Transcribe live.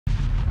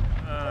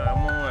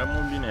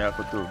ya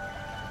photo.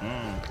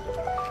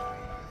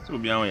 So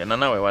be on ya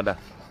nana we wada.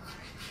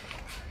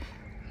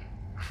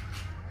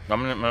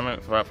 Mama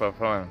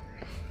fa.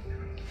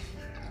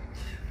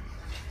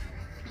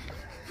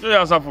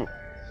 Yeah, Safu.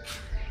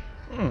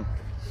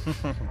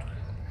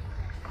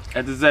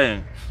 It is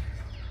saying.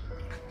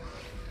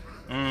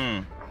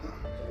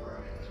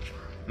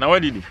 Now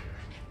what did he?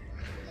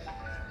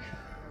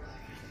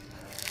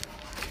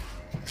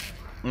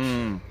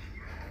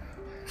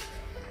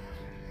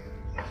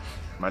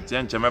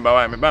 Matien cheme ba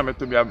why me ba me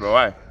to bia bro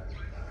why?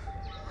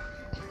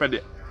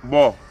 Pede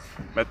bo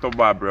me to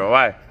ba bro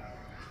why?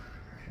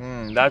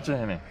 That's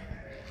it.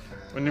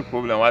 Only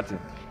problem what?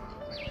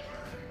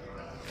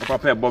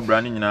 Papa Bob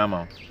Brand nyina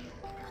ma.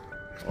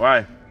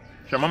 Why?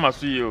 She mama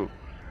see you.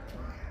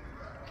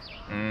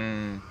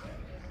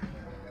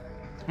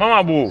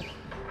 Mama bo.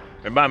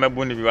 Me ba me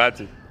bo ni bi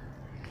wati.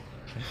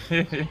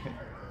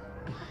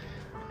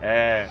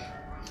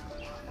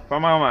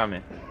 Mama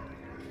me.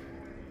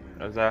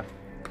 Oza.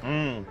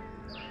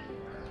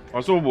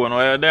 Oso bo no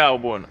e dey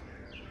abo no.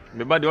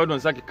 Me ba de odon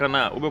saki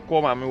kana obe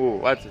call ma me wo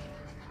wati.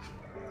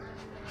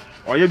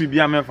 Oye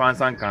bibia me fa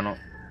ansa nka no.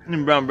 Ni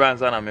mbra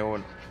ansa na me wo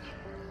no.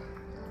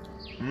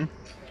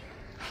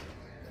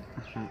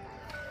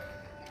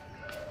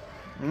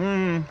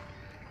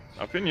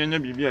 I think you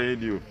need to be a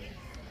idiot.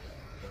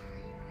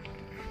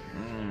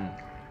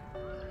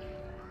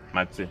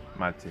 Mate.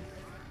 Mate.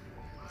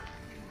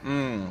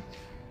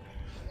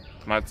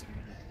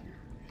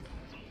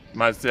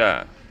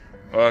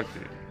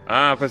 Okay.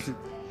 First,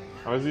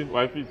 how is it?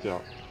 Why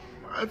feature?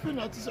 I feel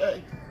not to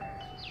say.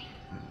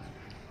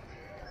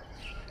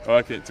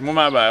 Okay.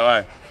 Timoma by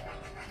why?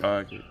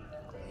 Okay.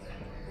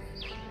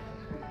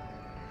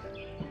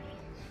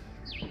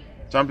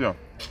 Champion.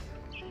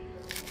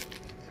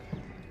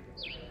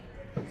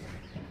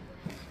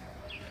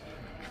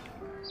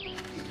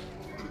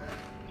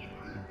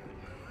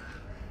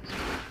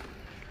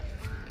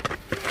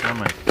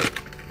 Mama.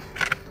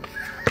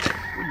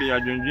 We dey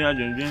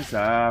adwendwen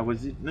saa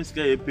kwesi. Na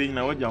sika ye pay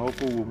na waja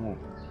hoko wo mu.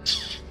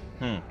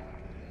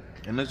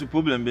 And that's the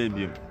problem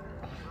baby.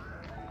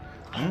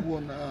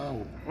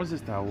 What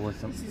sister was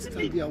some?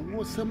 Sister there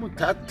was some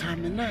that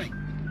time and night.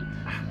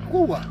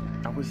 Go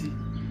I was see.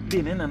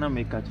 Then na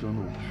make at you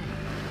know.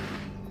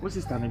 What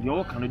sister na you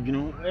all can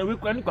do we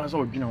can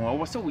so do I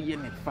was so we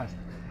net fast.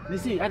 They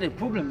say I had a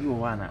problem you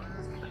wana.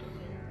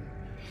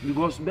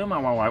 Because them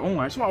are why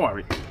I so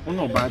worry.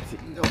 No bad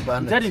thing. No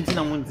bad. That didn't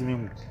na want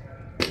me.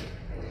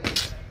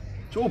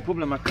 So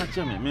problem I catch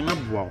me na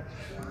bua.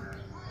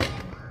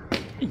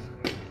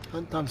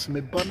 Sometimes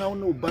me bana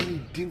no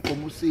bani din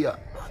komo say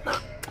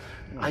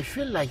I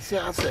feel like say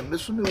I say me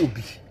so me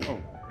obi. Oh.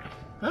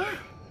 Huh?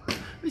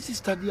 This is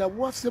study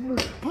what some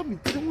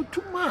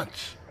too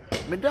much.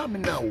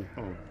 Madam now.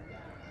 Oh.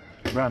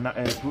 Brana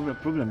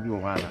problem be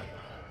wana.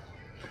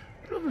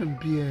 Problem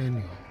be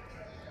any.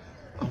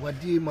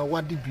 Awadi ma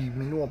wadi bi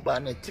me no ba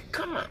na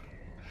tikama.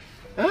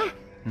 Huh?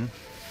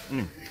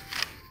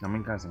 Na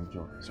minka some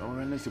job. So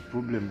when is a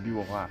problem be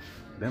wo ha.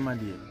 Dem ma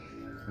dey.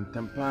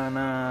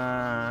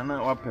 Ntempana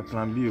na wa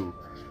plan B o.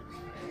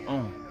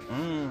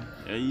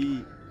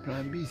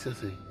 Plan B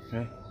say.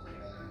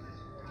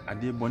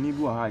 Ade boni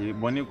bu ha ye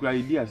boni kura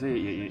idea say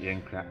ye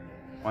nkra.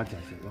 What I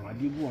say?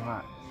 Ade bu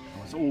ha.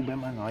 So wo be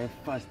man na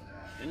fast.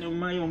 Ene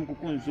man yo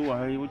mkoko nso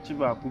wa he wo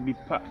chiba ko bi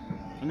pa.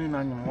 Ene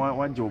na nyem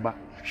wa joba.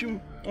 Hwim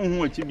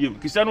ohun achi biem.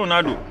 Cristiano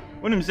Ronaldo.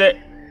 Onim say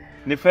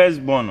ne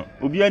first born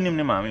obi anim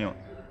ne maame yo.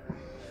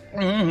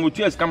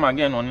 Otu es come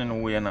again on no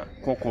we na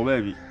kokko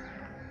baby.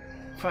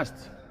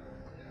 Fast.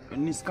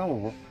 Ni ska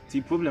wo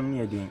ti problem ni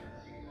eden.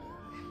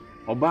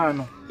 Oba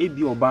no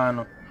ebi oba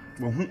no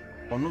wo hu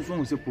ono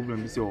so se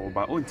problem bi se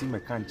oba onti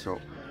meka nchero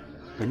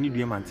pani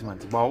due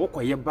mantimante ba wo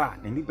koye ba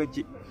na ni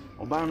baje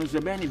oba no so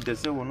be ni de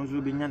se wo no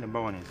so be nya ne ba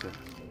won se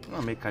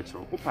na meka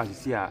chero ko pass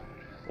si a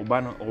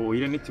oba no o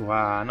yire ni ti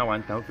wa na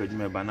wan tan fa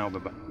djuma ba na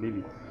obeba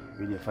baby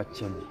we dey fa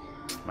chem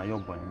ma yo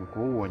bon ko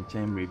wo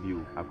nchem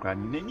review akra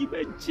ni ni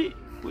baje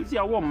ko si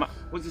a wo ma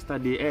wo sister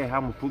dey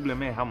ham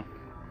problem ham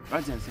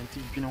agent senti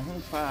dwene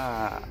ho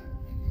pa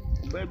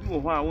baby wo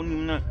ho a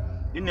wonim na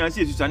ni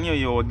asi esusane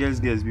ye o girls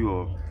bi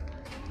o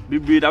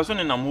bibi da so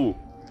ne nam ho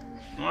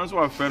no so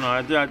afre no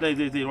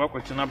ade wa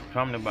kwachena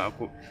pram ne ba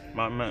ko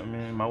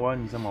ma wa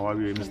ni se ma wa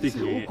we mistake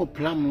ye ko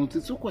pram no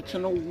ti so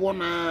kwachena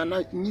wona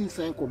na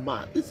nyinsan ko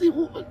ba isi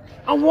ho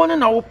awon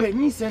na wo pe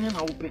nyinsan na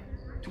wo pe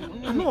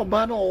na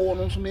oba na wo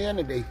no so me ye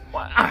ne dai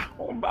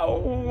oba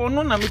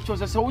no na me cho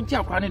se wo ji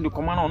akwa ne de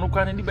koma na ono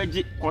kwa ne di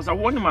beji ko sa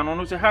wo ni ma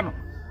no se ha no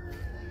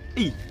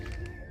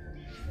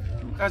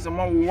kaza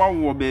ma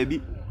wo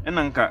baby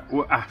ena nka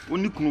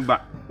oni kunu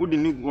ba odi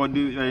ni odi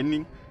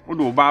ni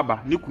odi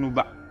oba ni kunu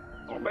ba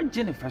oba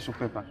je ne faso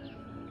pepa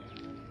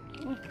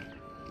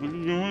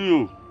ni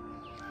yo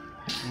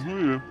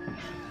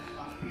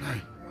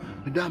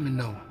madam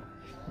now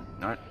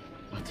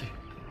ati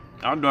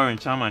outdoor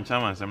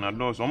chairman sem na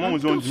do so mo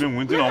zo ntime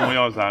hu nti na omo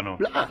ya oza no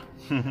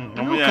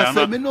omo ya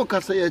na me no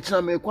kasa ya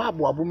chira me kwa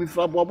aboabo mi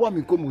fa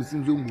mi ko mo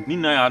sim zongu ni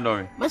na ya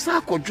outdoor masa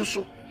akodwo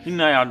so ni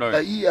na ya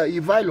outdoor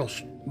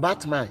virus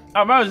Batman.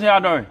 About say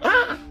adore.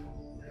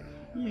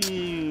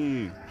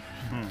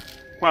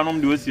 Kwa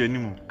nom de osi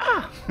animu.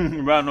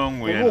 Ba no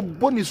nwo ye. Oh,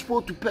 bonus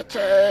sport to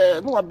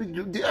peche. No abi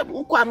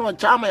kwa no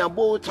chama ya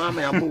bo.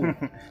 Chama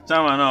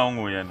na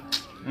nwo ye no.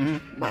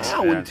 But I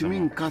want to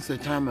mean cancer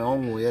chama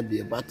onwo ye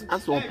there, but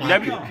as all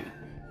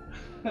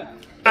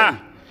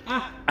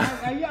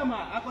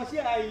Ayama, akosi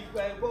ai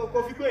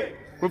kofi kwe.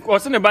 Ko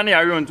se ne ba na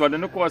yare onto de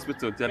no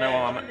hospital te na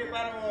wa ma.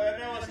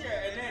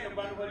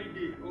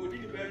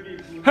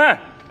 He,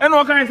 eno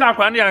o kan sa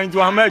kwa na yare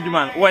nto ama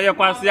adwuma. Wo ye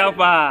kwase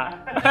afa.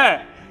 He,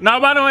 na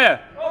ba no ye.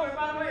 Oh,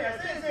 ba no ye.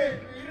 Say,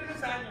 you do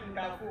sign in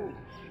Kafu.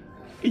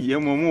 Iye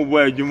mo mu bo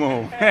adwuma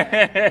o.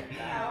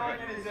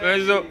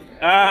 So,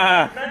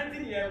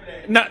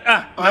 na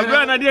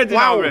na dia ti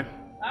na we.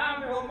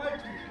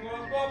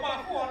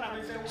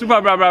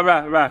 Super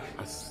bra.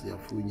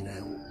 Asiafu nyina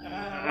yo.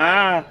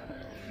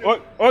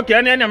 Okay,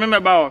 any me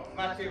ba o.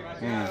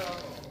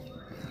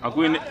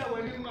 Agu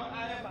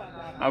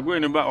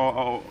ni ba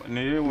o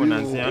ne wo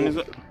nansi ani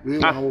so.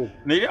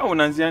 Ne ya wo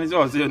nansi ani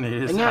so o se ne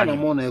yes. Enya na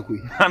mo na ekui.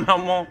 Na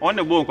mo, on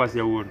the bo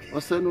kwase wo. O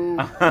se no.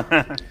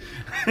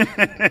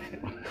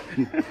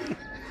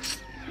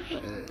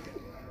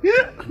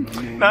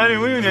 Nani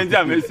we ni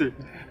nja mese.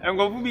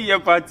 Engofu bi ye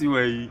party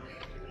wa yi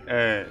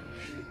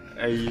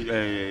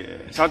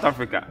South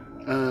Africa.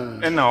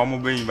 Na omo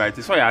be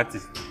invite so ya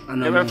artist.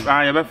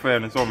 You be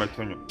friend so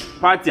metonyo.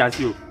 Party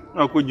asio.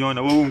 Na ko nyon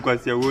na wo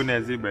nkwase wo na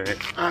eze be.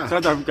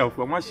 South Africa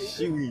for ma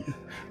shiwi.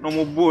 No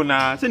mo bo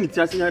na se ni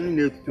ti ase ya ni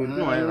na etuto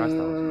no ya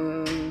rasta.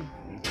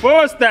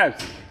 4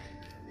 steps.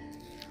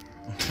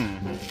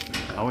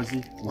 I was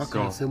see. What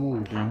can say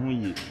mo?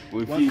 Ye.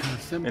 We feel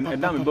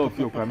and that me ba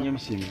feel kwa me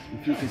mshimi.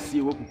 If you can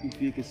see what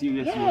you can see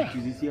we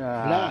see see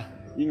ah.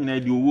 You na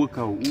di owo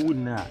ka o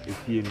na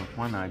efie no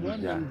wana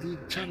agija.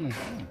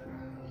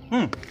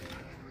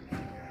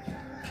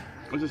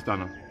 What's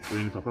stand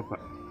we need papa.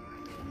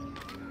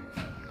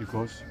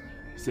 Because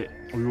say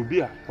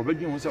oyobia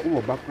obedi won say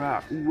wo ba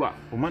kra wu a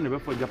o ma na be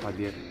for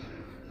japade.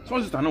 So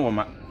what's stand wo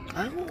ma.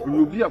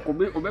 Oyobia ko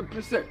be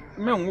prese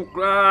me nwu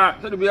kra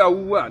say be a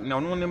wu a na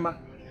ono ne ma.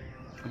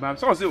 Ba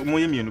so say mo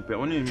ye mienu pe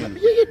ono ye mienu.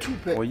 Ye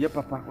tupe. O ye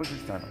papa what's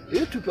stand.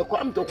 Ye tupe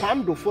kwam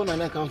do fo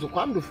na kan so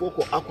kwam do fo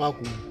ko akwa.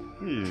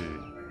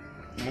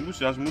 Mo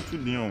busu as mo tu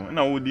din o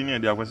na wo din e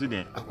de akwase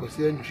din.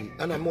 Akwase antwi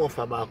ana me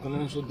ofa ba ko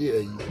no so de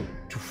ayi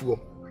tufuo.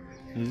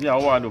 Nzi a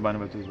wo ado ba na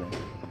beto so.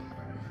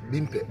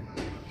 Bimpe.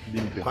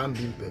 Kwam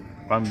bimpe.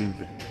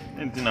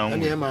 Enti na wo.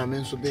 Ana e ma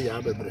me so de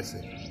ya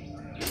bebrese.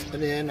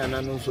 Ana e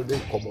na no so de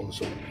kobon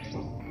so.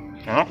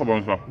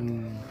 Kobon so.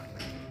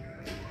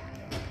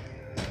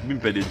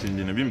 Bimpe de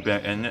tinji na bimpe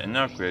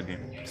enya akwa din.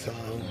 Sa.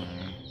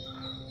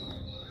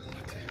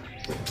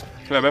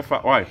 So be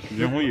fa why?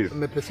 Je hu ye.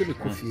 Me pese be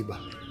kofi ba.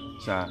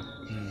 Sa.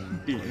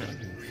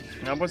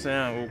 Na bo say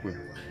an okwe.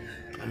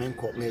 Amen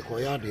ko me ko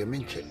ya de me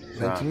nche.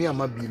 Ntimi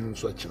ama bi nu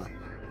so akira.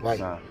 Why?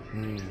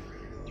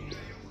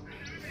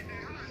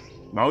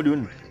 Ba o de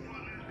onu.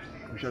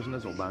 Msha suna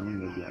so ba mi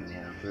no bia no.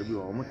 Fe bi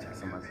o mo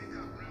tasa ma se.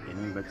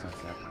 Eni be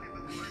tasa aka.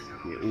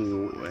 Ye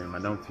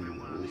madam fi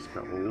o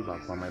ska o ba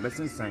kwa ma be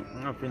sensan.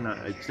 Na fe na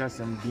akira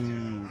sam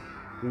din.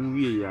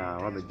 Unwie ya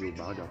wa be jo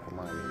ba o da kwa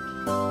ma ye.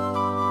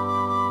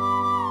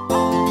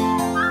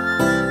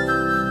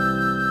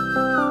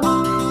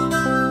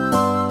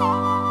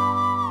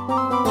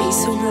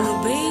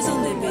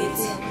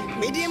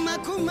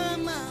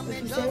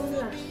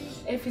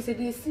 If you said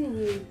you see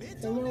you,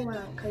 then you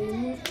want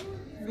to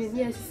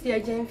be a sister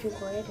Jane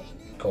for it.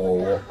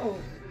 Oh,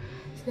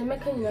 the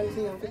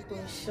mechanism of the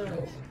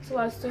show. So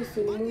I still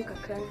see the moon.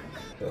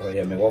 Oh,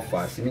 yeah, me what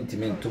fast, me to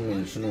me 2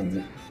 minutes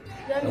soon.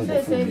 Let me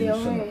say, I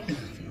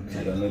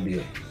don't know,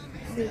 dear.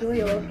 Say,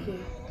 you're okay.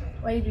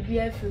 Why did you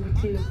have to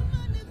too?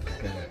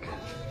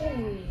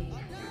 Hey,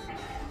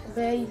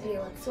 baby,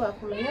 so I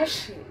come and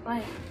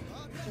why?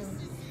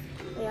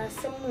 I are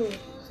some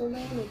so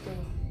many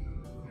things.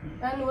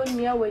 And when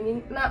we are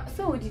winning, now,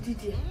 so did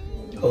you?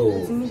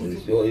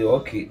 Oh, you're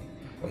okay.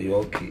 Oh, you're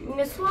okay. In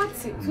the SWAT,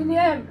 to the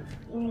end,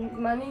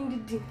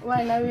 manning the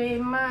why I weigh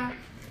my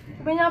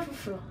when you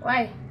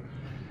why?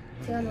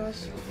 Tell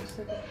us.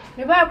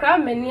 Maybe I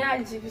crowd many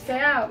eyes if you say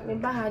out,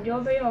 maybe I had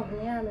your way of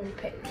me and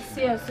pet.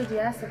 See us to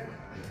the answer.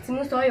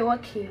 Seems all you're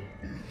okay.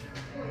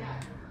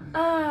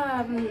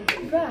 Bah,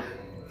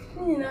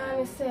 you know,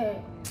 I say,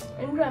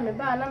 and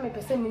grandma, I'm a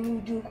person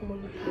in June,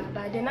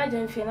 but then I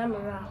don't feel I'm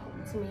around.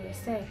 To me,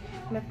 say,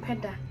 my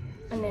pedder,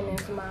 and then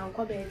as my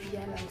uncle baby,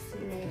 and I'm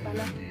seeing a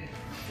banner.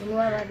 You know,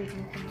 I did,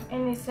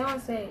 and it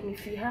sounds say,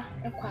 if you have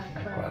a quack.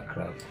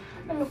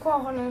 I'm a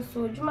call on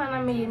so,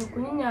 Jumana may and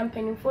Kunia and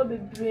Penny for the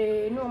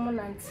brave, no more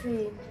than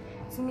say.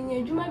 To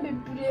me, you might be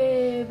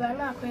brave, but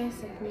not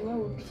question, me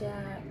no,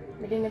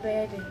 within a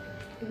bed.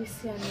 You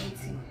see, I'm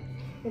easy.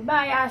 The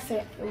buy, I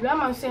said,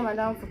 Grandma say,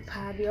 Madame for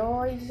party,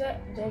 or is that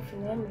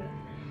definitely?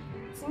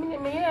 To me,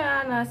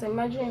 and I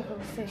imagine her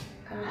say,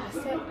 can I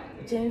say,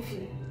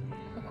 Jenfy,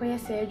 a queer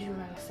surgery,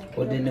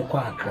 What in the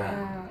quack?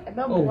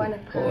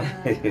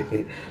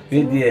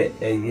 Video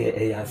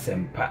a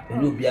sempa,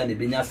 and you'll be an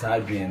Ebina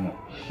Sargent.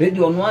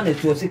 Radio on one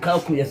that you see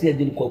calculus, you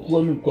did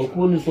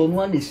Cocoon, so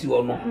one is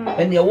you no,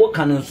 and your work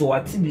and so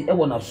at TV, I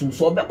want to soon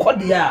so back.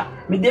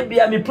 Me there be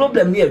a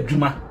problem near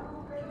Juma.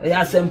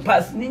 I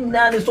pass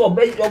Nina is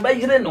obey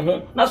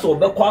no, not so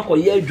back or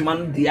ye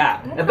Juman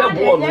dia, a bad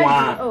one.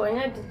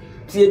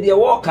 See the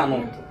walk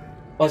canon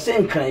or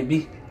saying can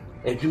be.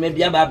 If you may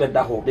be about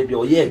that whole baby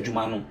or ye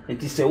Jumano,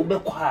 it is a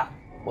Ubequa.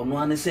 On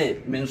one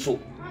say, Menso,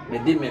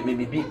 maybe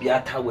be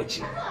a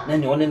towachi.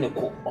 Then you only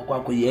cook or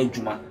quack ye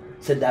Juma.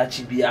 Said that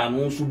she be a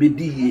monsu be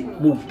de,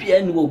 move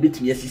piano will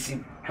beat me as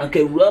and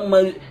can run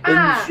my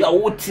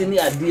woodsy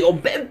idea or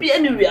baby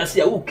anyway as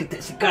a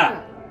wook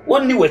car.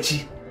 Only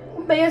watchy.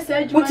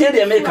 What say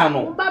the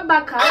Americano?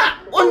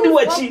 Only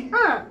watchy.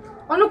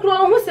 On the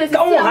crown who says,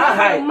 "Oh,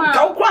 hi,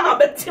 Kaukwana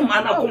bet him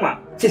anakuma."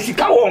 Says he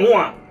can't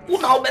one.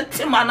 Who now bet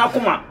him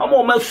anakuma? I'm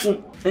almost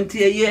soon.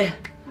 Until a year.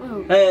 We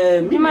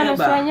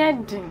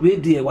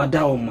dear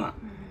Wadaoma,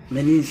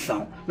 many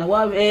sound. Now,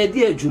 why,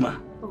 dear Juma?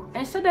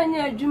 And so then,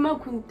 yeah, Juma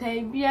couldn't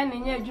take be an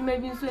and Juma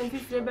being so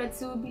interested, but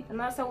so be an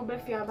answer will be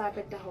fair about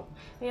the home.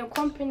 Your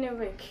company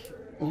work.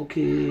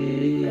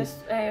 Okay,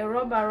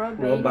 rubber,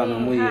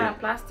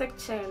 plastic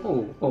chair.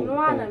 Oh,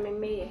 one I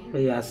may.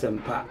 Yes,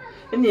 and pa.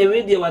 And you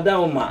read your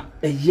Wadaoma,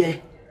 a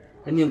year,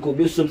 and you could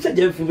be some such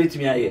a with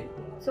me.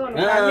 So,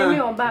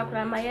 your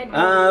background, my head.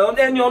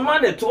 Then your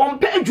mother to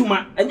unpay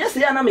Juma, and yes,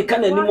 I am a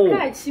can anymore.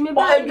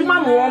 Why,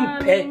 Juma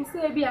won't pay. And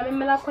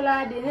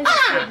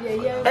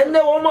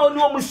the woman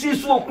no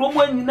sees so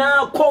when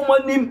now come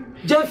on him,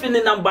 Jeffin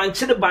and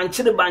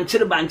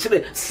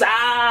Banchid,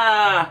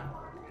 sir.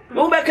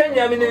 No back in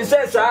Yamin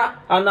says, sir,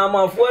 and I'm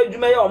a four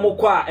Juma or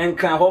Mokwa and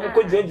can home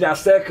could drink a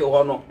circle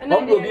or no.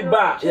 Not will be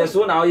back, yes,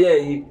 1 hour,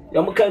 ye,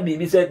 Yamuka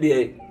be said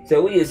there.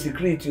 So we a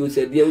secret you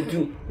said you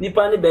do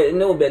Nipani be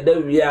no better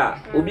we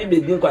are Obi be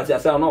doing quite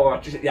as I know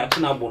what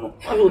Yatina Bono.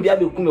 I will be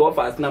able to come over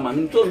fast now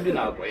and told me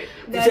now.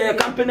 It's a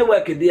company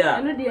work there.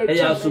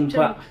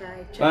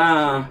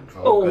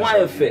 Oh, why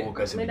a fair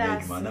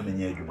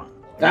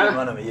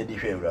now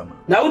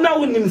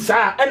him,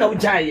 sir, and no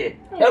jay.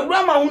 A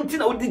grandma won't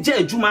know the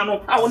J.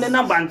 Jumano. I want a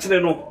number and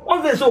children.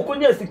 All this so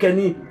can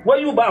where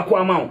you back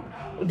one amount.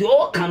 The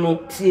old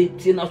cannot see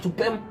Tina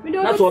Supem.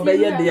 That's what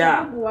they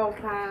are.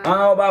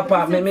 Ah,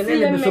 Papa, maybe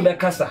so be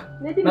Cassa.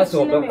 That's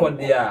all the code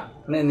they are.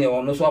 Many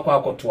on the swap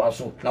out to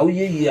us. Now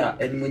ye here,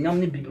 and when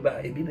young people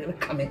be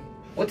coming.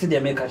 What did they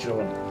make at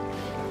your own?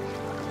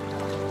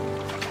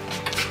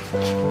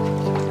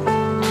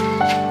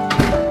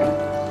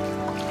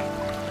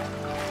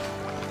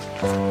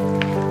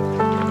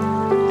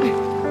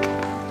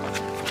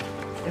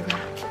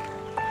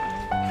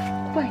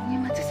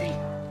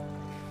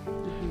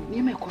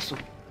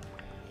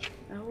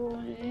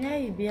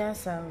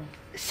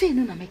 Say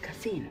no, na make a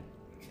scene.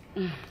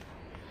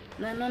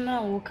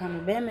 No, who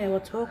can bear me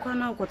what talk on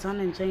now, what's on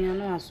and chain?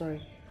 No,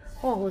 sorry.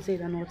 Oh, who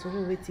said I know to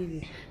who with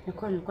TV? You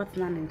call me what's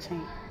none and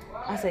chain.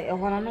 I say, I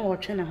want to know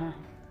what channel her.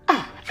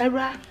 Ah,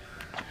 Era,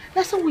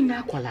 that's all we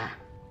now call her.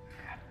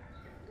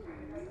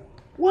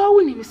 Why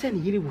wouldn't you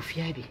send you with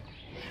Fiabi?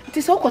 It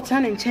is all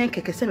cotton and chain,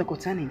 Kakasema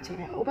cotton and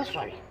chain. Oh, that's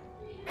sorry.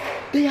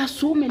 There are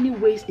so many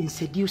ways in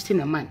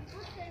seducing a man.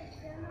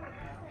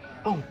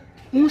 Oh.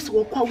 Most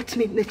walk out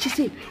me, let you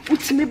see,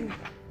 what's me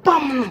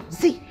bum,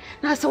 see.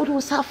 Now, so it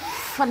was so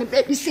funny,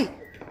 baby, see.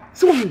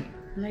 So,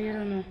 no, you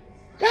don't know.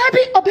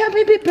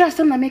 Baby,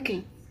 person I'm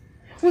making.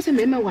 What's a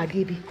member, what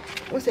baby?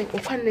 What's a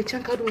one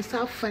chunk out of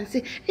South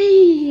fancy?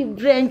 Eh,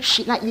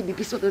 branch, not you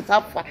be so the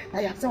South.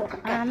 I have so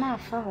I'm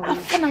not far. I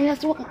have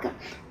to walk.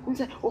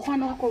 What's a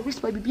one walk or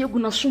risk by baby,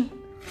 gonna soon.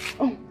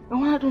 Oh, I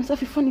want to have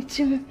a funny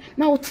team.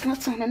 Now it's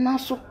not son and now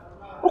so.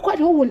 Oh,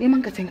 quite all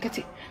women get and get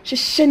it. She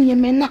send ye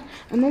men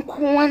and no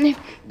one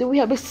the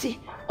way I see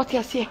what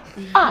you say.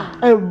 Ah,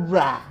 a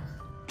rat.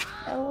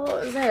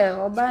 Oh, there,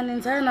 or ban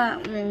in China.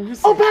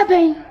 Oh,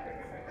 baby,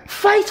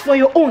 fight for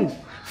your own,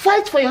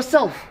 fight for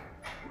yourself.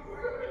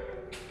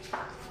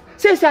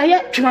 Says I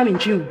yet to in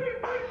June.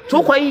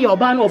 Talk away your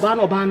ban or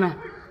banner.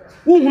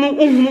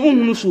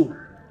 So.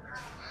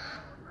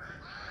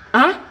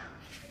 Ah,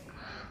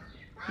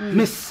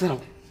 Miss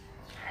Sal.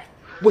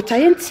 But I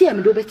ain't see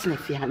him do better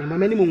if you have my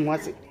minimum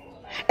was it.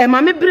 And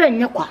my brain,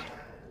 yakwa.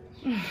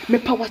 Me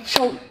power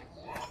chow.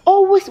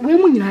 Always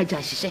women I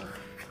just say.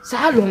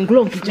 Salon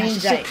glow to just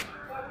say.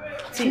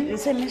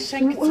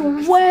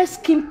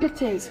 Worst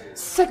competence,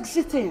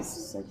 sexy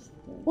things.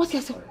 What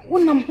you say?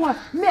 When I'm what?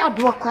 Me a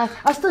block class.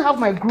 I still have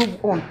my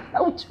groove on. I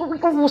was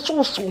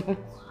so soon.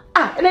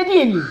 Ah, and I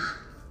didn't.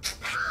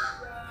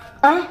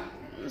 Ah,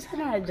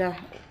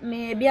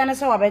 me be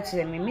honest about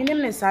me. Me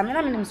name is Sam.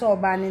 I mean, so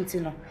bad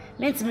into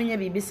meant to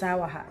me be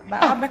sour.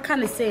 But I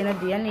can't say no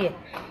DNA.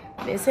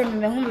 They say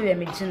me home with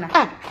me, Gina.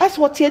 Ah, that's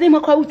what you name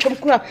a crowd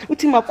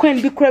with my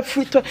queen be crab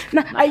fruit.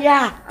 Now,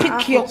 I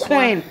pick your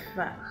queen.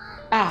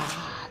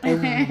 Ah. In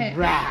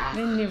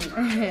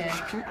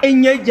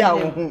your jaw,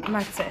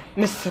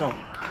 Mr.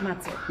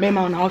 Matter.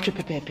 Mamma on our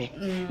pepe.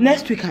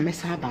 Next week I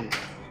miss her band.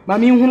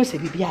 Mammy won't say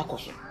be a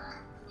cost.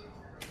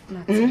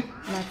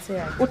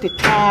 What a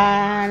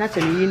time, that's a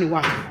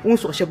anyone.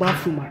 Once or Shabba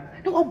Fuma.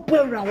 No,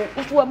 Berra,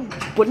 what one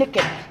bonnet,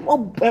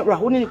 oh, Berra,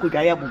 who didn't go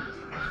diable.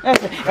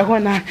 I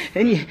want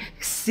to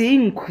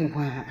sing.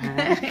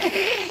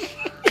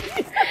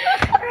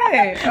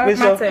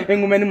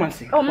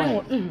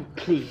 Oh,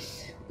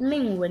 please.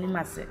 Ming when you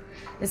must say.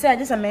 They say I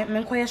just a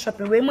man quiet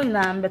shopping,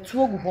 women, but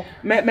 2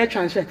 may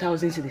transfer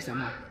thousands to this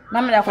amount.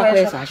 Mamma, I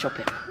quiet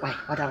shopping. Why,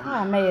 whatever.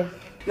 Ah, may.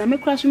 Let me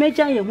crash my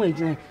giant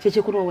wage, take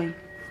you away.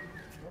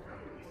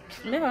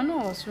 Never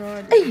know,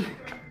 sir. Hey,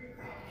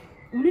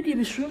 only give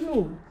me sure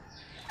no.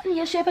 And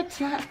your shepherd,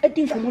 I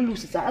think from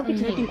Lucy's. I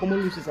think from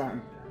Lucy's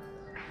arm.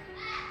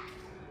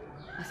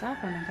 As I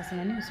found a person,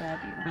 I knew so.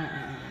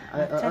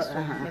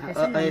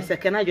 I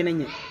second, I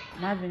didn't.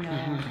 Marvin,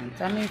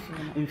 I'm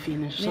in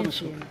Phoenix.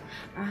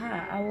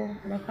 Aha, I will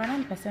look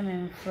around person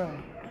in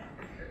front.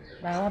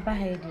 By our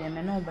behavior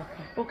and no back.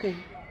 Okay.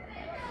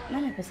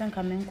 None person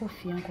come in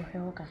coffee and coffee.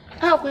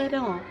 How quite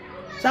down?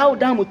 So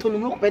down with Tony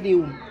Hook, Betty.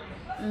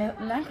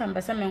 None can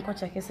be some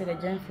coach. I can say the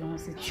gentleman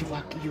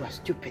you are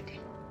stupid.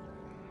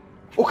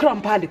 O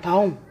can't pay the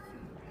pound.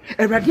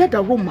 A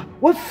radiator woman,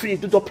 what free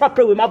to the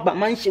proper with my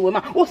mansion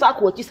woman, what's our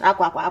coach is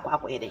aqua.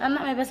 I'm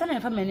not my son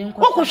and family.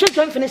 What could she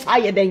finish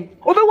higher than?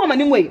 Over woman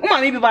in way,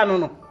 maybe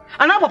Vanono.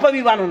 And our papa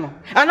be Vanono.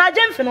 And our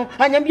gentleman,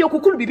 and your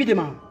could be the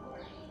man.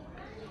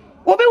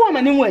 Over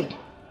woman in way.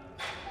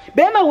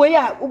 Bema way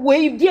out,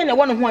 way dear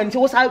one of one to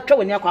was out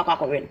throwing your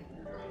quack in.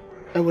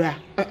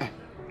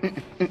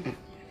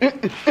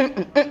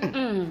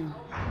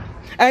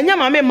 And your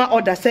mamma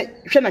order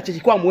said, Shana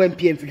Chiquam 1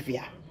 p.m.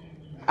 Fivia.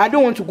 I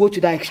don't want to go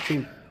to that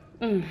extreme.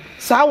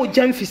 So I will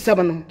jump for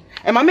 7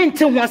 and my men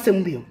tell once a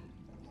bill.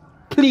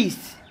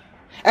 Please.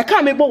 I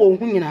can't be born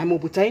when I'm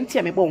over time,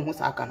 tell me born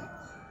who's I can.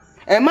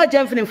 And my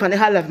jumping from the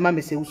hell of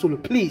mammy say, solo,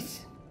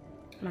 please.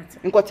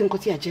 And got him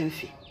got here,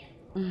 Jemfi.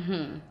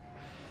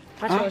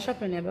 I was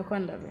shopping never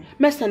quandary.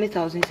 Mess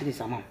 1,000 to this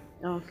amount.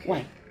 Okay.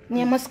 Why?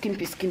 Near my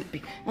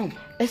skimpy. Oh,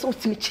 let's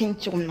also me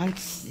change your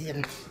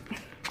nonsense.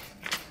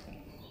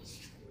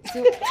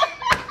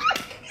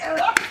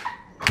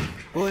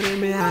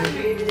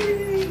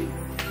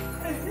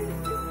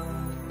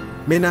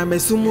 Mena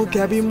mesumu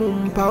kabi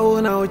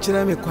mumpa na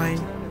ochira me kwan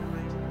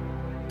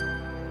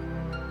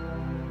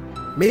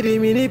Miri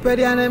mini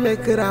pediane me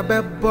kra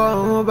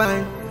bebo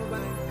ban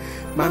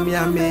Mami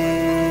ame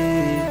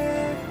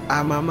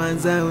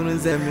amamanza unu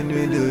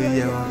zeminu do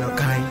ya no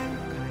kan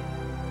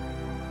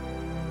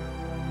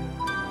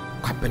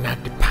Kwapena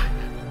de pa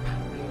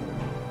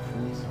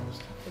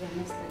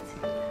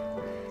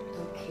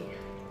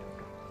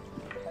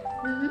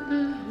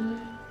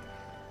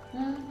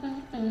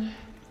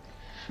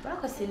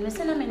Because in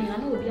Messina many I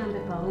know be a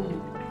pepper.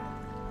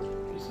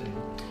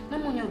 No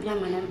money will be a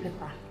man and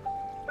pepper.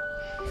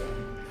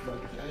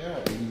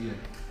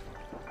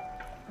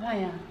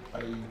 Why?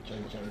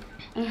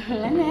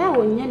 And I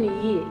will nearly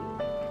year.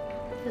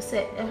 You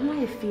say, and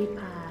my feet,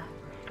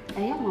 I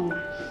am mamma.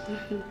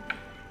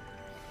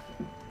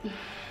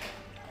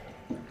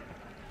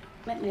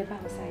 Let me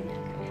back aside.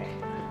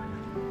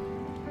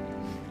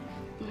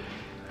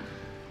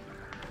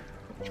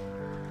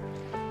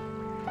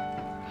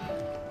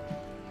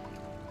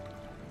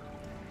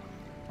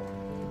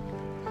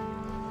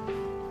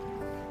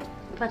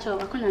 Pacho,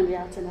 I couldn't be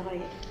out in the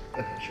way.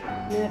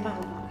 Never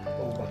power.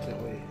 Oh, but the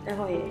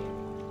way.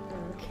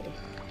 Okay.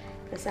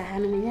 Because I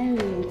had a young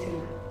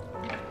meeting.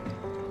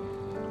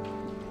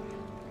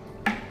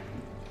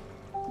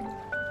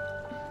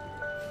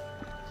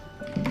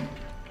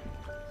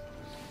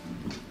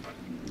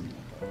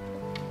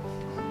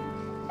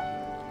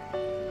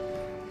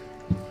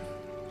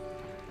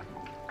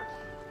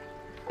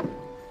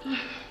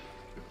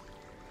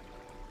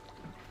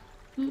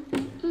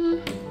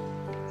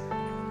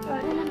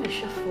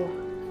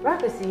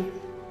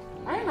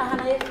 I know how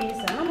to eat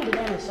pizza. I'm going to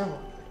go to the shower.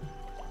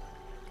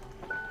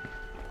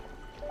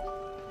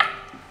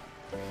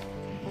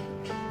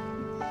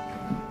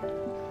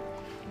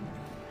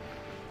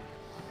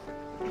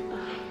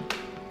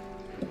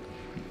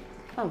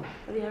 Oh,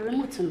 we are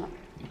remote now.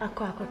 I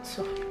got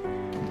so.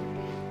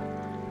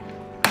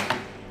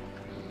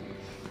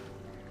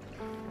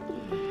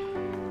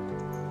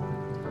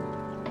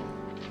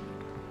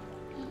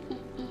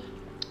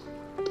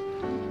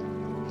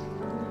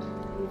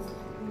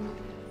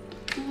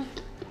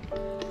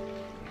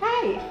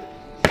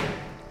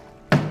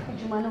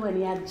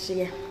 She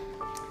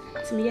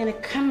to me in a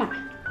camera.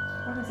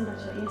 What is that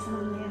your answer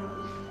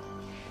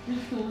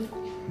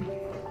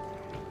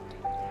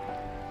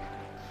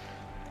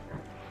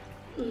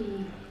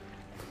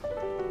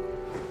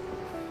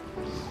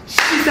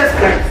Jesus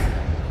Christ!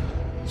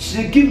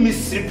 She give me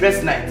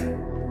sleepless night.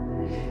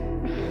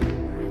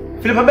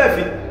 Philippa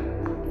Beffy.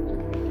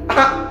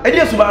 Ah, I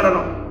just want to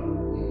know.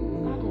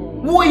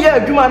 Who are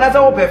you, Juma? That's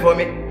all pay for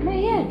me.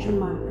 My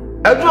Juma.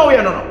 I draw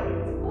you, no.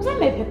 Was I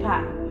my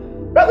papa?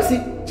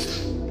 Rosie.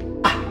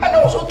 I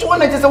know so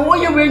 200 is a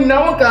 1 year ring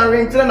now. Can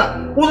ring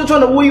Trana. Who's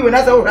trying to woo you and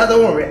that's all rather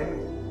worry.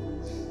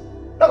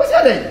 That was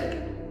that.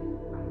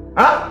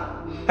 Huh?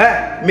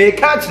 Eh, may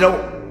catch no.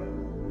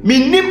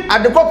 Minim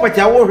at the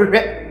property I will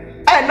regret.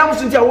 And now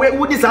since you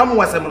would this arm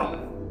was a man.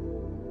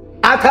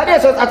 Atade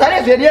so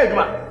dey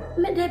aduma.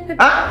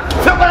 Ah,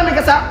 so kwa me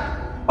kasa.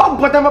 O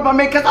bota ma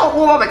make kasa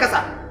o ma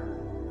kasa.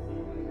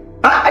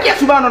 Ah, ade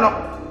suba no no.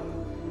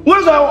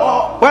 Wonzo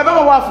o ba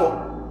ma wafo.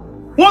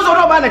 Wonzo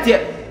no ba na tie.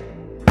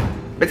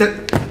 Bete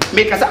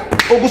me kasa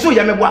ogusu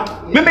ya meboa.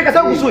 Me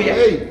kasa ogusu ya.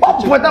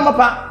 O bota ma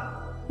pa.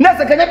 Na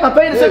se kanya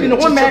papa ni se bi no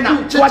ho me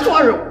na. Wa to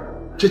oro.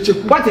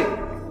 Checheku. What?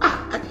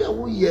 Ah, ade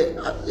awo ye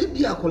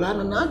ebi akola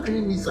na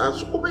adwene ni sa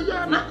so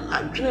obeya na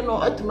adwene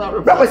no atima re.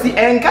 Brother si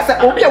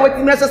enkasa obi a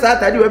watimi asa sa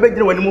atade we be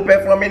gina wani mu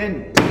perform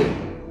ni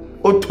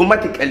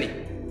automatically.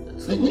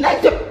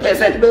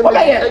 90%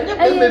 obeya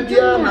ebe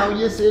bia na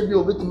oye se bi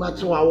obetima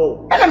chewa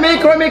wo. Ana me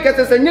kro me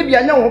kese se nya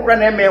bia nya ho pra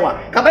na emewa.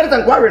 Ka bere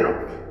san kware no.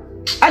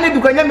 Ana bi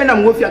kwa nya me na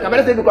mo ofia ka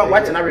bere se bi kwa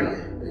wache na re no.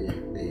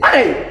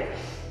 Ai.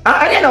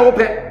 Ani na wo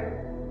pe.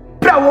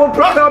 Pra wo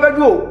pro na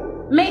obedu o.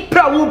 Me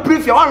pra wo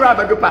prefer one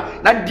rubber dopa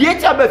na die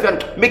tia be fe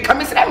me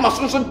kame se ma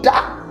so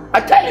da. I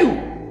tell you.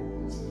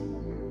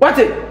 What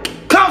it?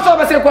 Come so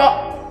be say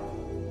kwa.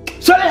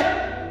 Sorry.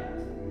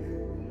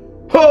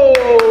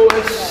 Oh,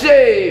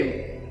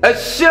 a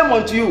shame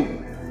unto you.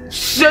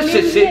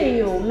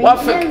 Shame. What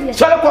fe?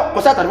 Sorry kwa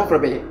kosata for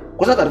be.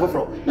 Kosata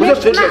for.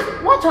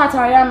 What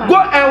Atariama? Go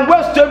and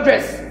wear straight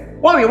dress.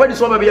 What we wear this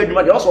one be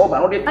aduma dey also oba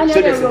no dey.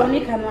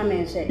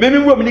 Me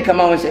wo me ni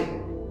kama won say.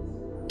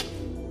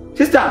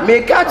 Sister,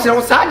 me catch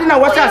no sadi na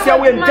wasa ase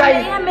we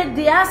ndai. I me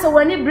dey asa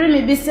wani bring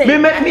me be say. Me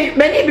ni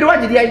biri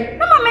waje dey.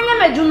 No ma menya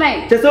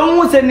madwuma. Te se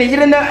won se ne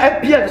yire na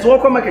appear so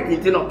ko market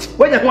nti no.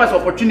 Wanya ho as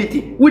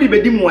opportunity. Wo di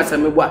bedi mu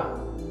asam ebo.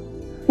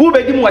 Wo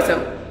bedi mu asam.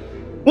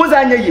 Wo za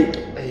anya ye.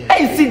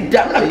 Ai sit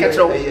down na catch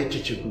no.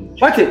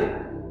 What?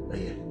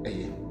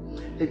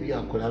 Ebi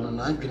akola no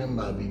na adwene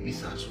ma bibi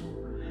sa so.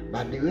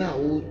 But the way I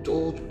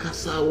would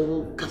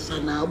kasa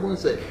na won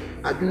say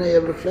adwene ye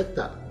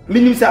reflector.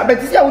 Minim sa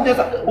bet sia wo just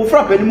wo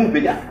fra pa ni mu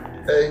bedia.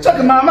 So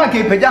ke mama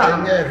ke peja.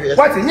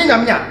 What nya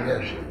nyam nya?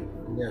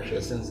 Nya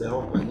hwe sense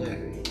ho pa nya.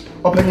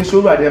 Open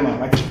so ruade ma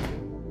ma chi.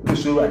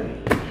 So ruade.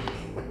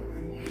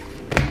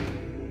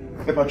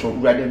 E pa cho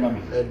ruade ma mi.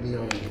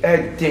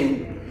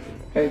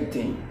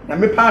 Edin. Na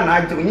me pa na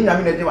age nya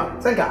nyam na de wa.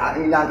 Senka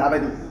nya ka ba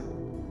di.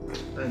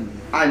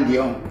 Andi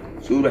on.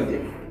 So ruade.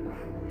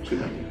 So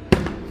ruade.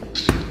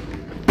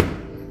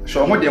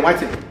 So mo de what?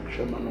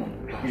 So ma no.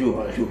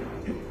 Yo.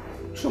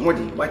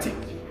 Somebody, what it?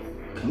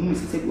 Can you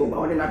say go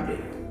about an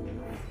update?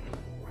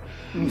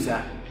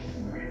 Musa.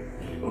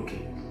 Okay.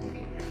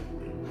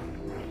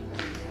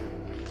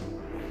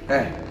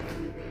 Hey,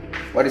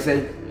 what is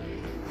it?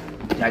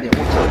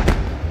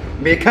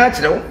 May catch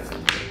though.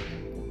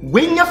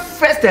 When you're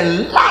first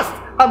and last,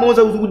 I'm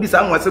also with this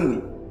one.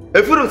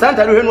 If you don't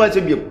Santa Luhan wants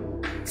to be.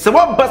 So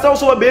what bus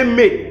also be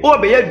made, or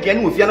be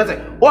again with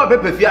Fianna, or be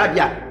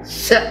Fiadia,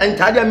 and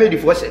Tadia made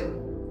it for say.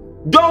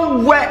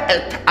 Don't wear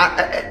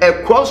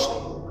a cross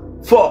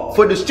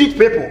for the street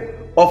people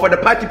or for the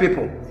party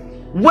people.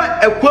 Wear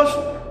a cross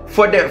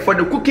for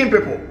the cooking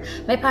people.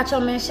 My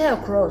patron may share a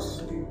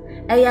cross.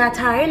 I are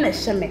tired and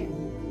shame.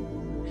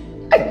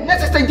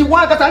 Necessary to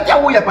work at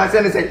a way of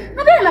passing. I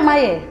don't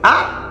know.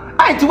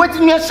 I to what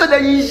you said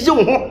that you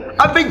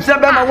I think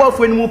Sabama wolf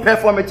when you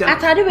perform it. I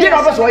tell you, when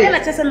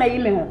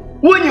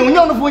you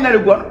know the phone at the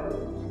one.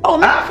 Oh,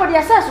 not for the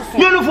assassin.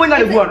 You know the phone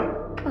at the one.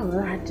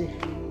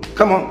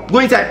 Come on, go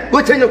inside.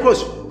 Go change your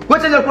clothes. Go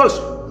change your clothes.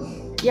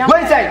 Go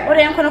inside. Or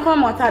I'm going to come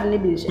more tired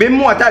than me. Be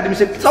more tired than me.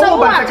 So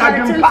what?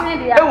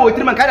 I will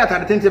trim and carry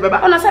out the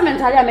Baba. On a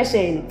cemetery, I'm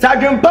saying.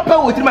 Sergeant Papa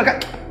will trim.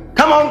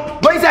 Come on,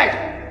 go inside.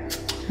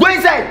 Go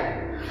inside.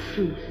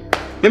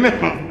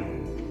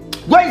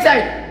 Go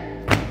inside.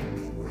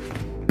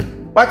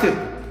 What?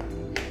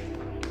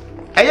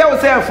 I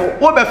was there for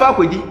what the fuck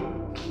with you?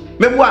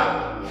 Memoir.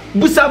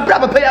 Busa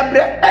brava pay a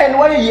bread and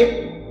 1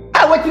 year.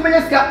 I want to make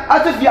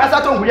as if you are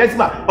at home with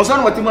or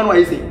son what you want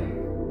to say.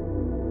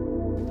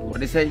 What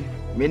they say?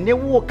 Me ne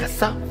walk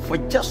for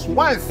just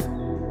once.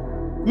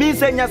 Me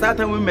saying yes, I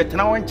we met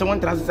now and one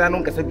transition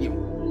on Casabio.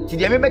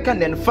 Tidia me back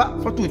and then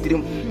fat for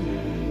 2-3.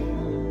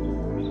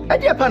 I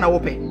dear pan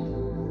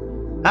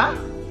open. Huh?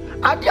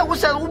 I dear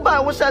was a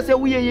uba was I say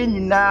we are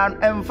in now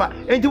and fat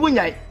and to win.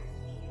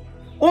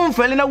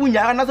 Fell in a win,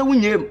 another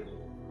win.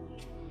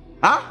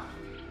 Huh?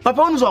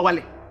 Papa was a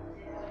wally.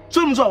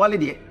 Soon so wally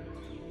dear.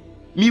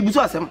 Me was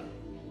awesome.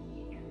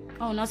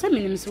 Oh, no, some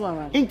minutes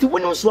were into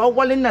windows so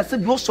well in a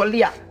said your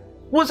solia.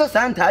 Was a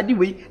Santa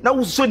anyway, now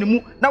was so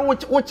new, now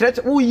what church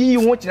will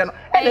you watch?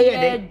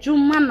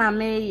 Jumana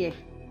may.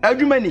 I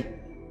do many.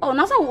 Oh,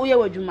 not so we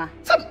are Juma.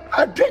 Some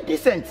are dread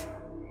decent.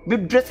 Be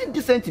dressing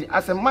decently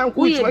as a man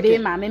who is a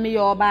ma, maybe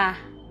your bar.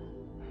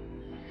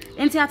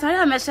 In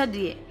Tiatara, Mesha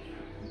dear.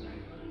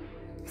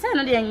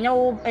 Send the and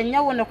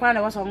you want to cry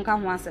was on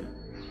come once.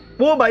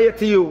 Woe by it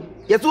to you.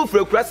 Yes, who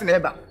for a crossing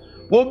ever.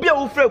 Will be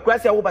a free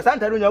cross over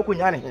Santa Lunia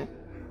Kunyani.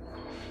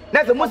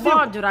 That's the most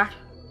dura.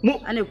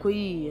 And a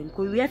queen,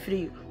 could we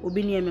free, will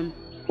be near him.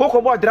 Walk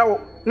about draw.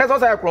 That's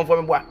what I come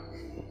from.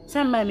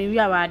 Sema me wi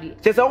awade.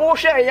 Se se wo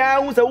hwe ya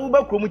hu se wo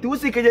ba kromuti wo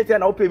sikeje tia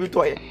na wo pe bi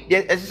toye.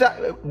 Ye esisa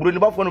buru ni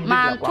ba fo no bi kwa.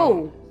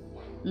 Manto.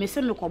 Me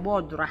se me kobo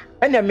odura.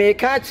 Enya me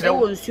ka kire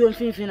wo nsuo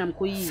mfimfin na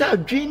mkoyi. Sa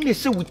dwen ni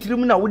se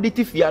wutirim na wo de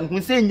tifia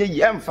hu se enye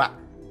ye emfa.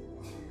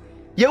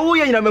 Ye wo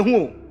ye nyina mehu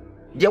o.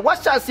 De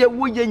wasa se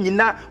wo ye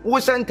nyina wo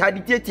senta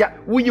de tietia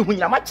wo yi hu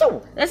nyina ma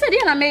chewo. Ese de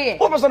na me ye.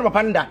 Wo so no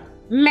papa nda.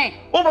 Me.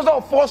 Wo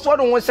so fo so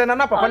no wo sena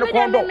na papa ne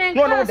kondo.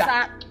 No no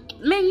da.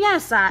 Me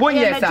nyasa.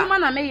 Ye meduma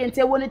na me ye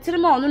nte wo ne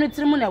tirima ono ne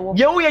tirimu na wo.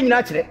 Ye wo ye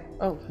nyina kire.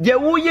 De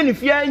wo ye ne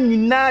fia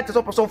nyina te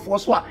so poso fo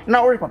so a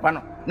na wo papa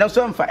no. Na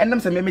so emfa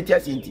enam se me meti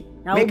ase nti.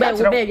 Me ka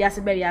kire. Be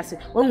biase.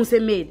 Wo hu se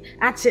maid.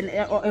 Action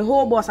a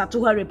whole boss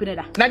atu ha repine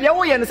da. Na de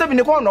wo ye ne se bi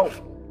ne kondo.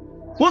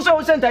 Wo so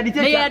wo senta de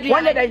tietia.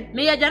 One day.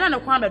 Me ye jana no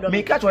kwa be do.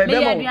 Me ka to e be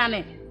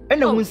mo.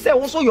 Ena hu se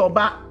wo so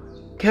yoba.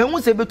 Ka hu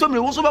se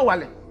betomre wo so be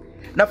wale.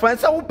 Na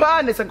fansa wo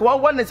pa ne se kwa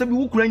wa ne se bi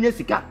wo kura nya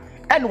sika.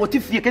 Ena wo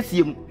tifie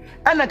kese mu.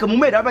 Ena ka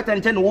mume da beta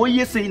nche na wo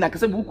yesi na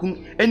kase bu kun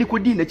eni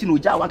kodi na chi na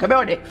oja wan ka be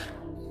ode.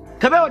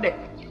 Ka be ode.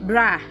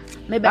 Bra,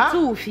 me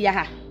betu wo fia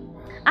ha.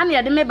 Ana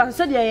ye de me ba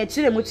so de ye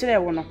kire mu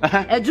kire wo no.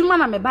 Adwuma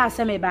na me ba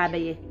se me ba be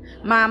ye.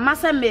 Ma ma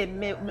se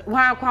me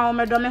wa kwa wo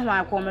me do me ho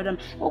akwa me do.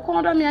 Wo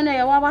ko do me na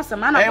ye wa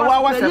wasem ana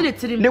wa ni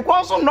tirim. Ne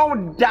ko so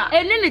no da.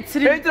 Eni ni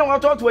tirim. Eni wa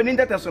to ani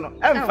tete so no.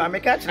 Emfa me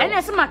ka kire.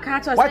 Eni se ma ka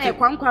to se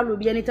kwa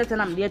lobi ani tete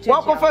na me de etu.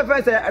 Wa ko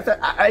fa se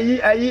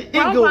ayi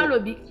ego. Kwa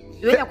lobi.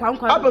 We ya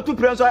kwa aba tu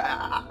prenso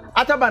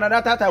ataba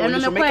na data we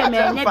so me ka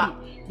emfa.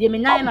 De me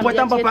nan na me de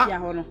etu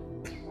ho no.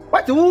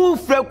 What who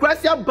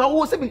frequency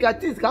about se binka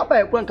tis ka ba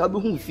ekwan ka be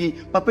hu fie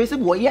papa se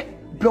bo ye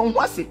bron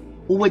hwase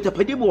o we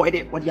japade bo we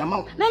de wo de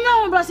amaw na nya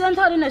ho brase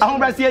enta de na ahon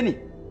brase ani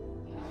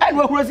ai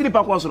wo kuro sini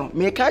pa kwa so no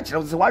me ka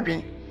kire se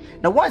wadwen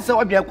na one se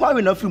wadwen kwa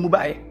we na firi mu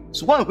ba ye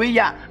so one hwe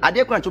ya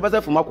ade kwan cho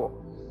bese fuma ko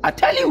I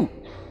tell you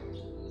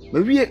me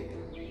wie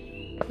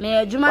me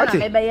adwuma na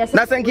me be ye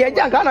na senke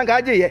agya nka na nka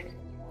agye ye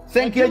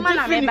senke agye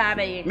na me ba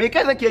be ye me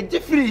ka senke agye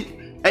firi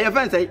eye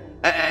fense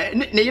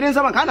ne yire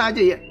nsama nka na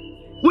agye ye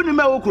wouldn't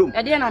me okrum.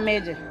 I didn't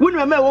major.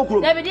 Wouldn't me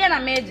okrum. David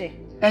didn't major.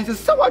 And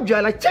so what you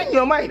are change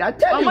your mind. I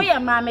tell you. Oh, yeah,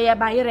 mamma, ya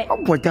by it.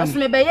 What's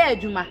me by ya,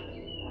 Juma?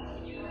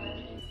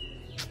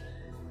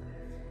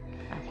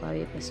 I call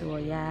it so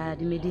ya,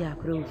 the media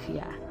proof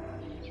ya.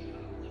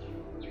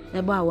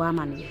 The boy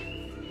woman.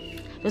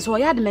 That's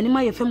why I had many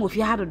my film of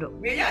your had do.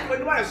 Me ya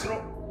when you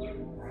slow.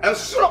 A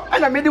slow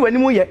and I made you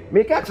anymore yet.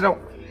 Make it now.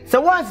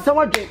 So once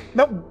someone drink,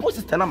 no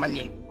bosses than a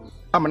man.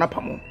 I'm an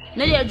apamo.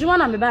 Na ye adwuma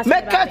na me ba se.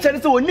 Me ka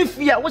kire se oni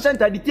fia wo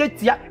senta de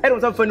tietia e do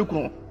so fa ni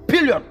kunu.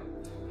 Billion.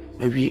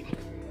 Awie.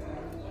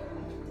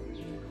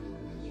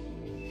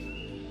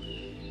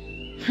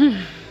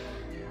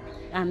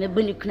 Me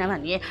boni kuna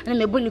mane. Na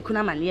me boni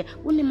kuna mane.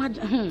 Woni ma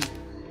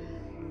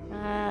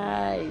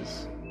ai.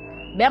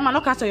 Be ma no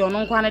ka so yo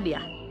no nkwa ne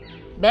dia.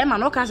 Be ma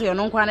no ka so yo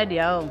no nkwa ne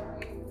dia o.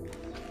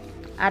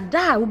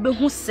 Ada wo be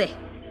hu se.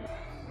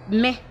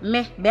 Me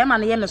be ma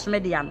no ye me so me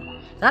dia no.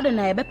 That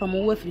na ebe pam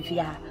wo afirifi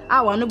ha.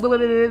 Ah wa no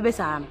gbebebebe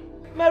sa no.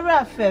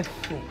 Mara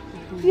fefe.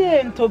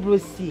 Tie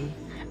ntobrosi.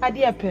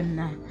 Ade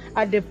apemna.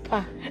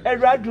 Adepa.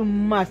 Eradu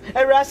mas.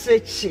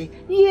 Erasechi.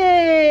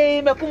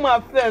 Yey,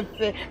 mekuma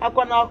fefe.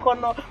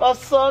 Akono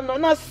osono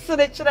na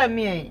sere kire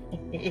me.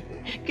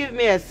 Give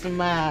me a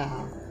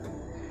smile.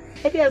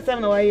 Ebe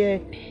asem na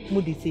waye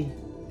mudi say.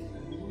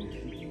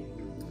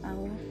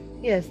 Awo.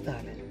 Yes,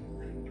 darling.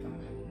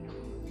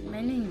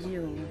 Meninji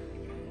o.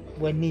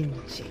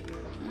 Waninji.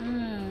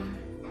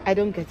 I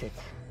don't get it.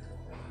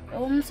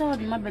 So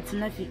the mabet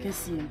na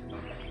fikasi.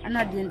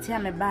 Ana de ntia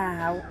me ba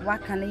ha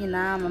waka na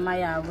nyina mama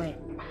ya we.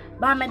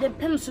 Ba me de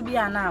pem so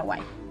bia na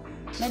awai.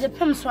 Me de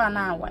pem so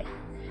ana awai.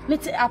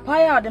 Meti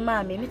apaya o de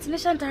ma me. Meti ne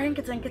shanta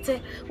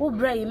nkete wo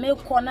brai me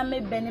ko na me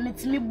bene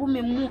meti me bu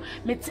me mu.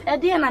 Meti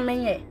ade na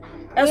menye.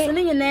 Eso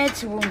ne nyina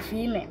echi wo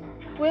mfi me.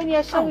 When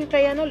you show me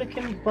you're not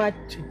looking bad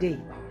today.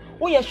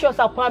 Oh, you're sure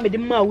Sapa made the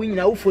man win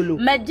now follow.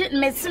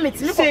 Me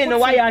say no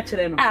why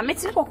you no. Ah, me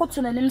tiri kokko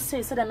to na nim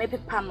say that me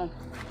pepa no.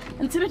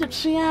 Ntimi to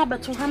tria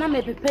beto hana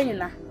me pepa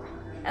nyina.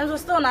 Enso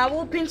still na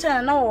wo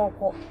pinche na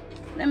wo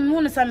na me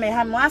hu ne sa me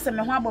ha me ase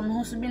me ho abom me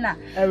hu so bi na.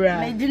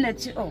 Me di na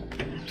chi oh.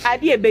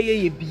 Ade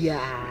ebeye ye bia.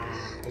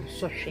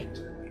 So hwe.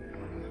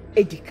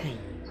 Edikan.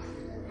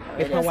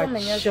 Me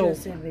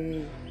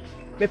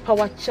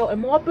power show e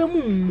mo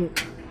obemu.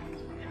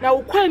 Na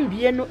wo kwan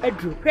bie no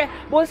aduru. Hwe,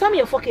 bo nsam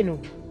ye foke no.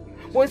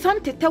 When some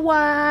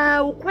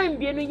tetewa ukwan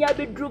bie no ya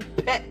bedru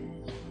pe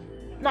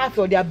na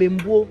afi odi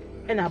abembuo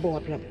e na abo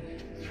waplam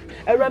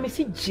era me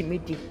si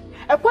jimedi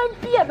e kwan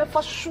bie me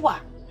fa so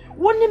a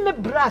woni me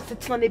bra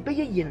setena na ebe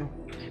ye no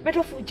me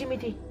do fu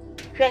jimedi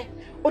hwe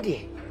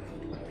odi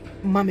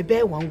ma me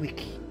be 1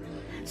 week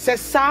se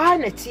sa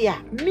na ti a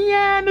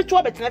me to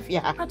obetena fi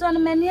ha ata no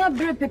me ne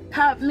abre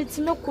pepa me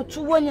ti me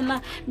koto woni na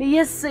me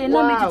yese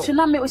na me titu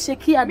na me o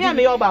sheki ade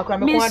me yo ba akwa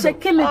me ko me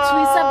sheki me tu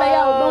isa ba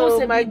ya o bo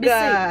se bi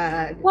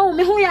se wo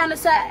me hu ya no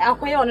se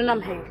akoye ono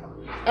nam he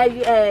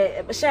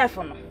chef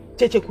no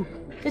checheku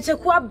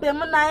abem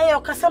na e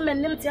o kasa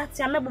manim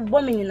tiatia me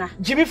bobbo me nyina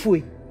jimi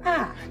fuyi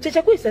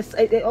checheku is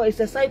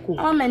a cycle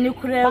o mani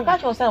kure maka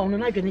cho sa ono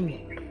na dwene me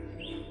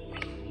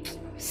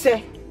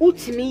se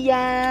utimi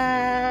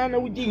ya na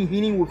wudi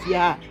nhini wo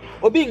fia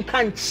obi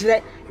nka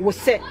nkyere wo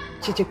se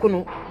checheko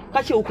no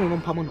ka che okunu no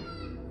mpamo no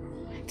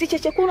ti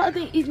checheko no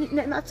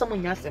na tsamo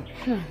nyasem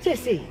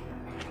say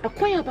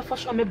akwan ya ba fa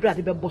so me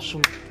brade be boso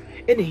no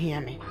ene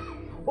hia me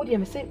o de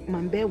me say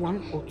man be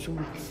 1 or 2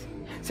 weeks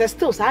say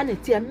still sa na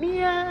ti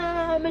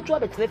amia me twa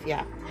be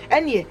trefia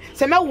ene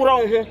se me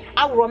woro ho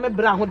aworo me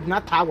bra ho de na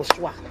ta wo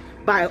so a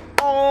by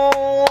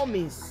all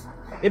means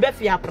me be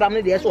fia pram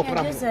ne de so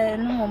pram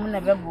no mo na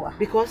be boa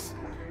because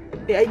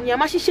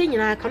nyama hihye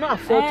nyina cannot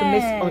afford to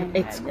miss on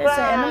it no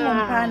mo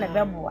mpa na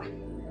be boa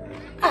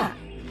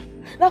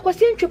na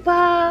kwasi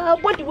ntwepa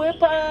body we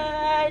pa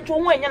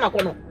ntwo ho anya na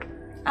kono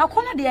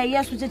akona de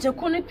aye so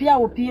checheko ne pia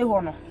wo pie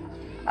ho no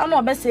ana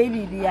obese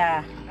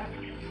bibia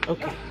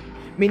okay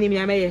minim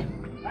ya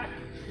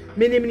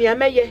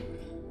meye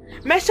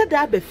mesha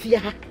da ba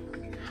fia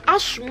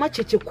asuma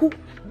checheko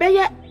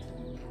beye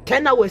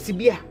 10 hours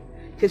bia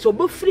se so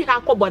bo free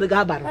ha ko body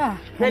ga ba no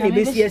na ne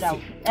be siasi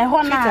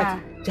ho na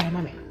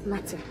jama me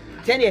nothing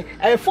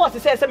tell force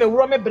say me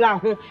wuro me bra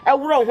ho e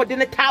wuro ho de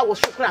ne ta wo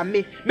so kra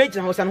me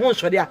gina ho san ho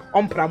nso de a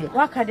ompra mo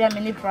what can there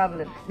many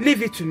problem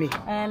leave it to me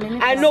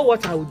I know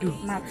what I will do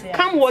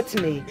come what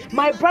me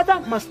my brother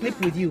must sleep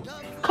with you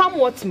come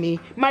what me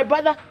my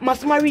brother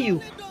must marry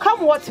you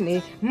come what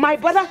me my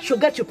brother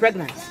should get you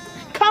pregnant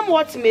come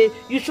what me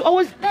you should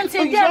always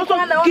also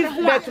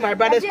give birth to my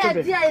brother's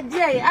children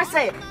I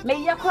say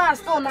me ya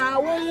class to na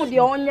wo hu de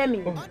onya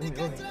mi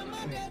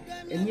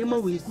enyema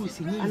we go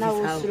si ni ana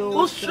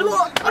osuro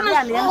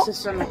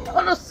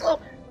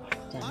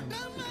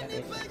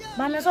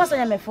ma me so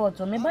say me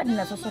photo me bad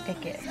na so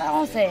keke na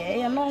won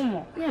say e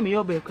normal ya me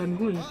yo be kan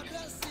go ni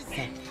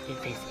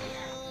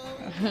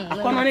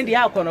akono ni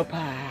dia akono pa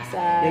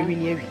ewi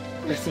ni ewi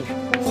listen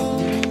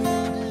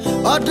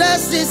Odo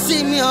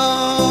Asisi mi o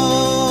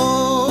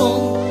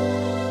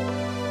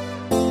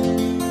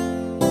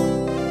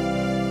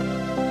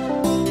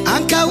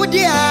anka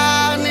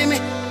udia ni me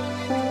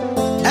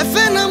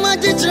efena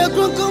majitre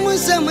kunkum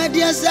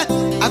samadiasa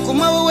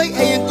akoma wewe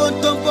eyen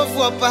kontompo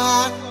fo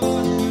pa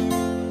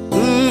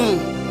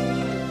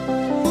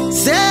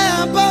se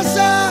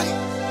abasa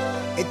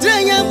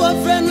etrenya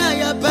bofrena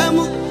ya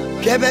pamu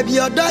kebe bi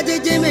odo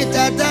jeje me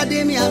tata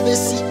de mi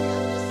abesi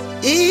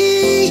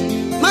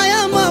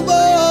maya mabo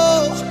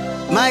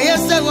maya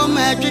se wo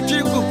ma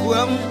twitwi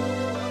kukuam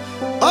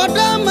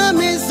odo ma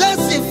me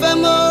sasi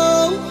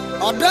famo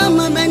odo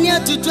ma mani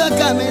atutu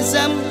aka me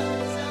sam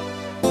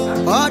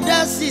Odo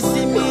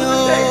Asisi mi o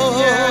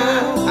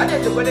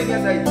ade to bode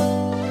gasa yi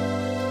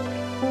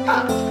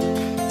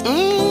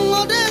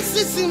Odo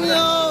Asisi mi o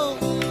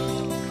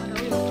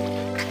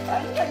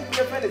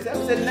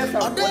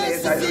Odo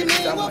Asisi mi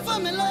wo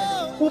family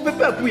who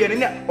pepe ku ye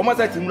ne o ma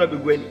sa ti mura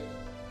begu ani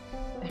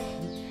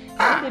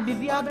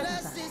bibia be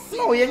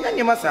no ye nya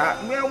nyema sa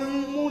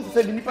mu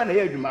se bi nipa na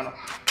ye adwuma no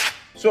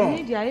so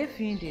ni dia ye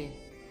fin de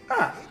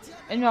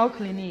enwa o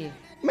clean ye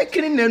me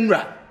clean na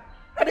nura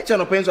ade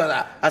chano penso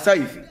asa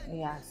ifi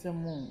ya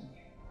semu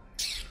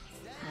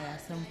ya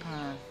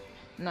sempa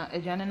na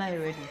ejane na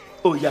you ready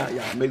oh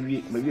yeah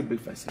maybe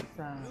breakfast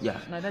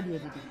yeah na that dey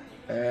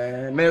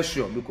me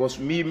sure because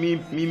me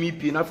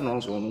pi na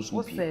funa so no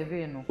so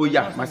pi oh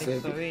yeah my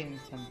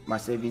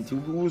 70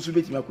 we so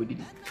beti makodi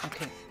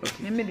okay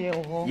me dey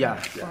oho yeah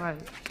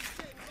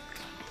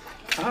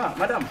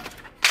madam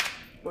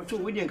ocho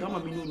we dey kama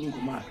me no ni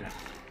ko ma akra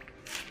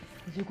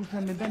je ku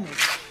fa me Bennett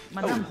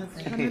madam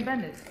say me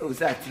Bennett oh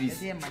say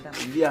actress madam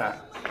yeah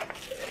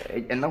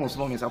and now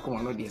so me say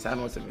come no dey say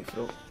no say me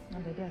fro na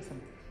dey asem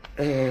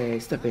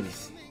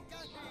Stepenis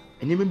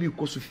eni me bi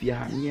ko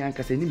Sofia ni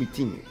anka say ni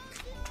meeting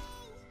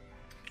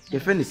the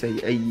friend say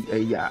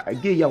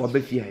again ya wa ba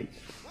fi ai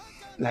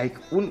like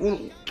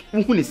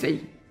who ni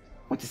say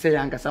what say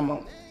anka sama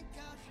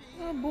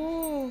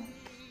abo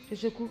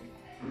jeku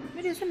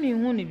me dey say me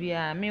hu ni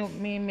bia me hu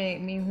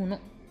no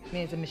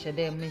me say me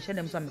shedem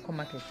so me come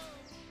market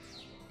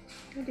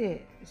me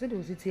dey say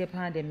do sit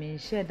pa de me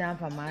share down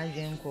for my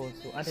agent course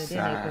so other than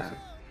that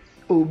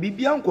oh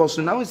bibia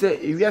nkoso na say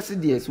ewiase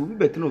de so bi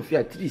better no fi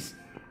at least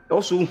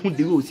also hu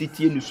de we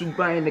sitie no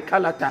suban ne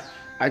kalata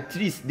at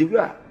least de we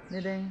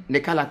ne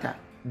kalata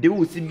de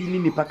we si bi ni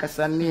nipa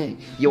kasa ne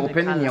ye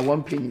open ne ya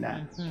one penny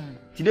na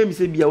ti dem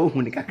say bia wo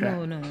hu ne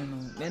kakra no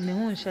me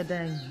hu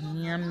shada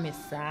hiam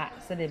mesa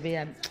say de be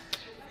ya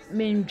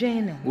me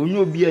ndwen ne onye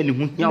obi ani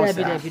hu hia o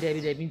sa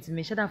bi nti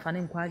me shada fa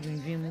ne nkwa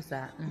adwendwen mu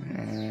sa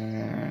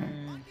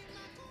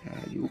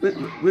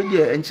we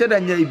de encheda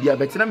nya bia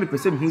betina me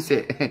pese me hu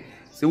se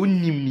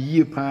wonnim ni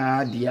yie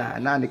pa dia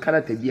na ne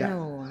character bia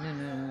no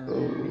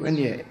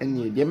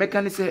ene de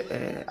meka ne se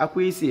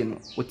akoyesi no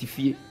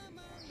otifie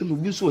no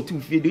bi so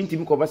otifie de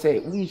ntimi ko ba se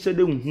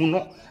wonhyede hu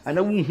no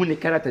ana wonhu ne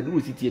character de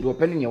wositie de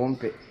opene ne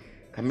wonpe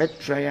ka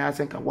metra ya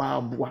se ka wa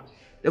aboa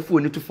efo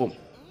ni to form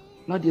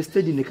na de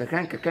study ne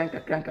kakran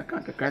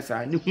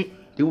sa ne hu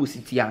de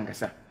wositie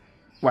angasa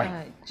why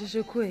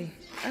jishokwe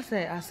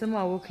asa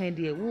asema wo kan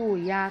de wo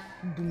ya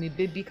du me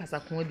baby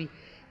kasakon bi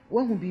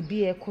when who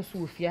be a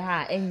cosu if you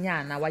ha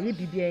enya na why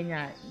be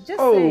enya just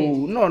oh say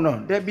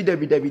no Debbie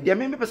there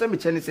me person me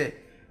chene say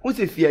who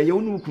say fear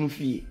you no kunu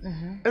fie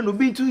and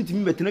obi tu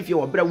ntimi betena fie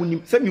wo bra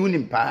wonim say me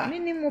wonim pa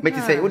me ti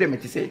say wo de me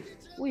ti say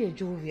we are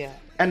jovial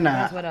and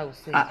that's what I would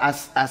say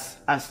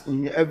as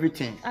in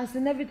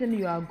everything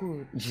you are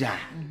good yeah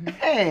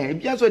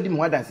bia so di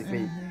mo dance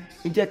fe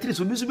nje tiri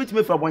so bi so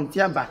betime fra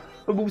bontia ba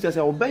obi say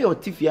obey your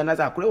tifia na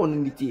say akore wonu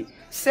nitie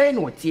say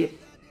no tie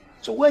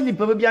so when you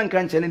papa bia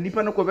nkan chene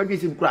nipa no ko ba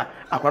dwese bikura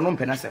akwa no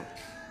mpena sem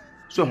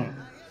so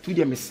tu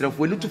dia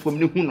mesrafo ni tu fam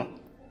ni hu no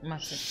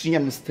sunya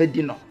me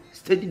study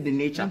the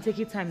nature and take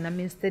your time na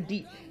me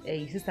study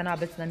sister na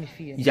bet na me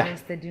feel me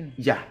study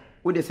yeah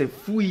we dey say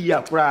full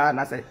year kura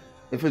na say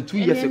if 2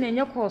 years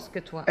enya course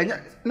ketwa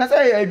na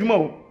say adwuma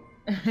o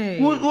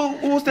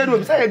who study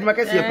o say adwuma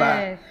kase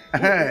pa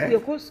we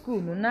go school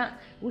no na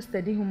we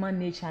study human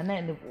nature na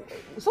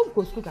so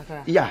go school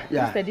kakara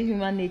yeah study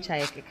human nature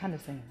e kind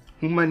of thing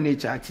human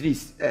nature at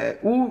least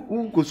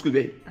who go school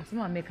be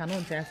asema make no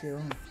ntaya say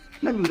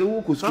na me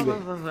who go school be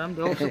I'm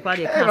the also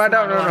party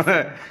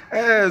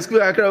no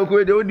school akra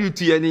ko de odi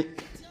tu yani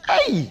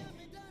ai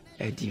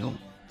edio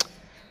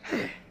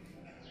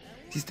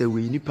sister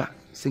we nipa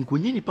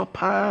senkonyi nipa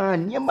pa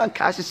niema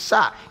ka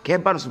hyehyɛ ka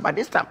eba no so by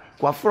this time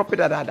ko afro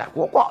peda dada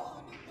ko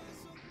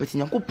but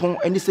nyankopon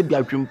ene se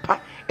bia dwempa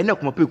ene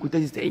koma pa ekuta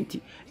sister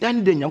enti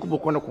dan de nyankopon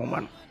ko ne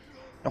koma no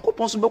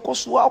nyankopon so beko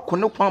so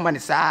akone kwan ma ne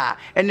saa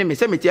ene me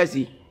se meti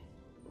asi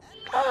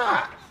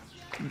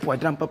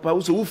boadram papa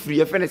wo so wo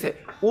free e fe ne se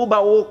wo ba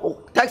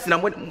wo taxi na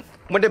mo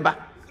de ba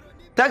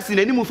taxi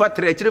na ni mu fa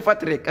tre kire fa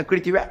tre ka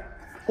kretiwa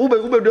wo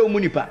be do mu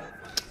nipa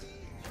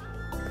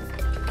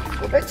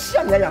wo be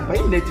chia me ya mba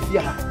ina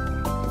tifia ha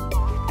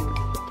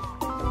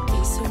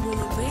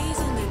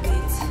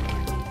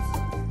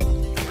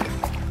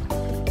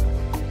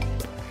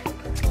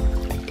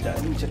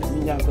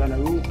minha kana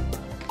ru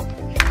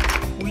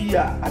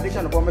uya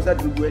adesha no pomesa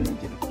dugu eni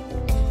kino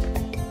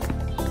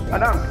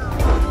madam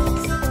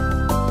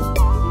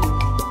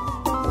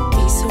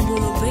base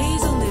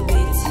on the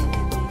beat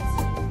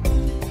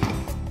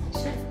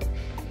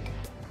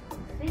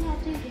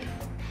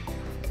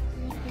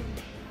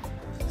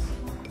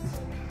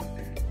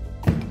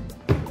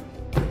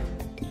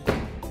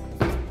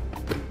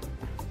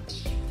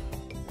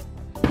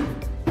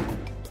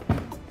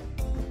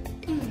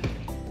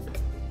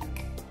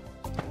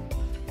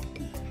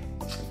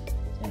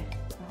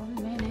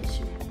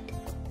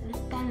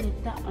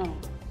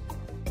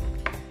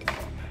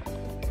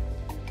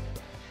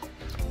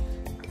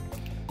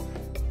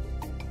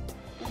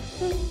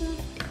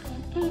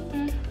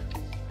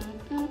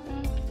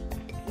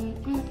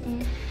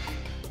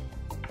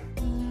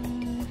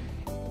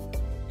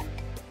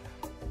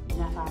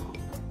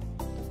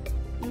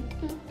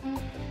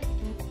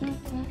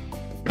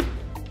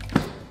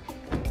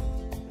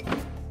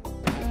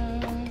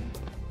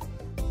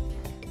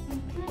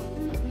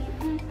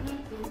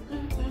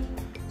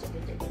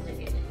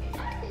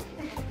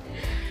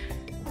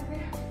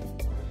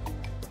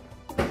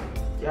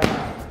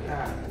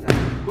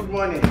Good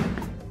morning.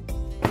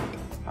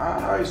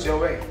 How is your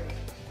way?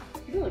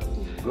 Good.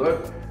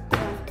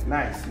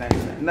 Nice.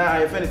 Now,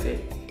 if anything,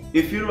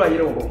 if you are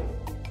here,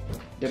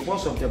 the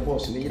boss of the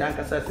boss, me don't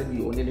kasa say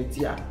you only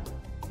tia,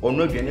 or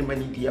no be any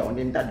money dia on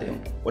them that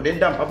them, or then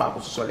damn papa ko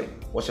sole,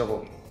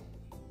 whatever.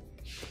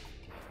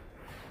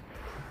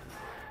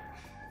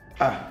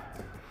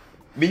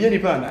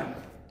 Binyani pana.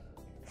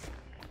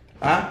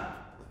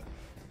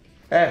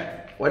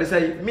 What is I?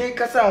 Me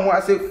kasa who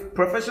as a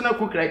professional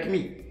cook like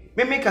me.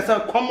 Me make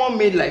kasa common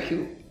maid like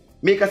you.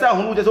 Me kasa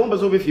who just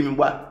won't be filming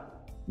what.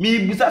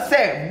 Me busa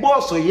say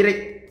boss or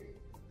yere.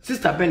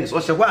 Sister Benis or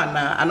Shawan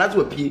and that's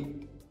what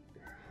pee.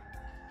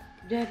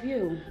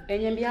 Debut,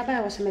 and you be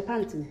about was my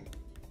panty.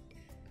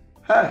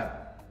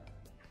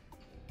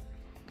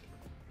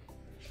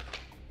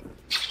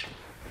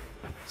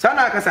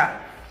 Sana kasa.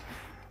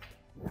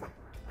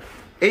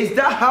 Is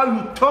that how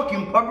you talk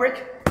in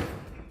public?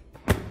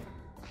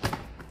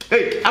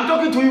 Hey, I'm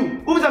talking to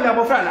you. Who's my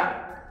boyfriend?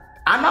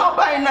 I'm now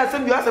buying that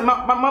same you as a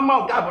mama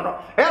of governor.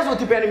 That's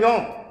what you pay me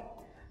on.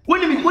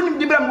 When you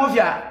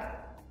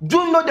do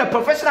you know the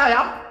professional I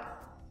am?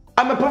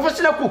 I'm a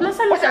professional cook.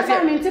 What I say?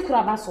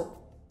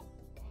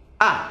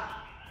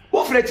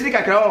 Who for the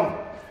chicken crown?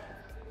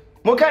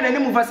 Mokan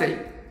and move say.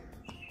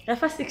 F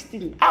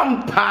 16.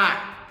 I'm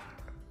pa.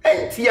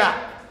 Entia.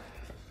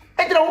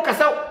 I don't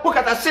look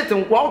at a shit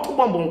and go to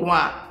bomb.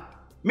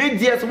 Made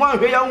yes one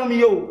way on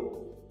me.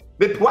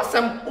 But what's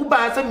some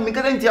Uba some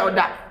Mikalentia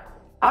that?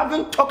 I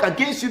haven't talked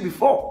against you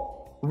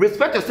before.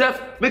 Respect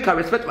yourself, make I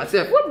respect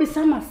myself. What be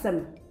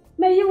some?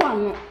 May you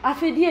want a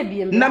fedia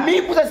be na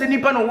me put us any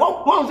pan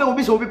one say will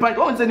be so be pant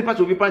one say any part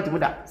will be pant to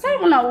that. Say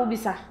una will be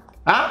sir.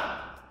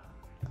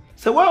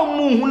 So one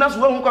moon who knows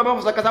one who come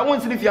up because I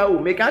want to see if you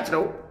make a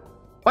know.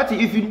 But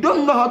if you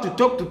don't know how to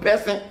talk to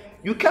person,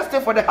 you can't stay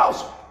for the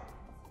house.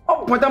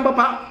 Oh,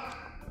 papa.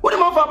 What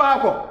am I for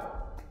about?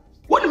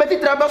 What make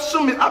it about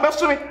swimming as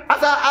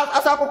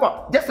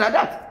I just like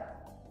that.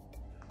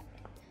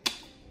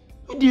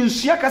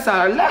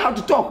 Learn how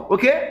to talk,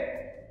 okay?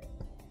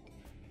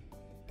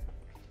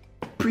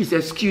 Please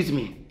excuse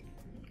me.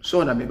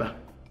 So Namiba.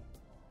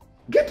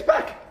 Get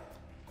back.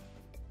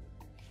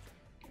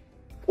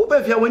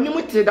 Ubefia when you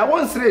muted, I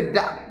won't say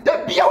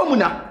that be a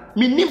woman.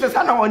 Me names as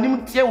Hannah on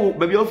him tell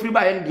baby of free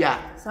by India.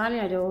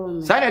 Sanya de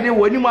home. Sanya de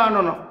when you man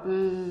no.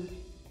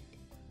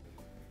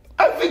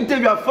 I think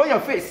they are for your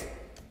face.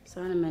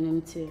 Sana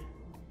manim tie.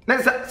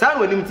 Let's San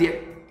when him tie.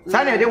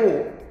 Sanya de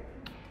wo.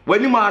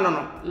 When you man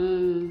no.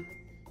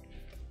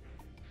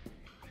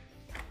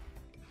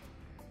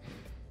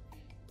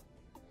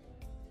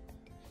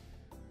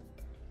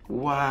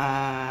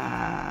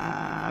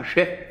 Wow,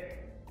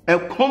 a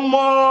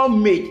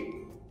common maid.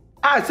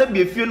 I said,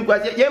 be feeling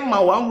quite a ma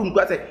one room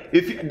quite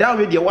if you down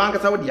with your one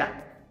casadia.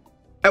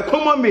 A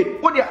common maid,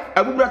 what ya,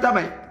 a good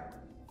brother,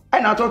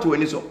 and I talk to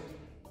any so.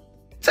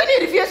 Send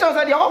it if you saw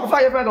the whole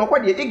fire or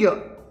what you think.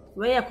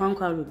 Where you can't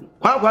call me.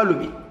 Quite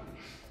Ruby.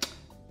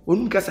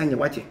 Wouldn't Cassandra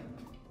watching.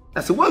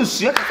 That's the one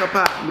she has a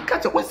part. You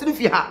catch a Western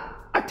if you have.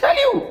 I tell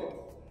you,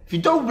 if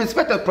you don't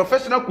respect a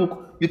professional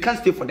cook, you can't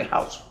stay for the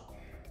house.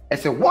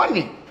 It's a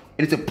warning.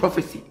 It's a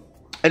prophecy,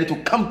 and it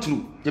will come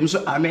true. James,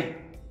 amen.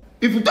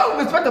 If you don't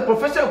respect the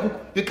professional cook,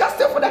 you can't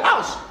stay for the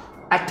house.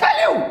 I tell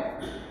you.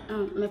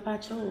 Me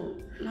patrol,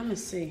 let me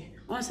say.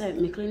 Once I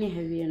make cleaning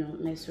heavy, you know,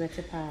 my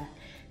sweater pa.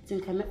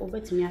 Think I make over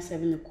to me as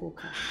 7 o'clock.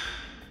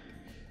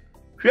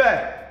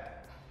 Yeah.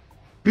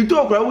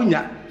 Pito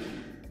Grawunya.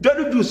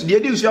 Don't juice, the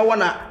edition you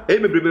wanna, a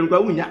baby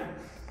Grawunya.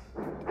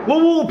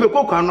 Who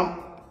Pecocano?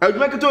 I'll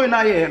make it to an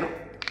iron.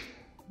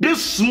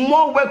 This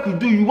small work you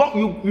do, you want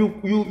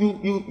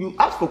you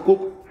ask for cook.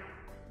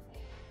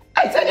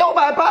 I said you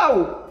buy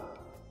power.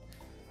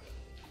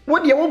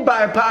 What do you want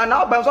buy power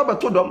now? Buy something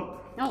to them.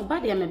 No,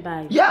 but they may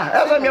buy. Yeah,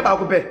 that's what me about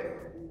to pay.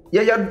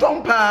 Yeah, you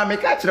dumb pa me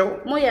catch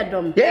you. More you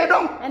dumb. Yeah,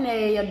 dumb. And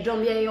you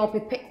dumb. Yeah, you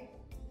pepe.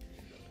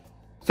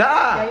 Sir.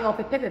 Yeah, you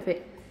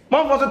pepe.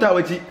 Mom was a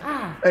tawati.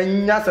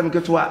 And yasam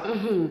ketwa.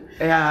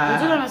 Yeah.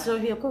 You don't know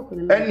your cook.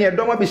 And you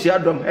don't want to be share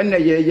dumb. And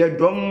you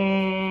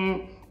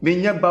dumb.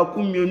 Minya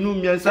bakum yonu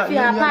miensa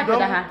minya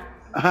dom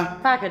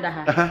pack da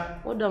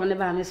o dom ne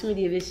ba me so me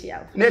be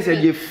hia ne se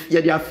ye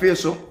dia fe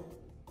so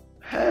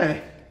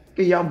ke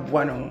ya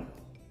boa ne ho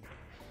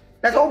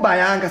na so ba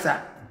ya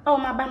nkasa o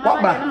ma ba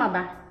na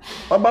ba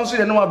o ba so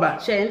de no ba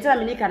she nta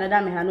me ni Canada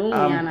me ha no hu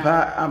ya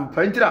na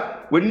ampa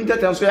ntira woni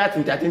ntata so ya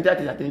tenta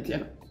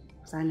no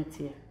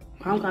sanity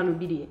kan no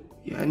bi de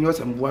ya ni o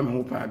se mboa me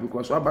ho pa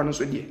because aba no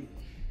so de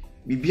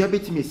bibia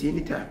beti me se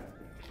anytime.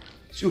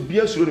 So be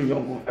a sure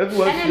young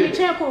everyone. And then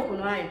check cook,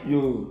 right?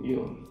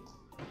 Yo.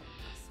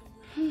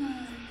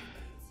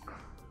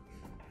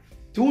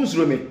 Tunes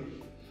me.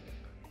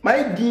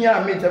 My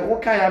dear,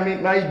 what kind I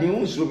make my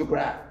news will be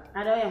cry.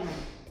 I don't know.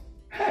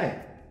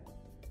 Hey,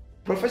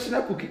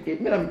 professional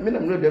cooking, I'm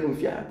not done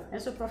with you. And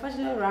so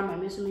professional rammer,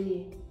 Miss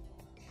Minnie.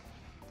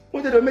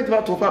 What did I make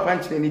about to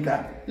punch any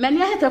time?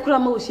 Many I had a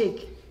crumble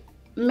shake.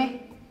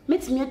 Me a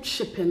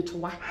trip into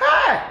what?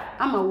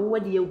 I'm a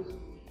word you.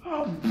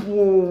 Oh,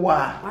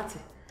 what?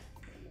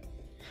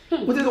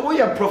 What is all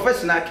your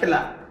professional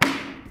killer?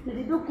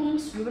 They do come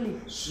slowly.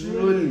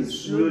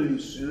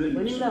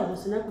 When you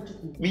was never to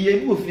be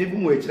able to feel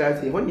more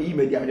charity when you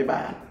made the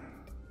bar.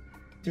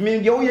 To me,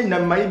 go in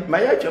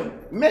my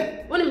agent.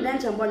 Me, William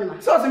Dance and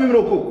Bonima.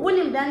 So,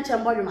 William Dance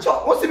and Bonima. So,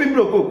 what's the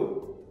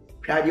Bimbo?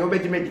 Cried your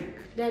Benjamin.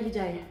 Daddy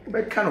Jay,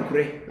 but cannot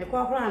pray. The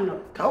Quabrano.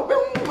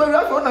 Cowbell, where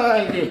I for an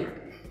idea.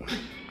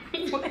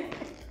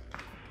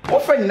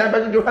 Often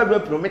never do have a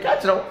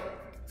prometro.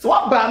 So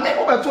what bad me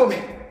over to me?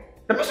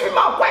 The must be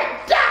my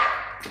quite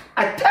that.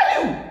 I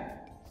tell you.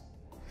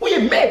 We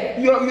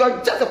made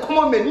you're just a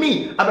common with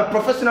me. I'm a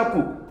professional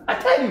cook. I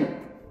tell you.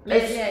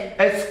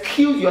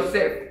 Excuse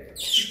yourself.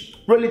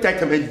 Really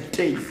tight and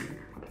days.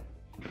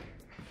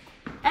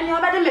 And your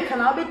body make an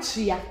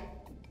albitria.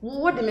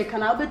 What the make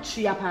an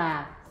albitria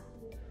pa?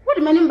 What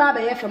the meaning Baba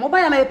FM? What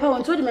by my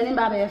poem to the meaning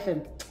Baba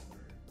FM?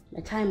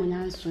 The time when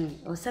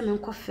answering or some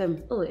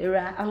coffee. Oh,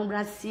 era, I'm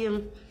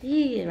Brazil.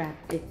 Here,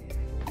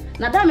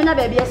 now, damn it,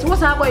 baby. Yes,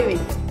 what's our boy?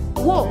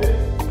 Whoa.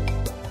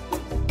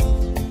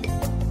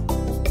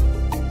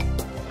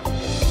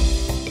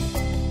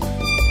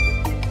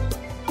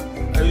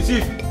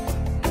 Receive.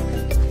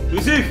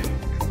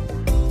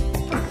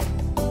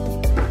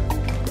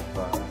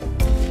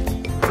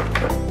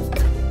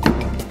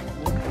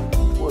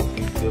 What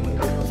is your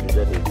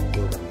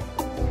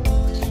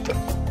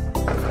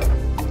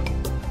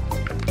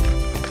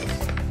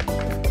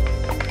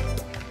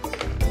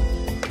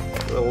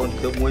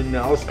when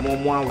the house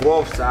more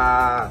rough,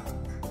 sir.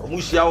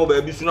 Musia,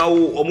 baby, soon I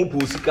will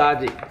pussy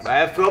card.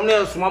 I from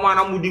there, small man,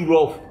 I'm moving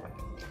rough.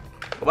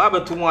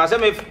 Baba to me, I said,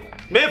 may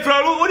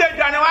from who they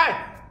done away.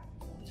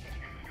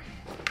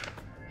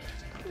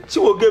 She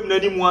will give me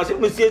any more. I said,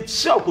 Monsieur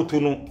Chalco to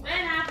know.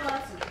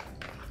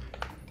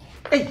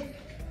 Hey,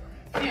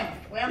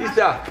 is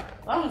that?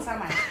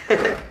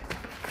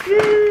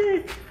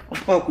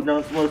 Oh, could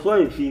not small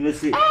sorry if you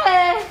say.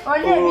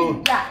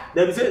 Oh,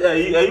 let me say, I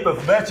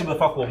even bet you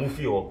before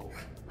movie.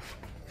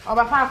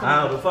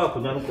 before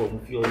akunya no ko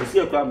fi o si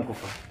akwa am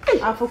kofa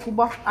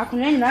afokubo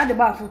akunya nyina de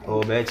ba afoku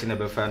o be chi na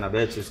be fa na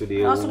be chi so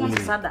de o so mo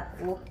sada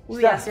wo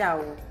wi ase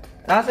awo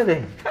na se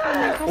de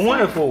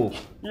wonderful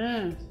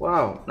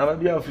wow na ba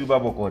bia free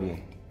baboko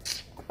de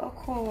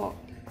oko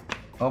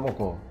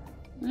baboko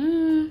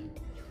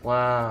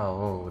wow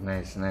oh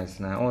nice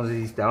on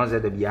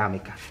the bia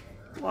meka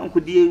wan ku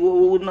die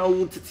wo na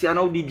wo titia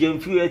na wo di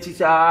jemfi e chi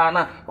sa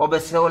na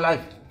obese o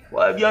life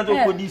wa bia to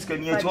ko dis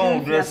kan ye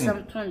chon dressing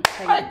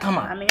come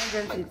on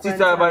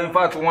sister ba in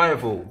fact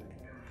wonderful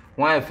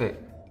wonderful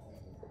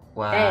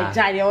wow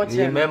jare o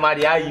che me ma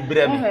dia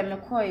ibre me me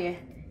koye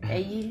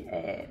eyi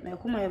me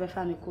kuma ye be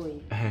fa me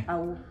koye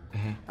awo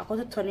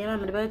akoto toni na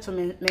me be to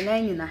me na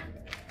nyina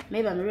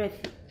me ba me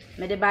refi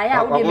me de ba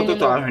ya wo de me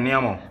to ahwene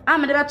amo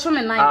me de be to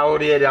me na wo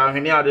de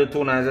ahwene ade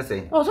to na ze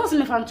sei so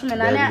me fa to me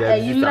na na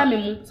eyi mra me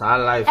mu sa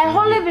life e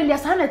ho living the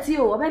sanity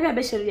o ba bia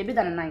be shere ye bi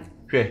da na nine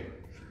hwe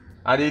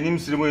ade nim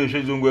sirimo ye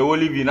hwezungu e wo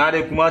living na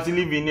ade kuma si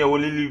living e wo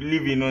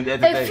living no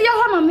e fie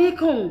ho na me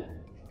kon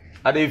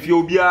ade fie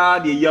obia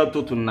de ye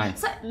to nine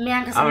me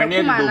anka se me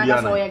kuma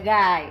na so ye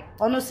guy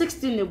ono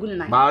 16 egu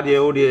nine ba de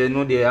o de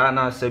no de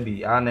ana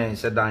sabi ana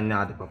se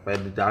danya de papa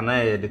de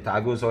ana ye de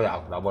tago so ya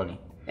akura boni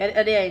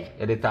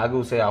e de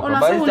tago so ya akura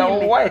ba is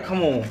why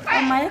come on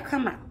my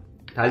kama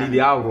tali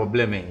de our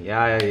problem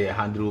ya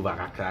handle over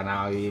kakra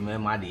na me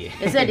ma de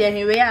e se de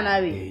hin we ya na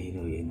we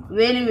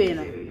we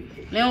no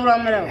me nro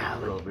mre ya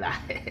bla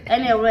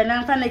ene we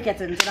na nfa naked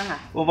ntra ha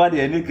over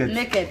there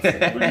naked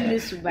we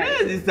miss subai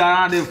this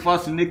are the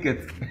first naked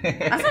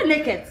I said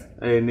naked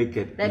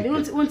naked that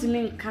want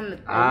mean can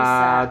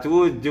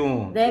to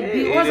do that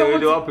be also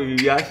do up we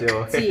ya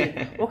show see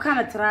o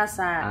kana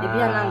trasa e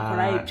bia na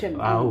nkora etwem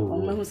o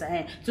ma hu sa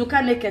to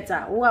ka naked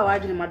wo a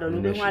wadwene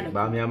madon no hu ade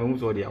ba me hu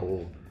so de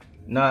awo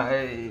na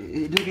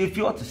do you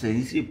feel to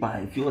say see pa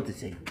feel to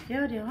say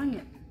feel de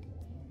honya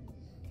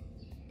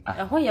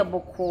ahoya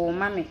boko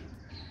mame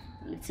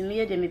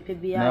timiye de mepe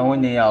bia na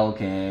wonye ya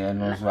okay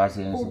no so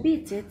ase obi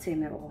tete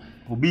me ro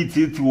obi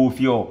tete wo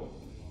fio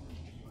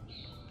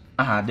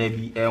aha da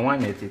bi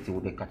wanye tete wo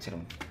de ka kire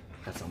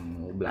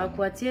kasam obla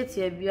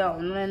akwatiatia bia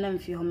ono na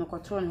mfi ho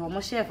mekoto ne ho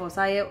mo chef o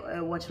saye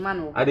watchman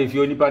o ade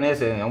fio nipa na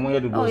ese amo ye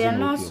do do so ya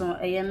no so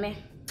me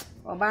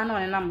oba na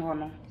one nam ho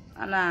no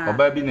ana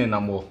oba bi ne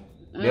nam ho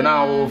de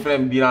na wo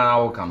frem bi na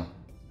wo ka no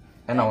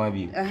e na wa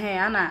bi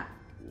ana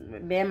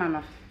be ma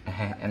no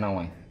e na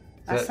wa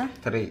asa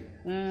 3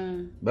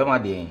 be ma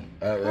de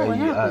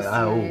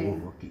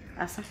okay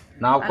asa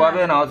na akwa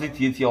be na o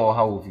tie o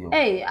ha wo fio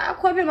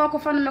akwa be ma ko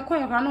fa no me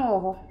koyo ka no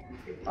ho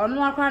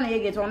onu akwa na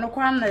yege to onu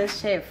kwa na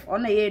chef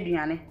onu ye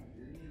aduane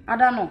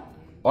ada no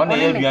onu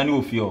ye aduane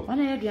o fio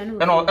onu ye aduane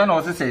e na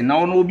o se na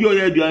onu obi o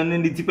ye aduane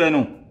ni tipe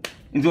no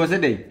nti o se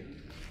dey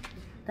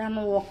da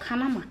no wo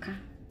kana maka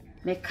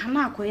me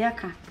kana akoya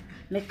ka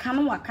me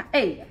kana waka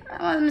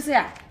me se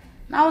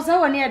na o se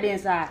woni e den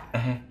sa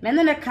me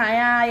ne kan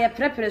ya ye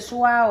prepare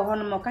so a o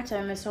hono mo ka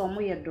cha me se o mo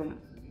ye dom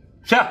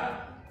sha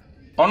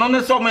ono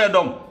ne so mo ye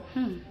dom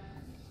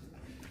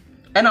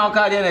e na o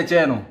ka de na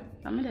che no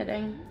ame de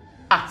den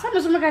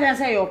sabe so me ka den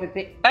say yo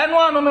pepe eno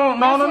anu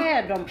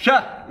no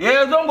sha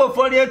ye zongo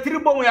for ye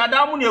tribon ya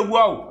da mu na egu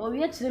awo o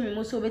ye kire me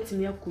mo so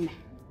betimi akume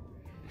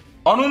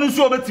ono ni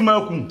so betimi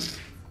akum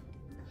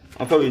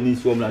afa we ni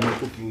so mla ni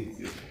ko fi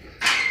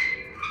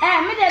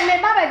me de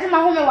me baba di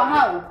ma ho me wa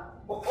ha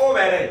o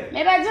bere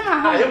me ba di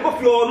ma ha ye ko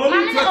fi o no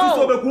ni ti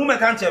so be ku me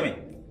kan che me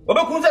o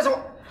be ku se so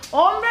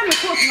o mbe me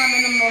ko tuma me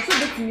no so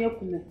betimi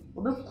akume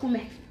o be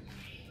kume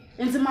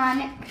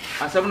nzimane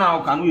asem na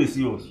o kanu ye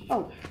serious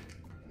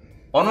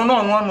ono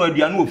no anu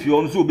aduane ofie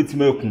ono so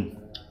betimi akum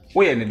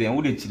wo ye ne den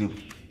wo de chire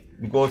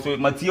because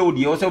matie wo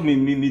de o so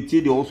me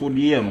tie de o so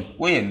de ye no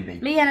wo ye ne den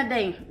me ye ne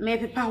den me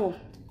pepa ho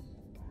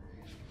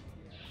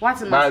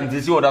what ma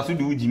ndisi o da so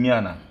de ujimi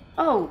ana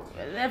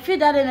fi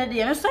da de ne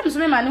de me so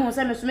me ma ne ho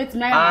se me so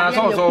metimi aya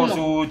na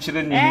so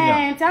chire ni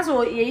nya ntia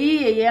so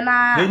ye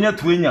na enya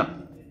tuenya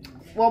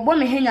wo bo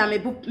me henya me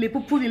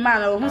pupu bi ma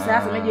na wo hu se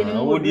asa me de ni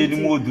mu wo de ni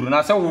mu oduru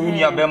na se wo hu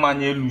ya be ma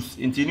nya lose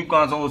nti ni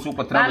kwan so so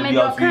potra bi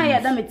aso kan ya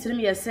da me tirim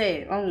ye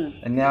se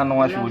eni anu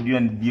wa hwe odi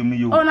an die mu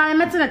yo na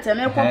me metene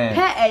teme ko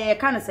pe ye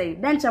kan se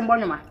den chembo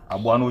nwuma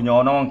abo anu nya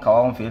ona won ka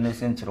wa mfe ne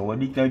se nchire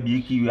wodi kan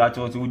bi ki wi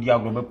acho so odi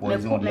agro be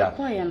poison odi ya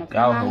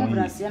ho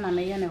brase na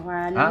me ye ne ho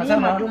ani me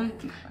madum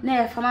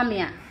na e fama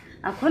me a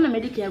akona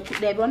medical ku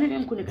de be oni ne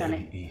nku ni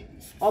kane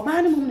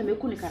oba ne mu ne me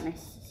ku ni kane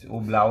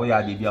obla wo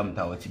ya de bia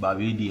mtawati ba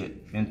we die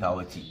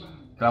mtawati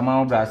kama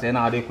obla se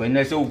na de ko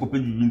ne se wo ko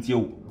pejuju ntie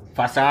wo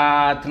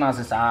fasa tena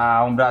se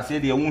sa obla se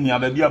de wo hia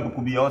ba bia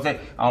buku bia wo se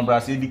obla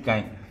se di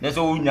kan ne se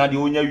wo nya de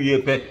wo nya wie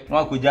pe na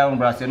akoja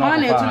obla se na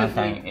ko fa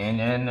tan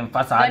en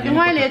fasa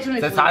de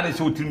se sa de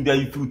so trim da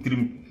yifu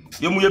trim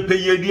ye mu ye pe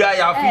ye di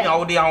aya afi nya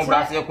wo de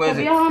obla se ko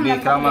se de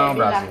kama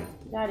obla se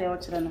da de o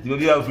kire no di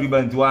bia free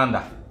band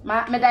wanda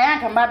ma me da yan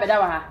kan ba be da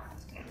wa ha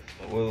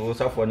o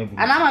safo ne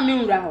ana ma mi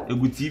nwura ho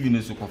egu tv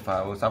ne so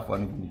kofa o safo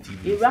ne gu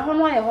tv nwura ho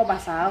no ye ho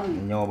basa ho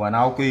nya oba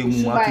na akọ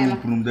emu atu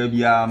kurum da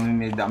bia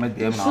me da me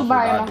dem na so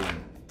ba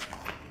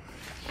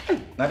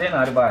na de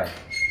na re ba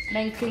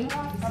Hey,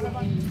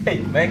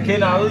 menke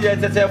na o je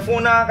tete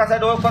fun na ka se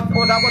do ko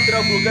ta ko tira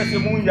ku ga se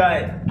mu nja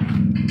e.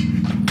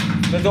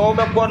 Me do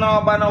be ko na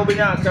ba na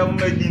obenya ka mu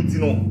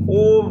medinti no.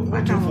 O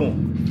atufo.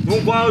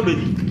 Dun ko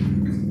obedi.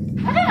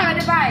 Ada na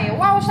de bae,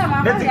 wa wo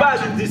sama ma. Eti ba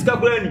di ska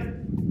kura ni.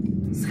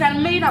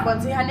 Scan me na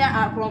bonti ha ne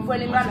akromfo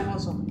ni mra me ho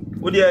so.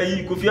 O de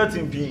ayi Kofi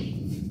Atimpin.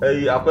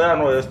 Ayi akoya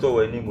no ye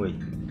store we ni mo yi.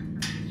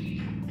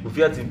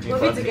 Kofi Atimpin.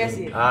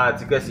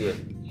 Tikesi.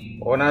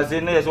 Ona se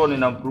ne so ni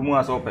na promo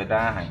aso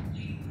peda han.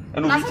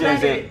 And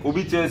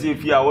Obi Chelsea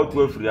if you are what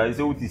to free, I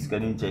say what is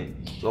scanning check.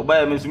 So by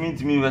a measurement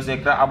to me, was a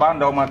crab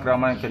abandon my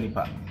craman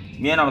canipa.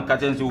 Me and I'm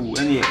catching so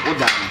any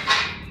Oda.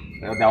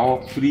 They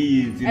are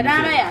free.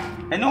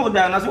 And no,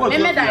 Dan, as well.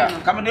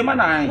 Come in the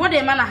man. What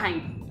a man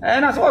hang.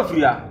 And as well,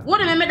 free. What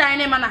a man I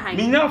name man hang.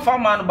 Me no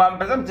farmer, but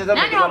present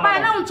I know by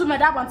now to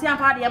Madame and Tian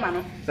Party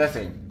Amano. That's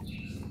it.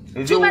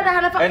 It's you,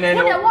 Madame, and then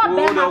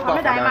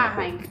what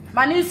hang.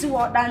 Manis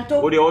what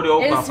Danto, or the old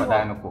for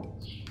Danaco.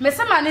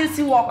 Mr.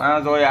 Maninsi walk.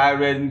 As I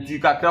read in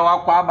Tikaka,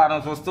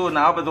 Quabanos was still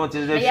now, but what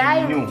is it?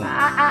 I know.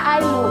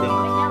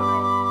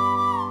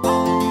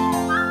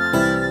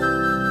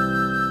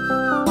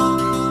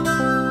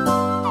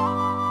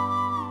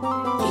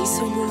 He's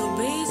so good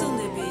based on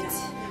the bit.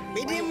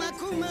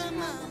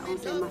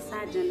 I'm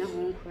massage and a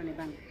home for the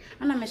bank.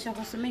 And I'm a shop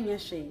of many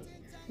shade.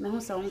 My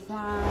house on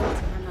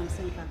and I'm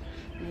simple.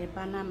 My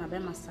Panama be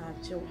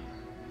massage.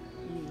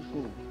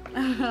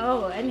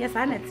 Oh, and yes,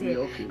 I net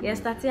here. Yes,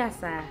 that's yes,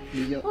 sir.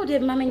 Oh,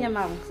 did mamma your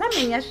mom? Some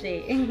in your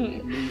shade.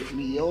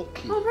 Me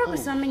okay. Oh, probably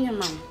some in your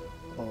mom.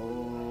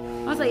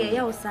 Oh, also,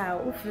 your sir,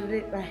 who feel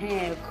it a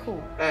hair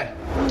cool.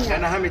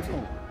 And I have it.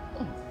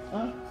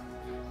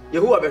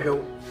 You who are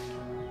the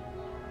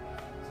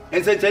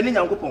and sent any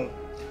young coupon.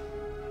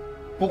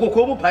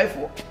 Pococomo pie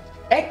for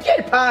a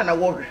kid pan a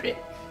water.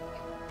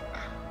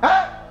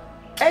 Ah,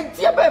 a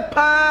dear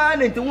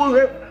pan into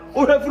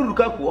water fruit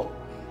caco.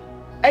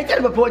 I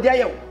tell you before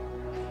Jayo.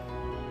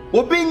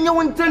 Obeying you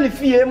and tell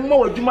fear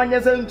more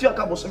Jumanias and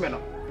Jacabosomeno.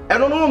 I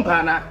don't know,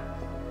 Pana.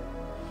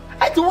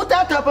 I do what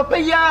that type of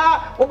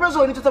paya or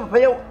Brazil into the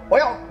pay.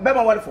 Well,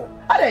 Bema wonderful.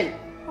 Are they?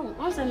 Oh,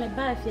 also, my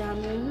bath,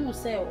 who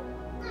say,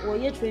 or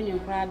your training,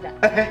 Prada.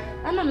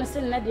 I'm not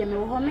saying that you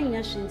know how many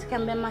machines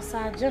can be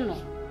massage general.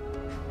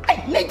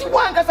 I need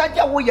one as I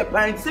tell you your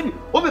parents.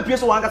 Over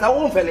Pierce one as I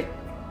won't feel it.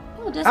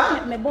 Oh, just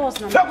my boss.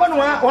 What's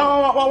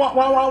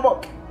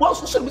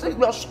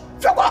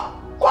the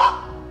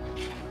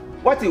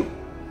what you?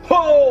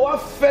 Oh, I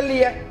fell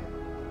here.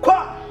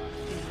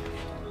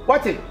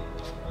 What it?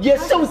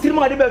 Yes, so still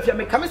my baby,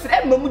 me come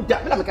and no mood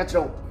that I'm catch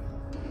you.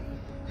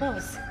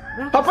 Boss,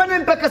 Papa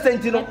and Pekka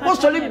Sentino,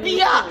 most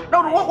Olympia.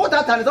 No, what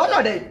that time is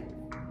all day.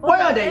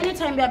 Why are they?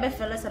 Anytime we have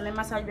fellas and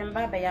massage them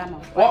by Yama.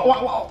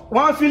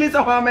 One feeling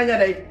of how many a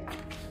day?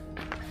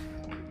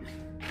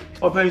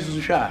 Open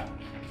to share.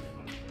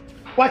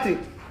 What it?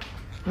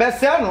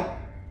 Bessiano,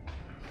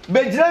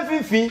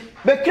 Bedrefi fee,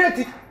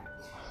 Becretti.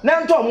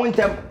 Now, Tom won't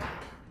tell.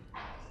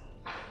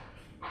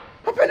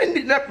 Papa didn't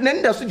do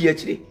the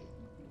actually.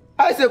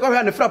 I say, go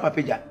ahead and flap a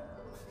pija.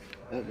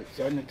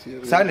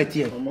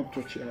 Sanity,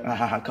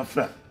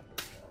 Kafra.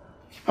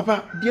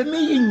 Papa, dear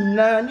me,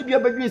 none of your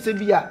baby said,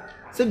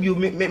 said you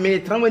may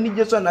try when you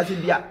just on that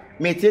beer,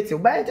 may take you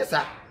by it.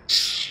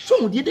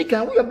 So, did they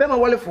can we have been a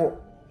wallet for?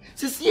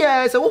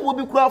 Cecilia, so what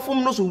will be crowd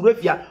from no so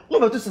refia, no,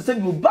 but to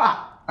send you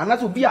bar, and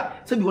that will be a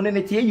said you want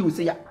to you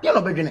say, you're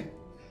not beginning.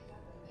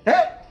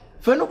 Eh?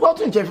 For no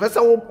quarter in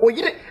Jefferson or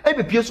you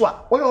every piece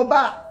or your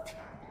bar.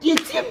 The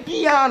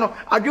piano,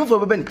 I do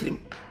for Bentley.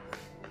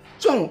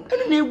 So,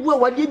 any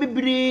what you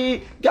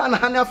be Ghana,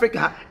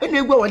 Africa,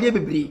 any what you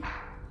be.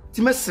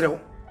 Timesro,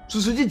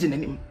 Susujin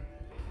him.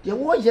 The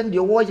warrior, the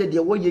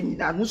warrior,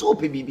 and who's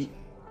open baby.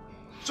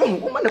 So,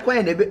 woman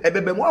acquired a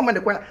baby, woman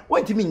acquired.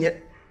 What do you mean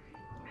yet?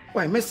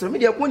 Why, Mr.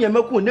 Media, when you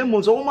make one name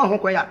was all my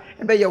home,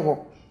 and by your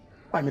home.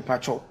 Why, me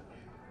patrol?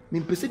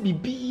 Min pese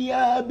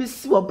bibia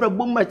besi obra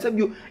bom ma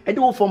tabio e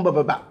de wo fom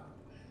baba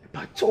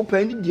pa cho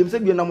pa ni diem se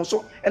bi na mo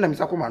so e na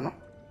misa koma no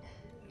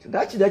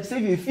dachi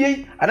se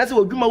fie ana se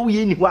odwuma wo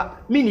ye ni ho a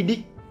mi ni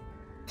di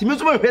ti mi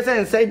so ma pese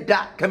nsai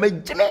da ka ma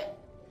jime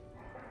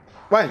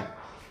why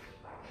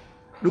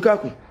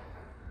Lukaku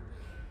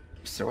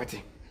so what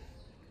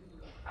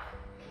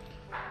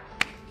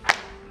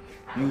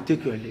you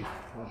take your leave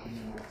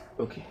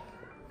okay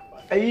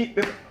ayi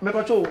me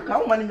patrol ka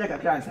wo mani nya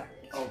kakra ansa.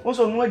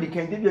 Also, no one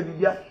can give you a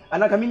bibia,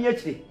 and I come in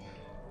yesterday.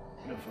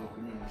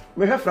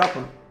 We have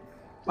frappon.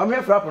 I'm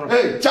here frappon.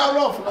 Hey, chow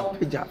off.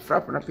 Pija,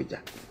 frappon, a pija.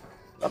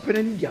 Up in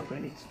India,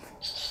 granite.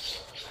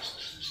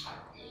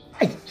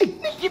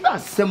 Give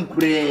us some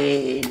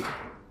grain.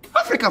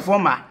 Africa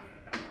former.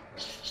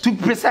 To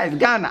precise,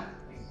 Ghana.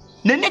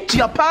 The next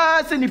year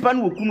pass any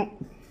pan will come.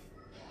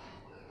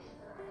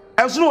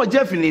 I was no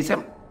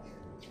Jefferson.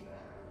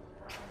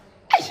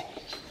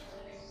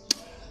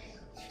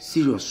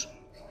 Serious.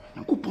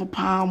 Nko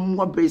papa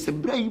mo abese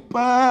brai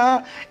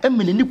pa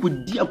emene ni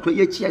kodi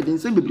akoye chia den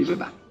se bebre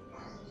beba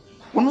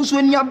wono so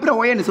ani abra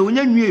wo ye ne se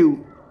wonya nwie o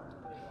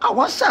a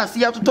wo sase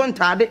ya toto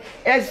ntade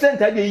e se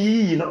ntade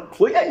yi no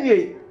wonya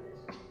nwie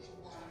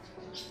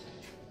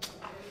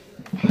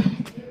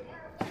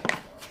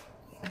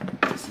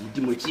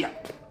Dimochia.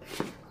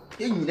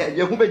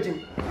 You who bet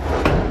him.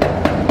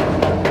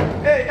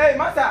 Hey,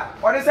 master,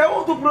 what is I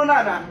want to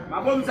pronana?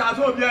 My bones are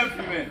so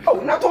beautiful. Oh,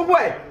 not a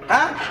boy,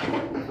 huh?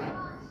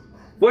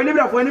 When you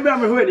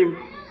heard him.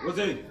 What's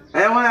it?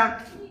 I want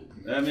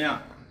to.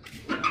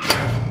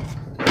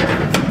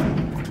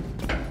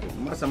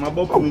 Master, my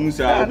Bob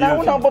Musa.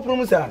 No, Bob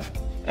Musa.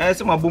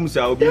 Some of them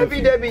are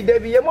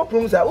Debbie, you're more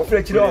promoter. Who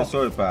fetched it?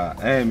 Sorry, pa.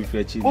 I am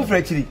fetched. Who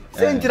fetched it?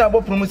 Send it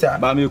about promoter.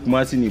 Bami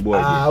Kumasini boy.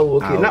 Ah,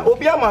 okay. Now,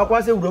 Obiama,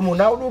 once a room,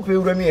 now do pay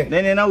Remy.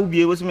 Then I will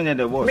be able to mean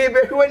the boss. Maybe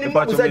when you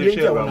pass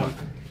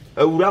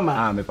a Rama,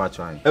 I'm a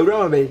patron. A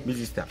Rama,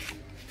 Mr.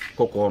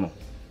 Cocono.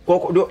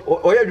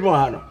 Or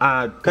Edmond.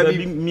 Ah, can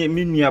be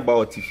me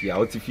about Tifia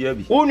or Tifia.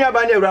 Who near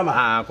Banner Rama?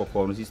 Ah,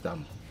 Cocono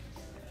system.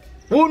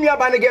 Who near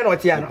Banner again or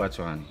Tiana?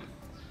 Patron.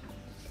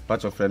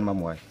 Patron friend, my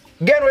wife.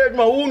 Get rid of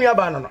my own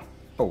banana.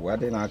 Oh, I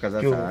didn't know.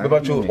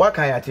 But you, what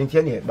can I think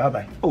here? Bye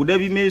bye. Oh,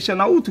 Debbie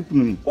mentioned out to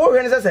me. Oh,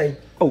 when is I say?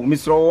 Oh,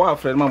 Mr. Owa,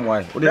 friend, my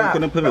wife. What are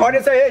you going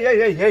to say?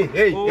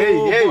 Hey,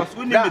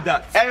 we need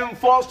that. And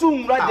for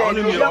soon, right there,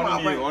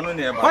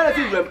 what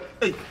is it?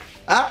 Hey,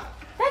 ah,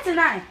 that's a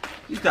night.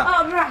 Sister.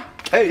 Oh, bra.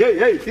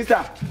 Hey,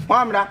 sister.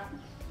 Mamma.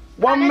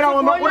 One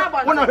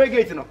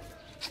minute.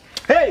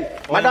 Hey,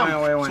 madam.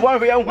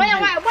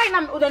 Why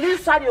not the new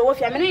studio of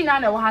your many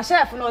nana or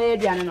herself no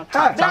Adrian? No,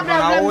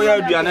 we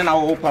are doing an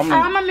hour.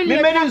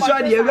 Many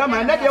study,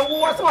 Raman, that you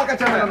was like a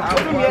channel.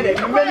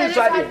 Many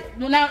study.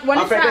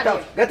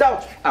 Get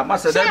out. I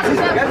must have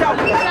get out.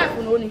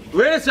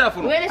 Where is self?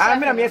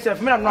 I'm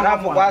myself, man.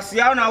 Was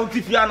Yana,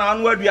 Tifiana,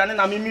 and Wadian,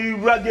 and I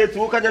mean, rugged to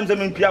look at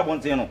them in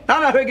Piabontino.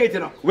 I'm a gate.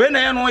 When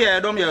I know I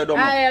don't know.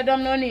 I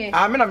don't know.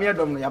 I'm in a mere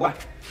dom.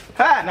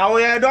 Now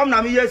we are dom,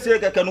 I'm here,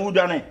 say, I can do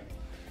done.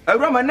 A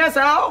Roman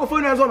Nessa, I'll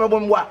phone us on a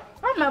bomb.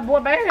 I'm a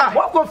boy,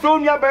 what go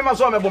thrown your Bema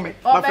on a bomb?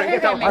 My friend,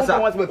 get out. What's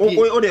my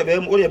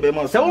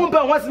Bema? Someone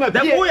wants my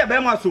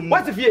Bema.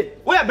 What's if you?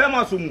 We are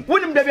Bema soon.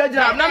 Wouldn't be a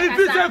job. Now, if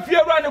you say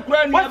fear around the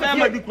crown, what's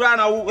the crown?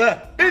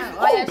 If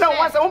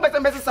once I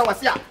won't message us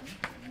here.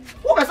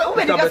 Who has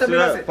opened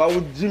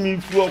Jimmy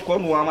Flo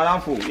Cornwall,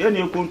 Malamfo,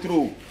 any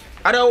control.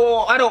 I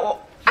don't.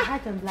 I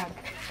can black.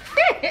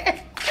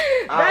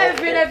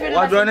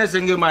 What do I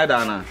sing my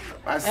Dana?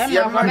 Oh,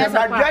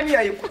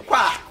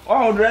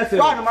 dress it.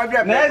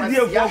 Next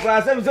year, for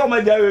class, I'm so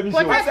much.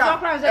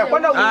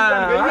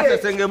 I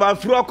sing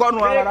about Flo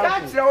Cornwall.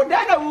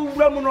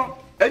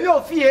 And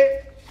your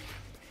fear.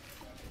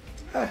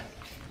 I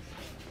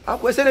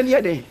was saying,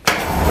 hey,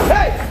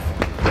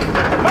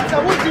 what's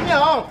a wood in your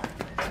home?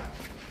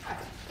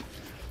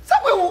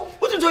 Somewhere,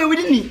 what you doing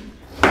with me?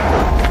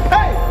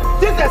 Hey,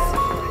 this,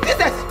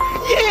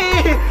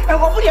 yeah, and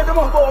what would you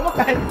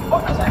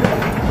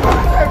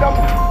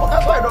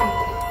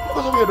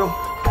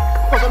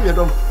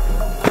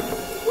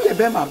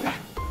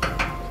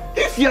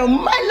if you're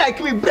mine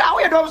like me, brow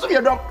your dog, so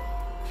your dog.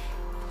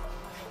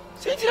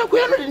 Say, you know,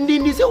 in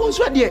this own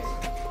sweat yet.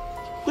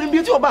 Couldn't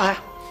be too bad.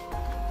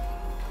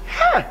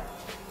 Ha!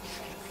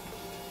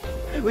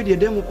 Where the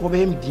demo come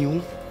him,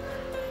 dear.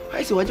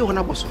 I see what you want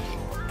to boss.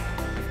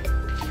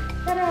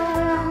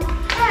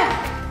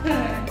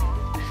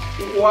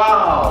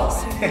 Wow!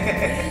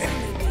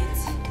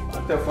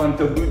 What a fun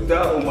to do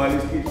that, oh my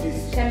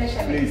please.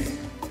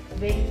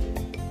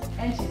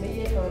 And she made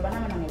it for a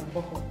banana and a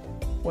bottle.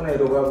 When I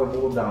don't have a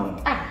ball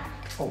down.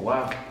 Oh,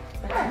 wow.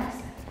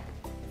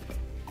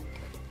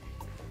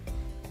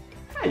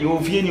 You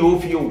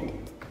feel.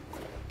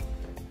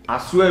 I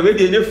swear, we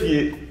didn't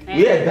feel.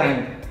 We are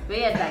dying.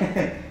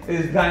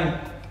 It's dying.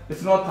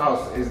 It's not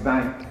house, it's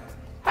dying.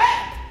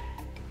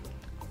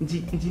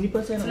 Ni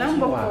person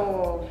number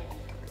 4.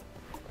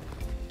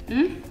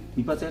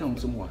 Ni person on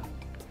someone.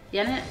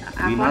 Yeah,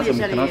 I'm not sure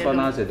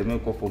the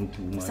make up from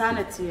too much.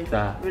 Sanity,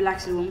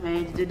 relax room,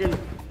 and did them.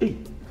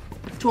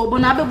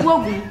 Chobonabe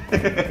Bogu.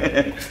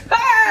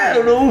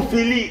 Hello,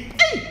 Philly.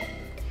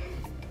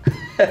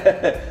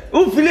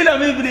 Who feel it?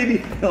 I'm every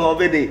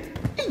day.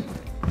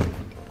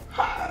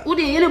 Would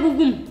they a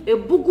bugum?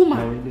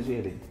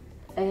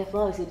 I have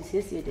always said this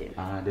yesterday.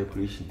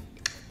 Decoration.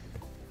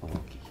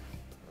 Okay.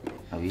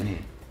 How are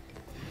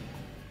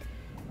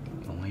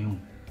you?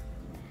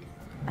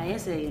 I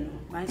say, you know,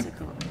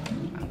 bicycle.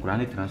 I'm going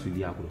to transfer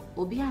the apple.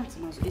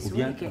 Obianto is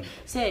okay.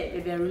 Say,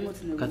 a very remote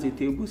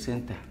table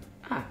center.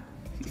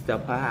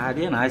 Sister, I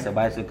didn't ask a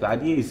bicycle. I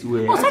didn't see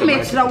where I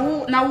make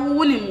now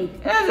winning.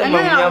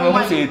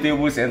 I'm say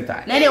table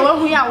center.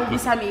 Then we are with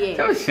some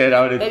years. Share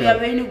out the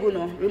very good,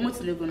 remote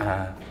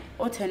Laguna.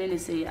 Or turning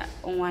say,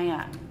 on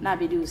wire, now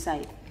be do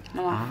side.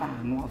 No,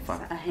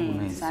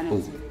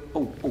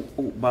 oh,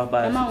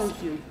 Baba.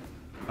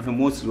 I'm the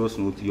most lost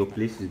note. Your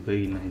place is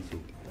very nice.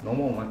 No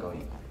more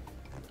Macaulay.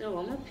 No,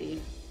 I'm not paying.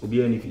 Will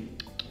be anything.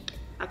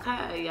 I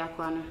can't.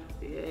 Yakwana.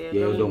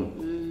 Yeah,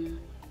 don't.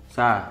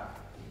 Sir.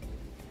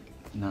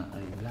 No,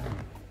 I love.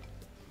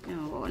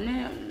 No,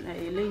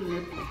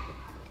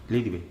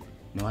 lady.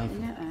 No, I.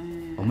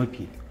 Oh, my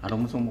pee. I don't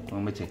want some more.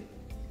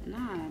 Nah,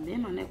 they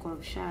man a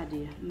corp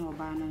shady, no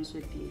balance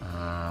with you.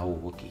 Ah,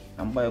 okay.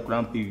 I'm by a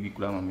crampy, we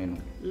cram a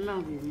menu.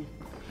 No, baby.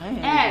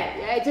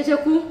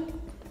 Teteku.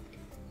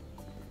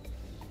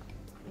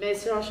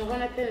 Miss Rosh, I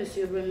want to pay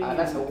you, bring me.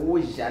 That's a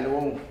wish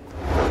alone.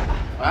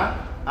 Ah,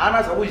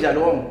 Anna's a wish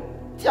alone.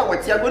 Tia,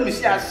 what you're going to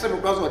see us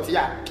several girls or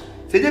Tia.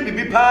 Say, you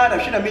be part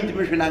of Shina Minty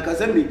Mission and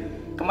Assembly.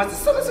 Come as a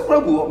son of a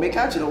robo, make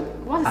catch you.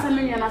 What's a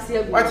million I see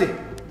a what's it?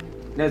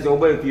 There's your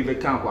boy if you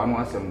can't come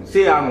on some.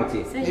 Say, I'm not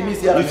here.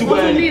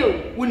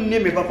 You wouldn't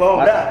name me,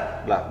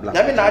 Papa. Blah, blah.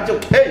 I mean, I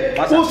joke. Hey,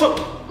 also,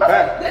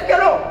 let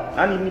go.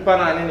 I need Nippon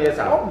and yes,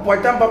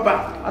 what time,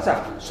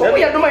 Papa? So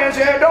we are doing my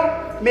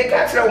don't make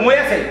catch you. What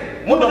say?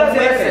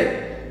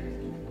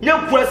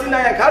 No pressing,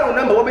 I can't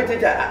remember what it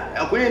is.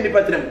 I'm going in the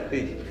bathroom.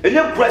 And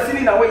you're pressing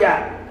in a way.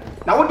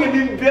 Now, what do you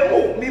mean?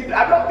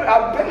 I don't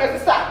bring a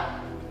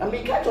star. I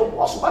mean, catch your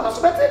boss, but I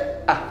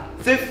sweat. Ah,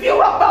 say, feel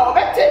about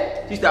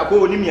it. She's not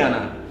going to me.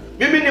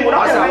 Maybe they would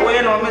not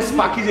say, no, Miss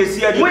Packy is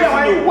here. Where am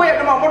I? What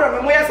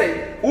am I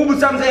saying? Who would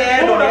some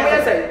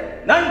say?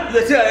 None,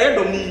 you say, I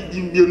don't need the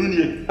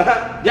union.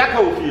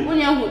 Yako,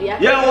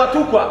 yeah, what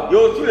took what?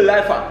 You're to the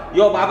life.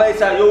 Your Baba is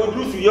your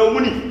Lucy, your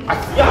money.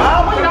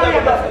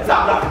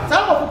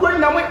 Some of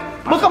going away.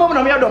 Look up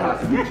on your door.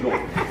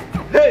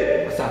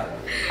 Hey, sir.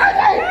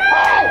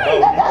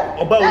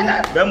 About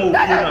Bemo,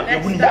 you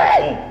wouldn't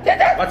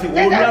have but it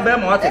won't have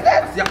Bemo. What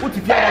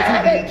if you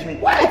are to me?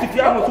 What if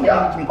you are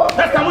to me?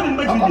 That's how we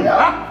make you.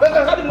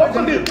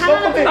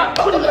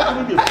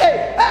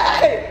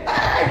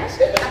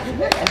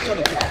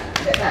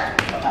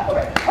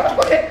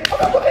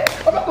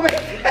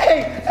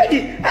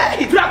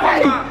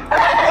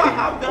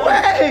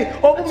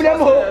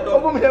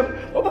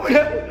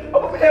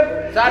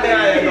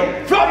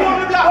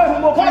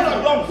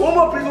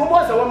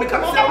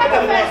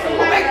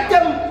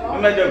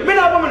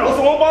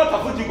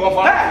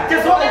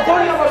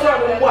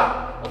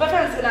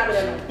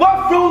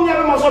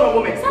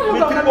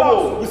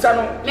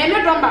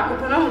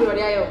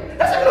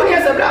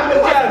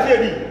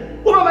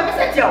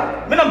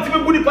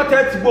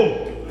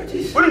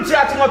 Wouldn't you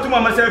have to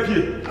myself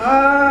here?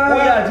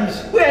 Where are these?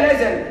 Where are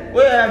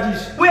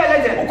these? Where are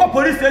these? What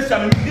police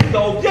station? Get to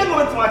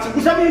watch it.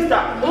 Who's a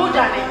minister? Oh,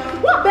 Danny.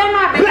 What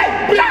Bema?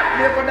 Black.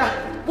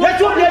 Let's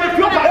go there if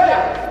you're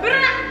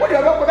what do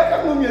you have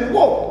to do? Me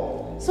go.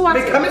 So I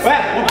come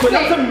back. What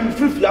can you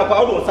free about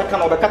all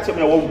second of a catch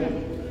me a woman?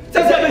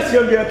 Says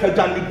every year can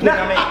done.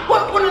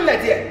 What wouldn't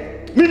let you?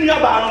 Minya.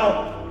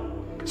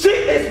 She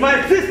is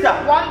my sister.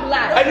 One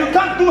blood. And you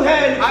can't do her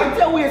anything. I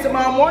tell you, it's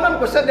my mom. I'm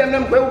going to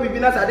them where we be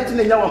not. I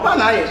didn't know how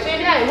I am.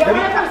 Hey,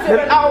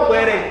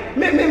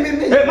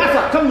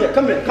 Master, come here.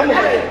 Come here.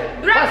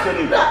 What's your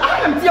name?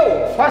 I am Theo.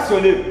 What's your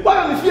name? What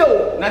am I Theo?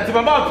 Not to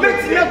my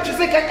make me up to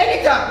say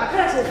anytime.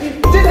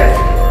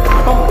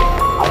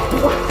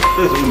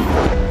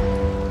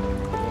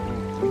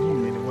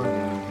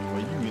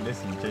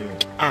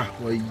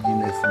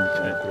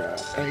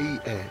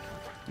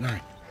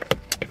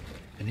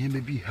 And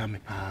maybe hammy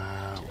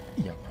pow.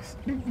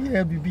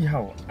 Yeah, baby,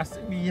 how? I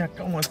said, me, I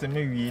can't want to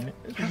marry.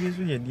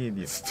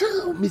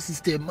 Still,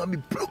 Mrs. Mommy,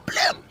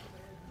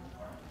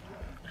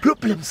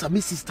 problems are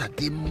Mrs. Sister,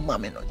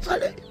 Mommy, not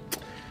Charlie.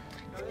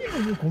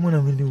 You come on,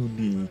 I'm going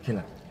to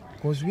killer.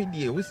 Because we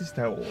dear, what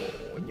sister,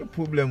 what your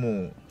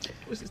problem?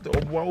 What sister,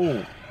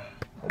 oh,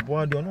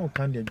 boy, don't know,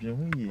 can't they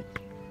be?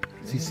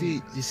 She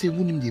say,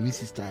 wouldn't be Mrs.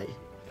 Sister.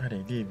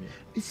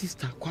 Mrs.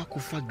 Sister, quack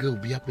of a girl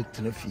be up at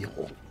 10 of your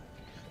home.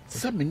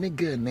 Some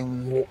nigga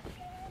and walk.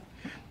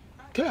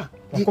 Killer,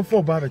 go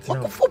for Babbitt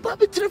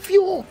if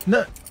you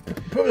no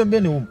problem.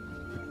 Benny,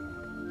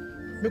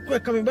 make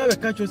quite coming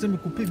back, catch us and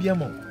could be a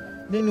month.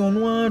 Then you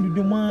want to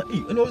do my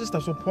eat and all this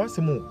stuff so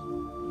possible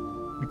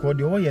because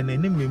the oil and the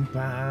name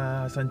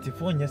pass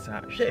Antiphone,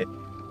 sir. Share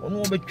on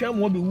what became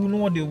what we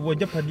know the word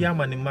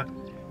Japadiaman in my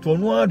to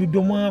know to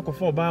do my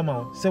for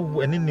Bama,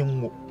 so an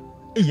Indian walk.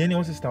 Any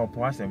also start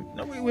passing.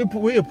 Now we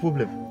put a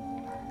problem.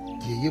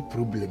 Ye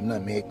problem na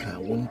meka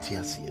won't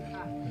ya see.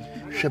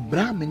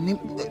 Shebra me nim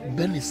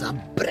benisa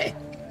bre.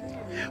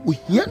 We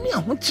yani a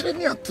hotre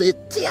ni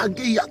atete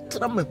age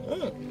yatra me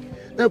ho.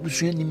 Na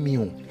busua ni mi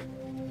ho.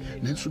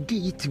 Na so ge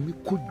yitimi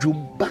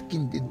kodwom back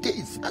in the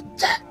days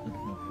aja.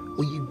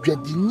 Oyi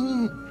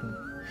dwadini.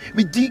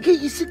 Me dige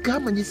yisika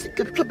ma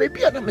yisika twa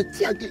baby na me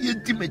ti age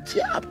yedi me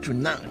ti up to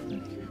now.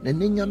 Na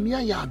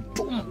nyamia ya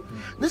dom.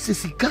 Na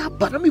sisika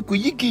ba na me ko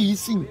yige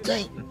yisi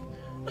ntan.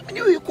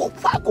 You go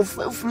fuck of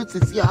fruit to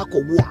see how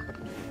go walk.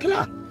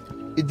 Killer,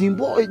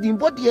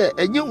 Edimbo, dear,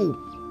 and you.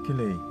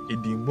 Killer,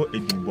 Edimbo.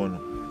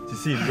 To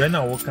see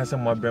Brenna walk as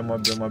my brema,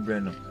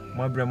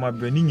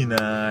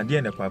 Brenina,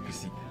 dear, the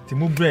papacy. To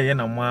move Bray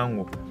and a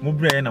mango,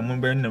 Mubre and a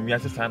Mumben and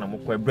Yasan, and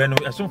Mokwe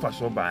Brenno, as soon as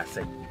so by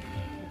say.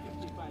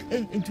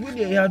 It's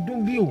really a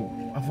do be,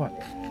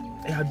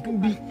 I had do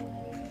be.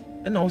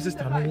 And I was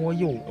standing war,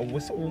 you, or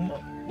was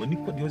when you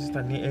could use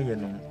standing air,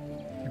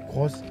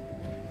 because,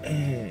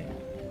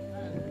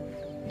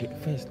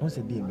 first, once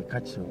a day, me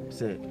catch you.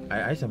 Say,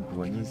 I some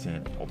people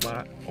insane, or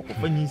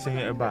company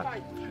saying about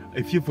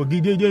if you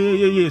forget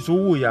ye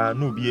so ya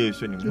no be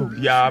so no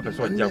be a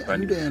person japa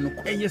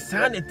e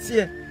sa na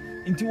tie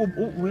nti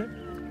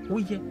wo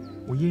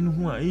ye no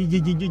ho a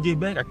je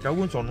be kakra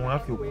wo so no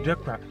afi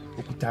okudakra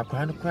okuta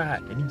kwa no kwa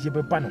ani je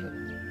be ba no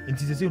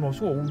nti se no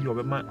so wo yo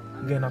be ma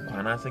gena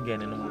kwa na se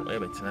gena no e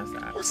be tena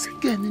sa o se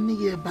gena ni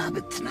ye ba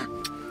be tena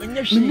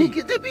me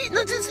get the beat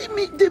not see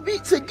me the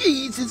beat se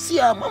gi see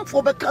am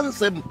for be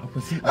cancel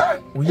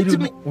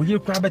wo ye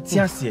kwa be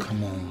tiase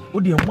wo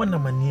de mo na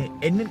mane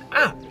eni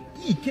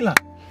yi killer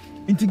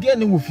nti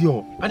gena wo fi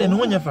o ade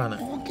no nya fa na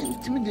okay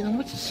nti me de no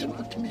mo se mo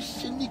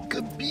se ni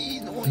ka bi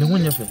no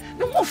nya fa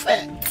no mo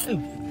fe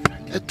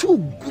tu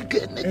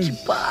guge na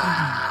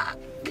chipa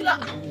killer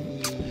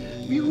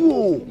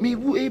mi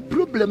wo a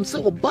problem se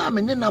oba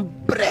me na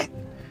bre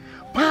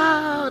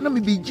pa na me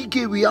bi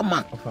jike wi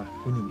ama ofa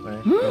onim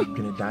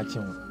dwene da che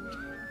ho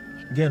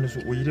gen so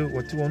oyire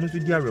wote wono so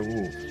di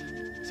arewo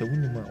se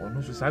wonim a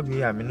wono so sabe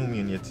ya me no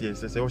mi ne tie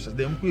se wo hye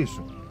dem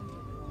kwesu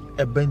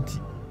ebanti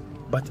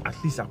but at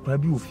least akra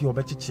bi ofi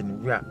obecheche ne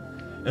wi a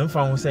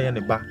emfa ho se ye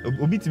ne ba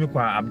obi timi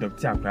kwa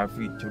abduct akra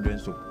free children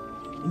so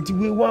nti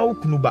we wa wo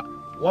kunu ba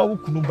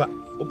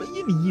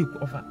obeyi ne yi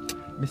ofa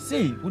me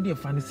say wo de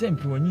fa ne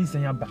sempe wanyi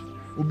san aba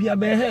obi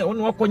abe he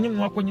wono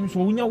akonyim so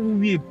wonya wo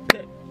wie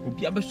pe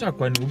obi abe so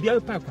akwa ne obi abe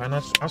pa akwa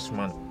na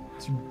asoma no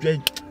ti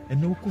dwen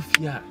ene wo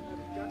kofia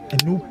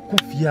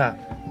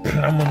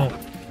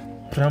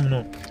pram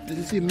no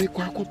they say me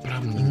kwa ko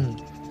pram no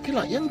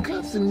kila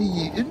yanka sini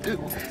yi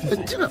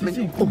tina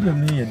me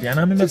problem ni ye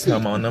ana me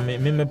pram na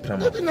me pram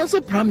na so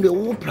pram de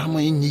wo pram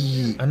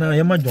yi ana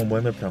ye ma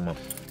jombo me pram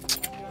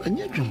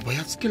anya jombo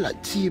ya skila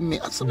ti me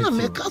asana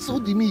me ka so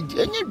di me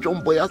anya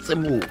jombo ya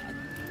semo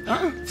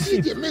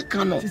see the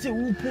mechano. It's a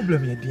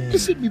problem, yeah.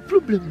 It's a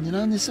problem, you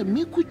know. It's a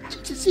me could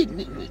see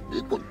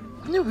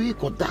we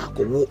could dark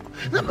or walk.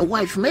 Not my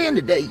wife, man,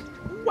 the day.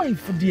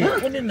 Wife, dear,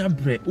 one in a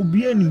bread,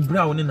 Ubi and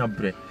brown in a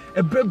bread.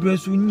 A bread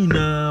breast, we need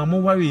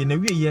more worry in a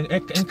way,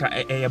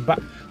 a bat,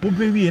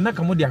 Ubi and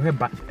Nakamodia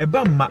heba, a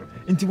bamba,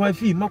 into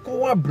wifey,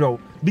 Mako bro,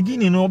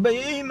 beginning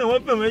obey no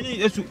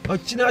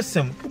China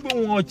sem,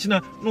 Ubu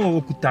China,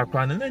 no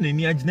Kutakran, and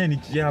any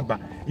agent jabba.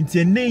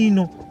 Into a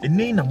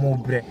name na more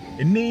bread,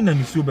 a name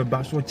and super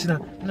bass or China,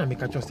 and I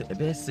make a trust a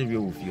best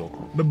serial with you.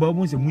 But Bob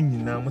was a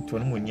winning now to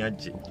one when you're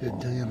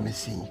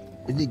messy.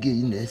 Any gay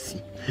in the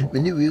sea.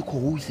 Many we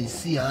call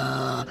see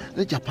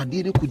the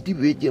Japanese could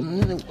debate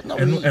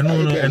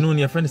and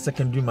only a friend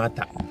secondary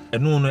matter,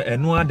 and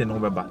no other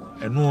November,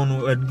 and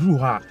no a drew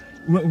her.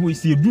 We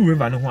see a drew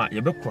river and what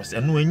you cross,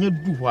 and no any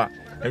drew her.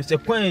 I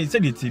said, quite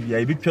said it to be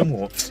a bit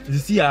more. You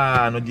see,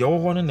 no, the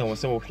old one and was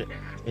so okay,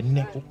 and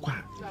never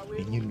quite,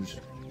 and you lose.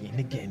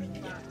 Again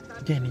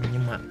in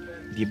your man,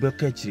 the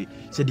Burketry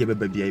said the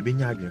baby, I've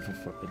been arguing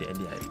for the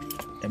idea.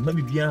 And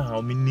maybe beyond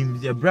how many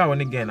names the brown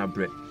again a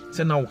bread.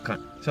 So now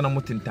can't, so I'm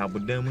not in table,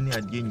 then when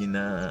I did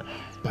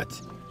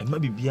but and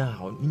maybe beyond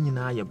how in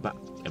your back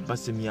and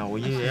passing me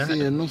away.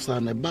 Yeah, no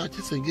son, about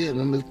this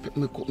again, me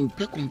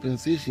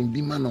compensation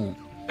be man on.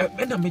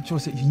 And I make sure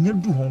that you never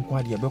do home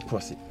quite a bit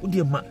cross it. Oh,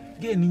 dear man,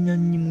 get in your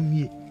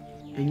new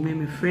and you made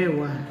me frail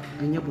one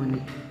and your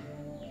bonnet.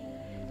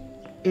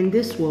 In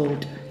this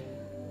world,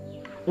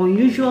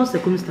 unusual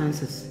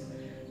circumstances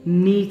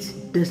need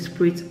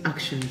desperate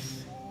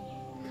actions.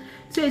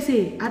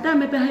 Say, Adam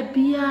me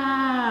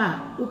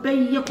bia,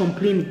 obey your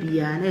complaint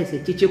bia, and I say,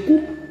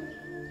 Chicheku,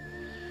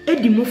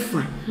 Eddie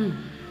Muffa.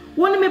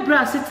 One me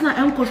bra sitting at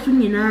Uncle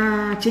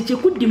Sunina,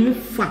 Chicheku de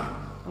Muffa.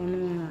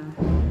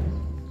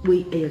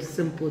 We a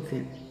simple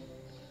thing.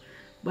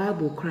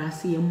 Bible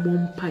crassy and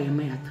one pie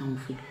my town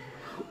for.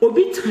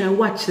 Obi time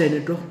watch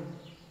the door.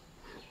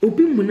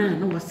 Obi Muna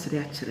no was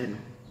the children.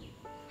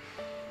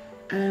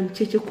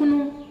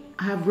 Chechekuno,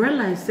 I have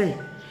realized that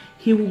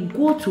he will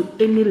go to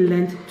any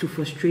length to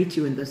frustrate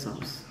you in this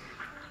house.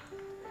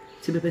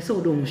 To be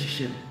person don't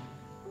wish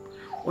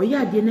or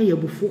ya dinner ya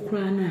before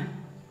crana.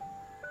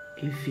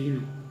 If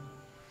you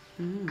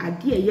know, I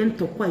dear yen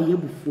to quite ye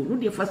before, no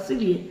dear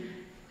facility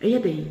a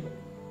day.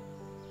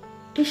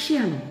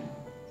 Eshiano.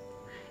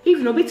 If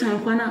no be time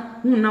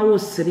kwana who now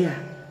was Syria,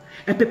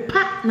 a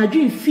pepa na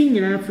dream fin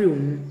in a free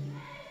room.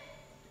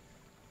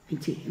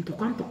 Into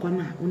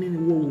Quantokwana only in the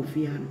war of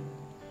Fiano.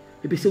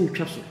 A be so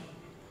trustle.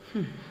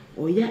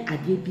 Or ya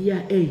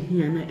adibia a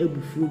hiana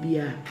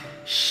ebuphobia.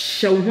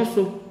 Shall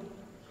hustle.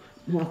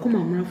 Mwakuma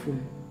mrafo.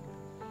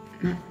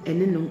 Na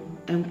ene no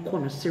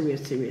corner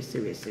serious.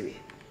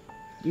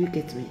 Do you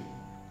get me?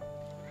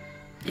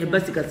 A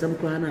basic at some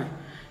corner.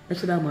 I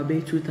should have my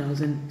bay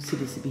 2,000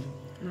 CDCB.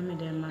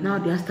 Now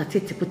they are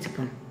started to put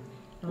upon.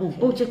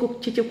 Oh,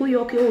 Checo, you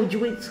okay? Oh, you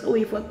wait. Oh,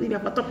 if we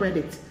have a top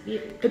credit.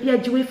 If you are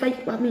Jewish,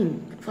 I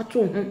mean, for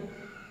two.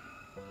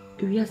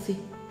 You see,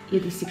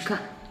 it is a car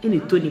in a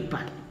 20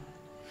 pad.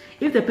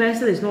 If the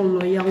person is not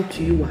loyal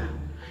to you,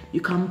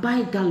 you can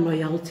buy that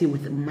loyalty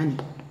with money.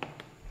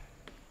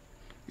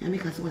 I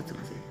make us what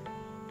I say.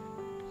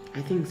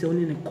 I think it's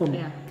only in a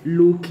corner.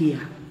 Low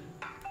care.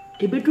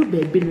 A bedroom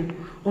baby,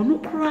 or no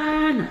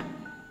crana.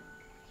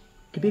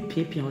 A bit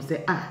paper or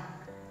say,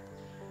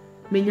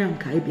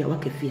 Menyanka, I be a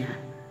wakefia.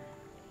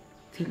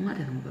 say what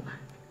the number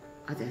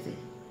as I say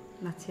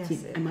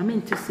Matias and my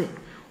men to say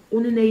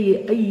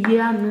only a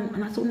year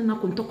and I saw no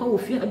contoka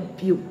of fear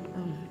of you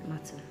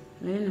matter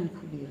men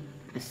could be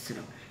Mr.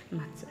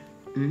 matter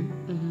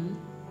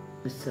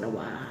Mr.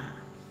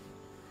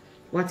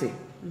 What it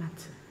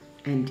matter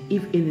and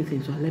if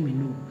anything so let me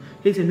know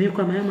he said me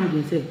come my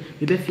imagine say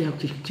you be fear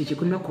chichi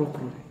no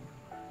crocro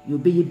you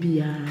be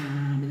bia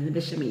me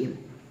be shame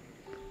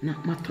na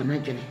matter na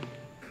dwene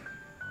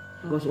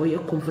because when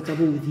you're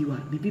comfortable with you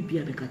bibi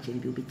bia be catch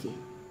you be tie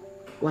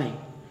why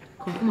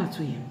come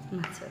to him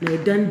matter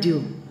na done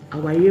deal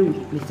our year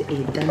we say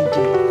a done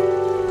deal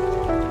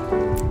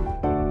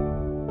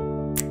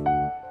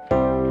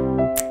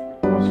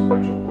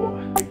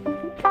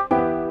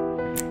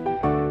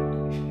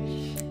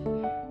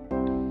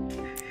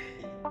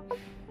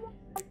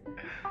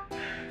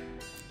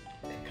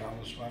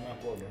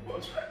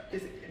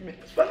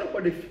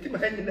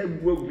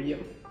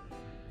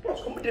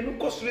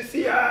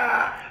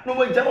no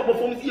one jump up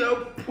from here.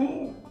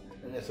 Pooh.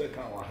 And yes, I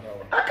can't.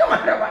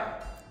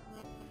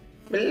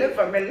 Me live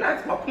for me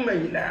last my puma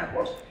in the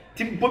house.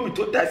 Tim Bobby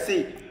to that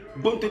say,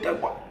 Bon to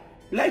that one.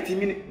 Light in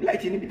me,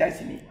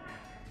 that's me.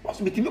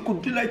 Was me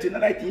could do light in the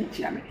light in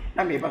Chiame.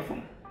 I may have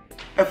phone.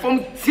 A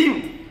phone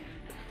team.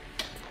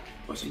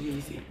 What's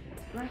easy?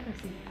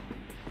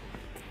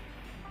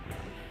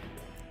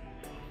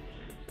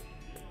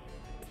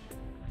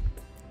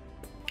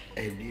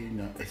 I did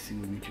not see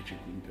me to check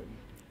with them.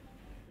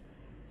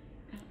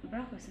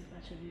 Breakfast is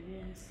such a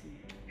vivian.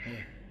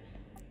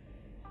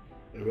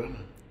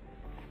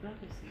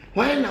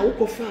 Why now? Who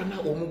prefer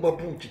now or mobile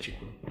boom to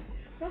chicken?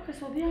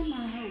 Breakfast will be on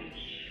my house.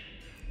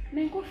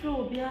 Men go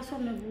flow be a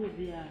son of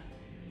Bobia.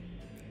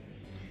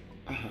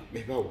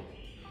 Maybe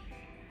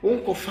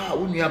won't go far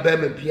when you are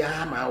baby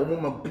piama or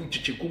woman boom to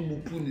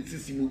chicken, boom, the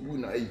sissy will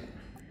boon.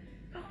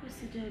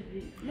 Breakfast is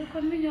Debbie. Look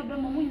at me, your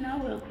bama win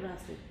our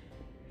class.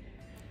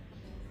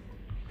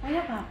 I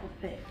have a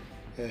pet.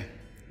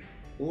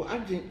 Oh, I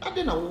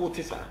didn't know what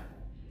is that.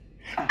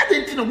 I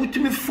didn't know what to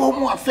me for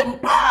more some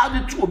part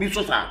of the two be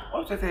so sad.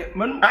 What's I say,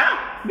 man?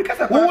 Because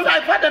I who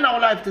life had in our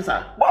life,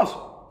 boss.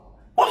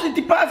 What's it?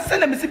 The past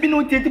send a missing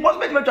no tea, the boss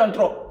make me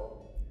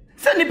control.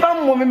 Send the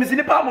palm moment, missing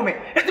the palm moment.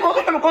 It's the most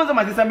of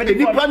consumer as somebody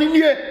the pan in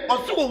here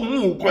or so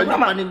move, quite a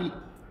man in me.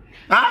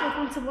 Ah,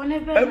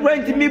 I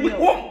went to me with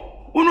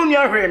who know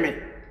near me.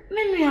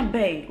 Many are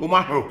bay.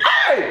 Omaho.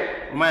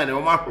 Hey, man,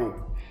 Omaho.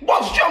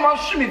 Boss, show my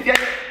shimmy,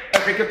 I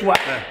think it was.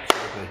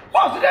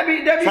 What's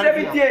Debbie? I didn't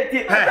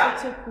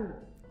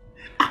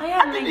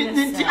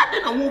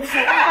know for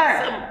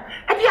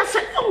I just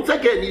said, oh,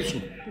 again,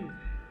 issue.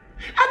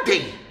 I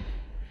think.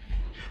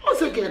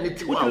 What's again?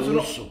 It's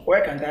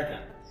where can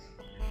that?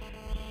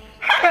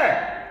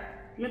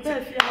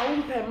 If you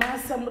won't pay my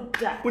son,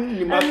 when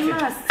you must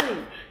say,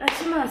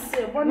 that's must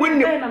say,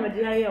 when I'm a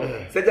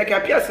dear. Said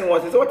Jack Pearson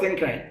was his own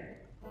kind.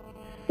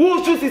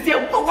 Who should see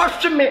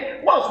what me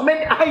was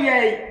many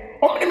aye.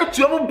 Oh, I'm not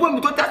sure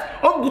what to that.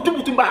 Oh,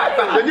 good to buy.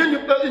 And then you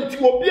tell him to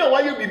be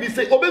why you be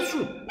say, oh, that's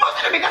true.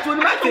 What's the make us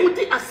when I would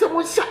as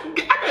someone shot?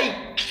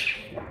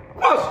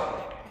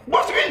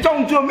 What's been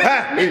done to me?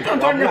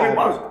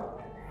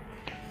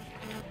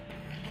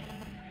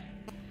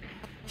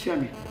 Tell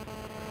me.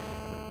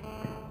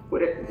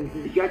 What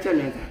the gacha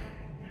letter?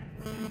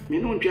 Me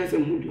no chance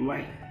and who do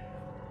my.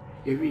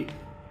 Every.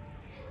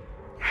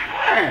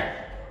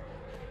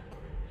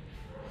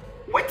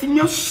 What in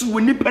your shoe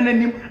when you pen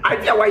him? I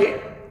tell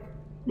why.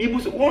 Me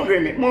was more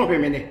women.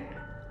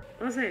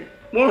 What's it?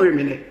 More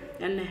women.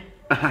 And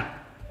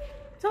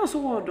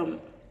so them.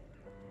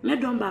 Me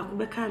don't back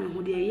become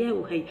who the year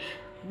will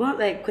but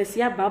like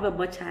Quessia Baba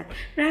Butcher.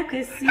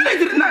 Rackessy.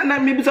 I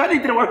may be sorry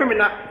to work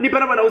now.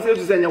 Nipana was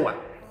to send you one.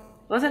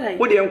 Was it?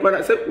 What the young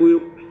one said,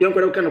 young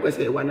can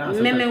say one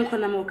answer. Memon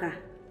Conamoca.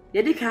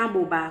 Yedi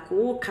Cambo back,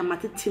 oh, come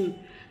at the team.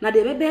 Now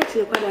they bet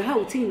you quite a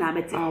whole team. I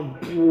bet. Oh,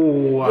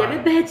 boy. They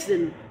bet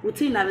them.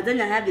 Routine, I then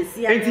have the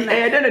sea. And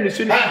then you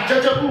should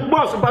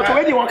boss, but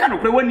already one kind of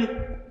play when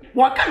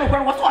what kind of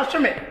one was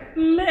watching me?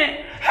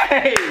 Hey,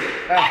 hey,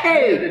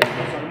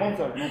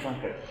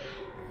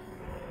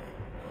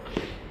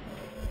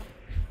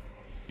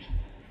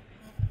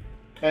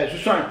 hey,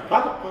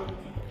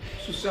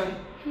 Susan,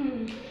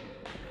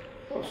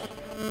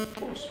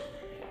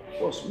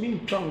 Boss, me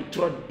tongue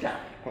trod down.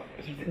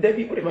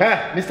 Debbie,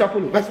 Mr.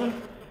 Pulu, that's one.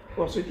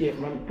 What's it here,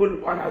 man? Pull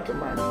one out of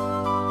man.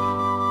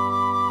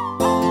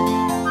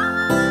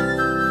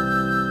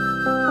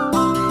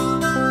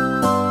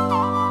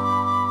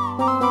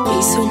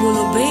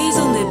 Isomolo based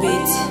on the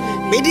beat.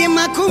 Midi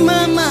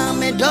makumama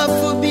me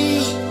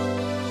dofubi.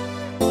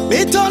 Me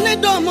tone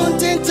do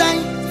mountain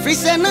time.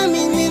 Frisena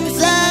mi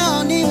nimza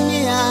oni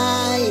mi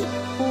ai.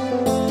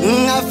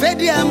 Nga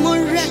fedi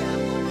amore.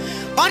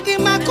 Odi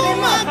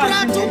makuma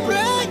pra to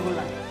break.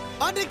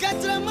 Odi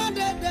katrama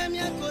de dem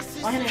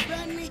yakosi.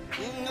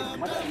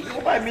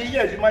 Why me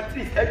yes, my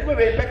tree. I do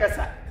be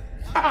bekasa.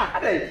 Ah,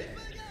 ade.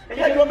 I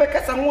do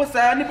bekasa mo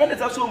sa ni pele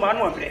sa so ma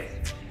no abre.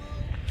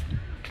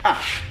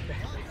 Ah.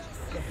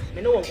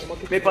 Me no won ko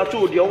me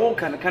patrol de won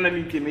kan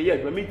me ye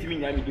do me ntimi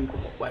nya me din ko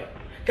kwai.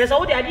 Cause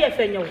all the idea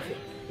for you.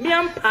 Me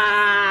and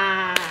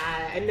pa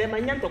and then my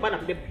young to one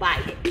of the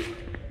buy.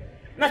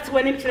 That's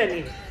when him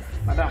telling me.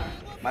 Madam.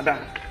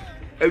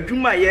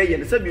 Adwuma ye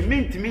no say bi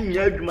mentimi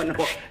nya adwuma no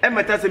ho e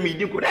meta say me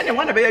di ko na ne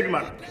wana be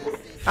adwuma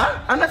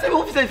ha ana say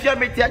officer fia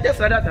me ti aje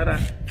sada tara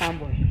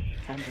Fanboy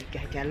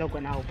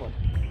dialogue na obo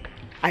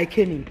I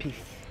came in peace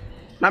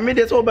na me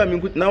dey so ba me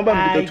nkuta na ba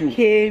me nkuta tu I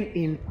came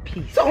in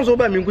peace so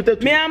ba me nkuta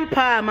tu me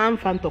ampa man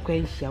fan to kwa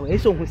nhia we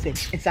so hu say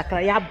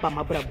nsakra ya ba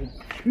mabrabu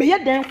me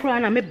ye dan kura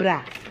na me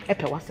bra e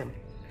pe wasem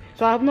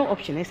so I have no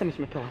option I say me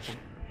pe wasem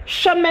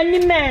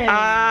shamani men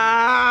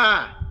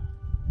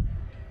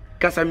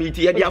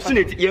Kasamiti ya dia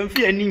suneti ye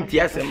mfi ani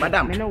nti asem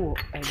madam me no wo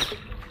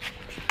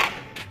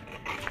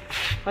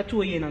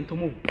atu ye na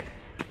ntomo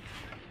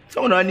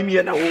so na ani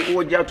me na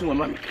wo ja to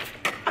mama me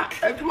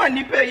adwuma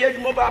ni pe ye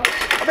adwuma ba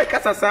abe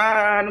kasa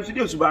sa no so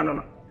di osuba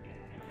no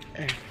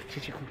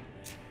chichiku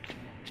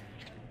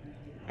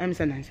am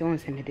sana se won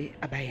se me de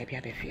abaya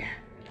bia be fia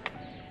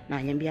na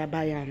anyam bia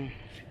abaya no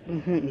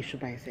hu ni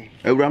suban se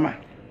awurama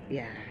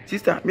yeah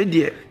sister me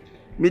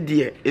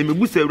die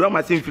emebusa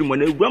awurama se mfiri mo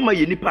na awurama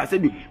ye nipa se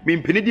bi me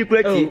mpene di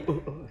kura ti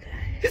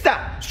sister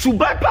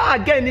suba pa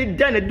again ni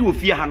dan na di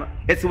ofie ha no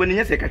ese woni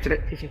nya se ka kire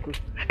chichiku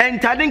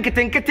entade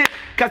nkete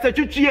kasa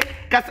twutwie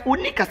kasa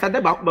oni kasa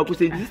da ba ko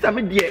se sister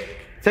me die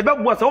se be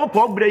bo se wo pa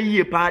obra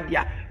yie pa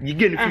dia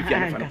yige ni fifia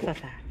na fa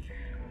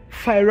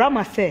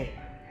Fairama say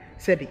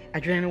bi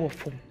adwene wo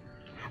fom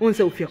won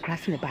se ofie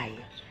class ne bae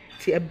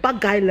ti e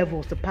bagay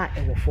levels the part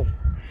e wo fom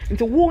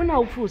nti wo na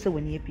wo fu se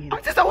woni e bi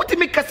sister what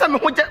me kasa me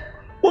hoja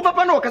wo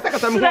papa na wo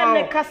kasa me ho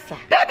ne kasa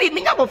daddy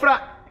me nya bofra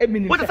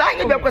wo ta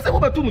say be kwasa wo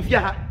betu mu fia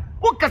ha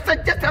wo kasa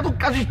just how to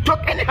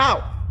talk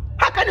anyhow.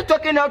 How can you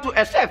talk anyhow to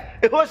a chef,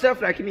 a whole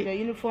chef like me? Your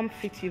uniform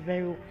fits you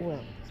very well.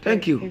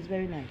 Thank you. It's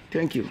very nice.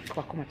 Thank you.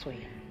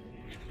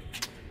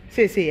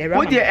 Say around.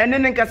 Wo de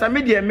enen kasa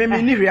me de me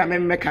ni hwea me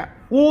meka.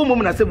 Wo mom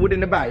na se bo de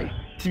ne bae.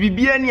 Ti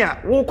bibia ni a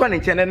wo kwa ne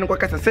nche ne ko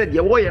kasa se de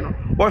wo ye no.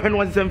 Wo hwe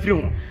no nsam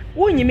firi ho.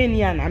 Wo nyime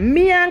ni ana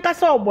me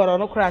ankasa ogboro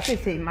no kra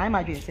say my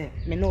madwen say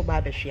me no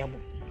ba ba hwea bo.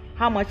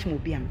 How much mo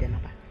bi am de na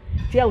ba.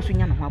 Ti a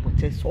usunya na ho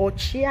abote so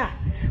chi a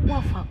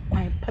wo fa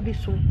kwan pa bi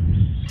so.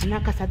 Na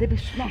kasa de bi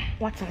so na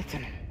what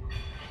threaten.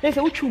 They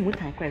say uchu mu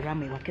tan kwa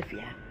rama wa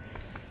kafia.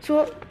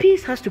 So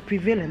peace has to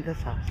prevail in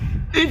this house.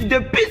 If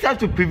the peace has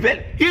to prevail,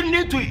 she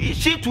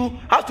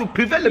has to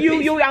prevail the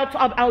peace.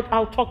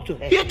 I'll talk to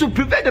her. You have to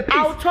prevail the peace.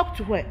 I'll talk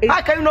to her.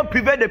 How can you not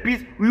prevail the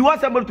peace? We want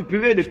somebody to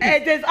prevail the peace.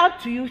 It is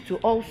up to you to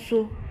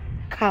also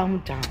calm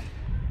down.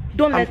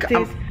 Don't let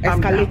things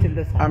escalate in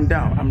this house. I'm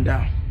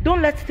down.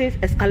 Don't let things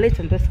escalate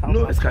in this house.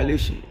 No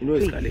escalation. No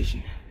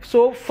escalation.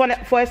 So for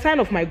a sign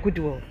of my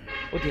goodwill,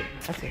 okay,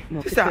 I say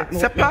no.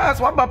 Surprise!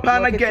 What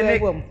papa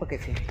again?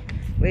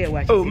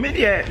 Oh,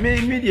 media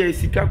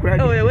sika kura.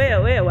 Oh,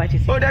 where watch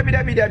it. Oh, Dabi.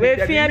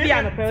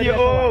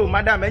 Oh,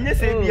 madam, enye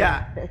se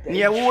bia.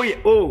 Near wo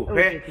oh,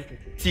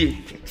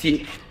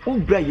 tie. Wo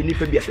bra ye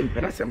nipa bia se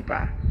mpena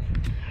sempa.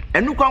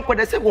 Enu kwan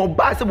kwada se wo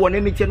ba se wo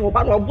ne ne tie no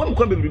ba no bom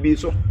kwan bebribe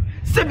so.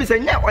 Se bi se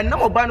nya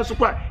onam oba no so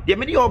kwa de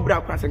me de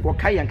obra kwa se ko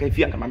kai yanka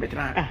fi anka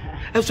mabetra.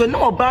 So na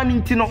oba ni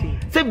nti no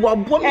se bo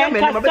bom ya me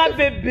na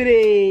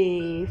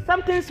mabetra.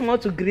 Something small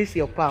to grease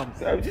your palms.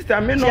 Sister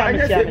me no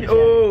anya se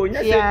oh,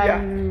 nya se bia.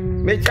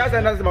 Me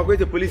chasa na se ma ko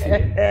se police.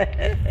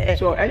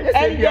 So anya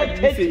se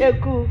bia.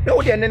 No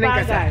wo de ne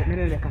nkasa.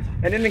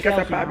 Ene ne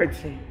nkasa pa bet.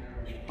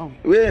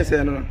 We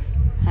say no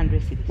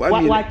 100 cities.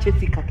 What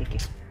chesika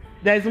keke.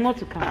 There is more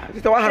to come.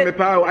 Sister, what have me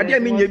power? I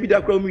didn't mean you be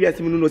that crowd. Yes,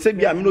 no, say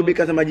be I'm no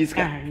because of magic.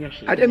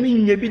 I didn't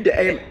mean you be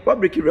the what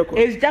breaking record.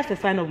 It's just a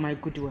sign of my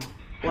goodwill.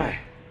 Why?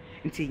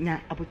 Nti nya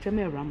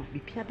aboteme rama be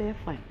pia be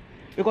fine.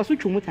 Because we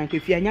chumu tank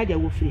if you nya dey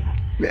wo free her.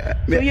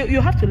 So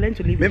you have to learn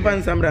to live. Me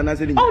fan samra na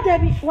say. Oh, there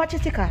be watch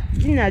it car.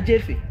 Nya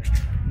jefe.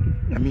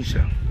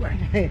 Amisha. Why?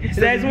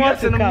 There is more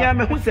to come.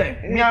 Me who say?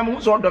 Me am who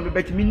so do me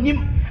bet me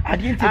nim. I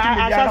didn't take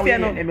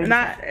me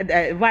na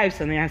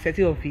vibes on the answer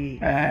of you.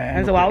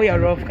 And so we are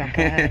rough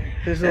kaka.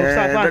 So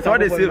that's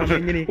what they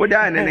say. What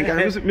da na nka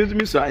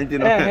me so anti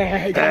no.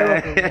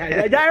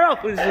 Gyro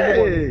is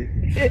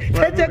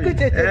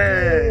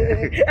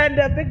and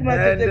the big man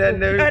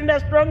and the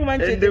strong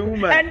man and the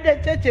woman and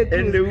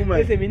the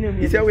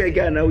woman. You say we are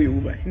Ghana we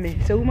woman. Me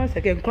so woman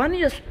second. Kwani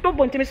you stop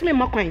on me say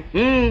makwan.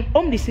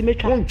 The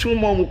symmetry. Won chu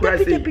mom kura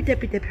say.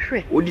 Pite.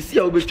 Odisi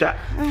a obetwa.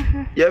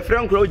 Your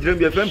friend kura ojiram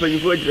your friend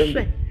panyifo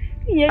ojiram.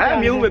 I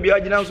am you, maybe I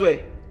didn't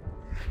say.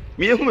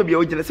 Me, who may be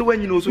original, so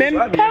when you know, so but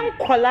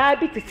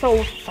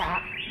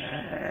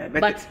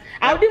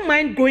I wouldn't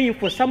mind going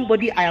for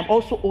somebody I am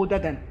also older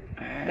than.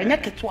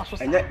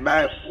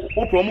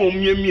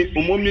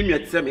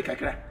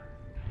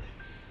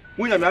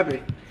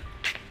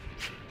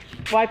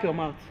 Wipe your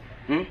mouth.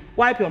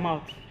 Wipe your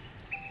mouth.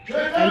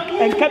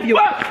 And keep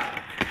your.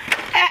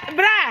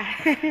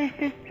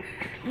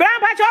 Bra,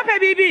 patch up,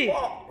 baby.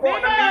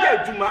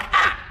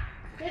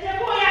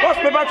 What's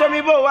paper to me,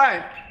 boy?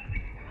 Why?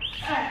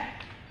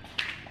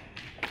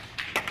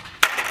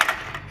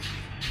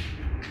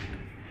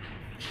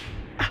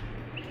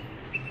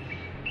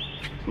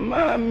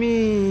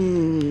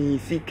 Mami,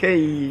 CK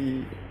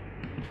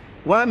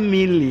 1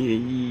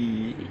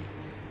 million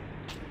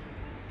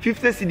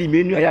 50 cedi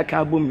menu I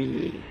can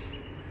me.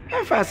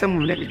 And for some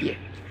lady.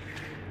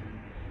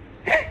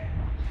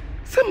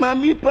 Some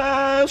mammy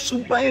pa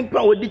super and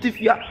power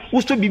ditifia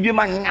was to be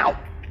man now.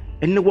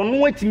 And no one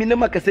went to me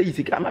never can say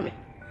easy come me.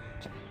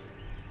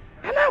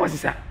 And I was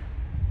that.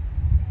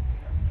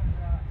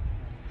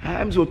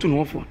 I'm so too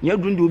no for. You're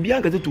going to be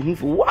anchored to whom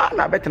for one.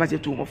 I better not say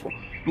too much for.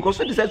 Because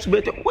so decides to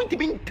better wait to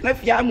be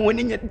Tnafiam when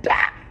in your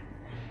da.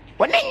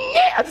 When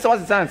I saw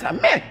the sons, I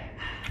meant.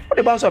 What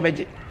about so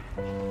magic?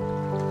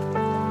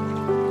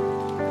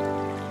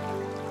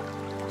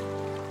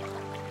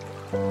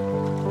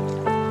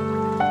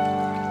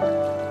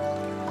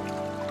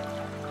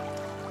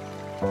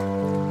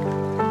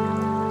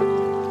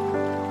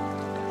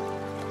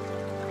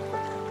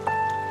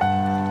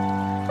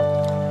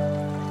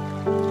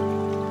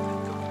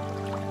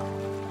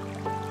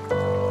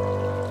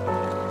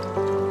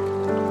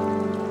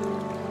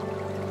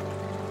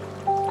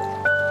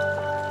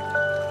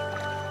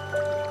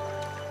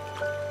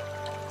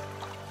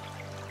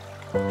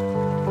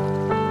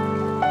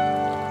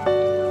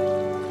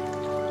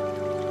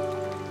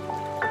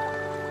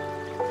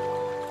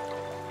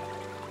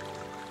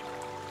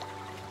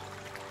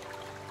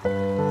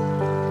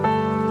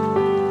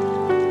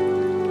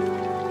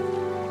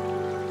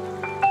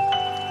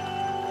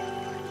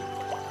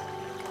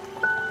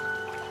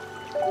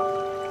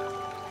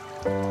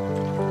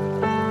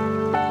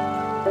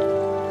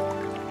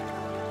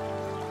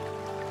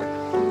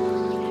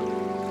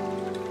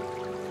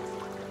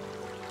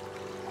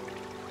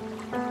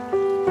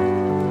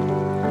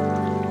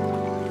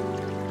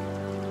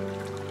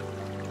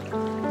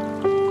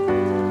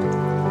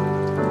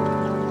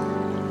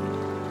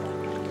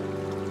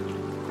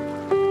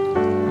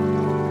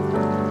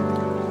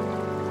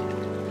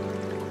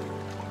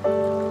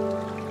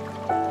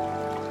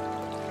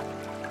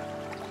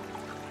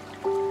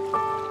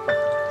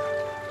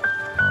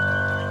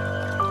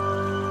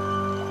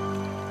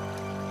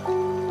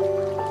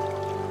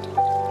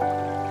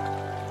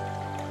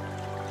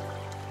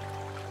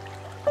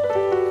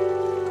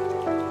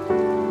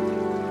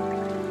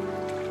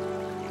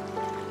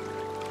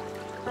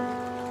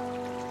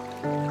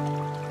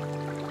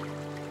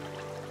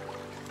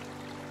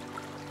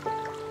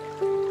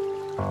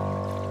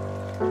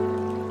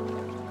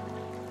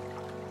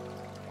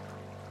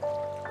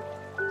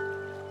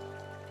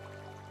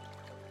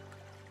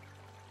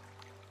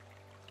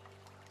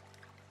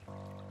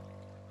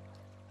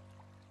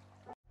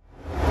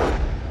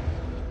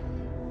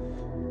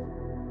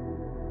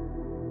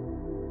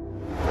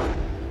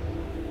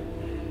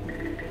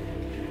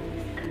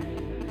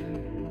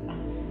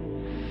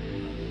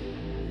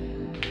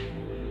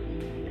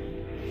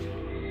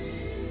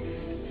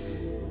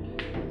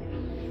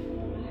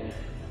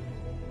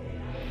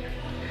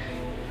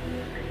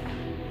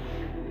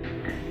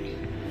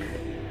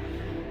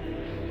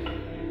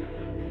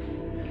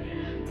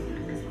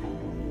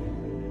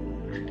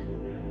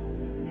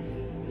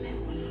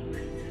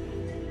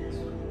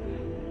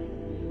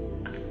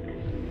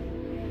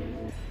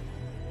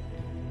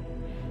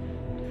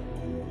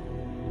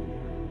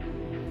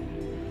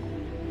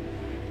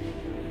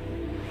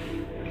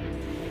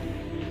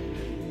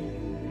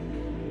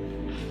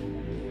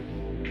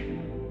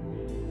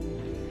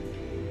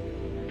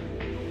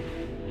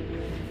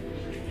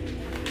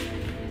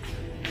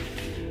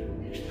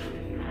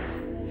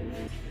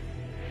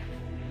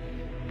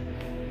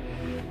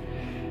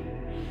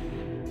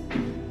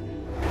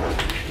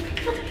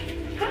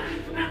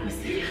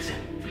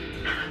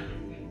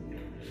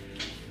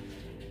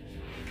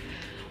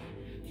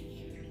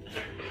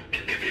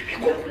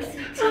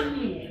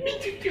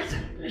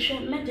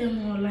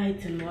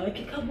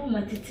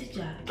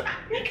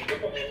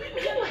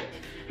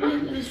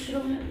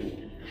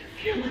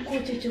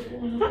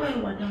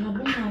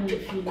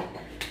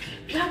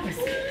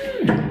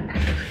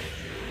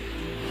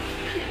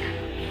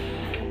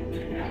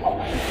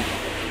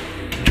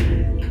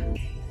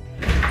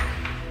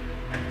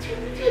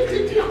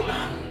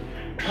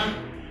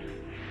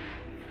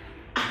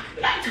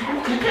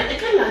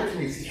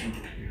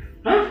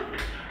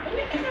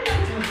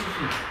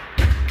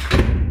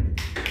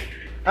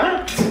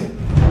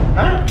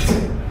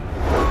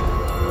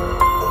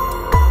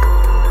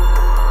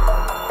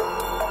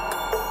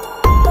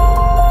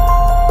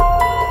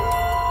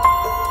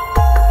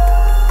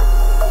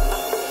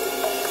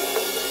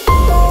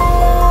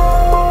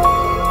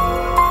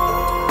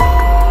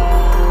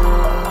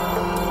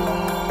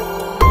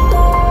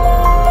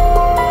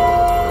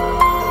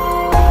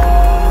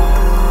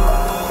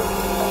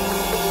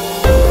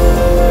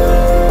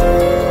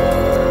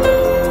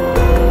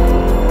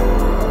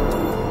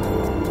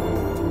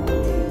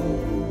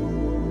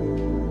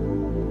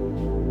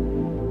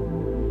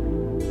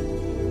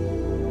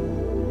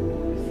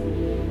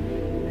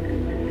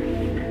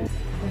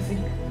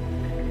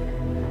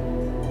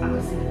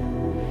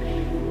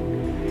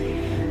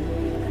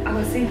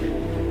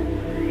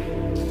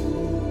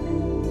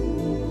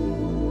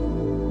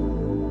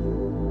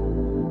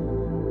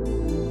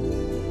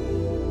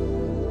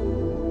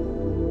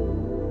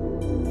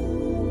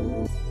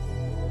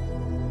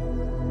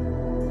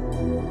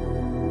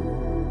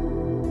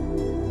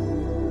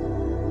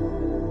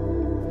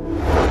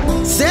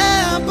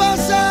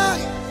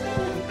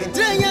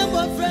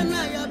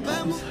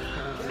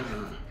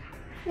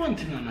 One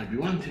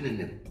thing in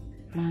them.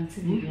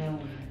 Manti biya wo.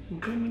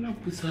 Come na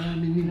pusa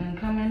me ni.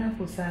 Come na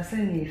pusa se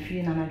na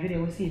efi na na dwere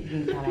wo se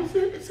edin kala.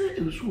 Say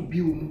e so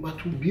bi o mu ba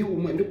to bi o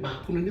ma ne ba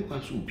ko ne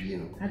kwa so bi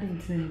no. Ade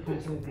ntin kwa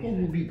so bi.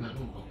 O bi ba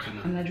no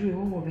kana. Na dwere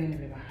wo be ne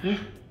be ba.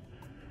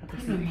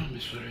 Akose ma me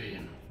sore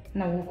no.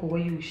 Na wo ko wa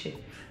you she.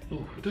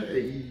 Oh, that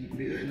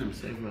na me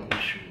say ma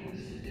wash.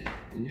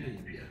 Nya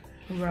ibia.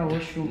 Ra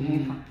wash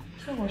room fa.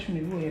 So wash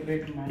me wo e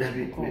bedroom. That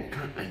be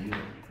can ayo.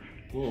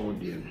 Oh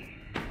dear.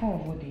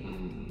 Oh dear.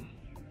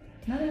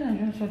 Nada na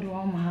jonso do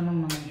wa ma no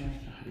ma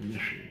jonso.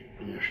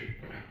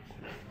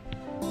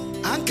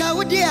 Anka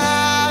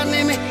udia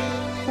neme.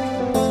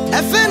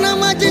 Efe na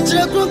ma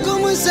titire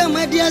kunkum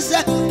nsamadia sa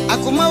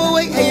akoma wo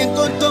we eyin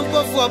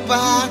kontompo fo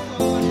pa.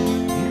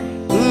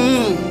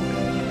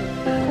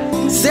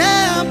 Se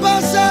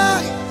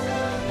abasa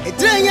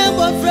etrenya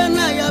boyfriend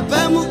na ya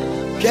bamu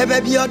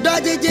kebe bi odo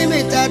jeje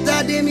me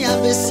tata de mi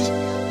abesi.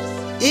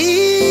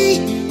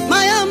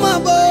 Maya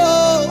mabo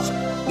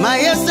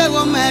maya se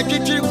wo ma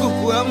twitwiri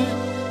kukuam.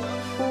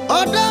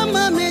 Odo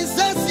ma me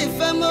sasi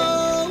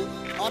famo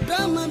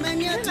odo ma me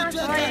ni atutu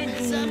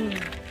akamesam.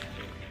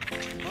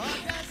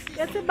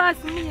 Yesi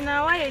bas mi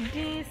na wa ye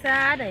din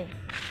saade.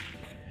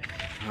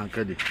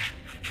 Hankadi.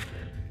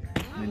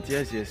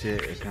 Ntias yese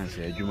kan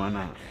se adwuma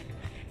na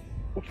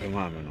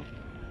opema me no.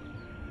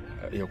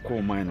 Ye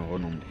ko man no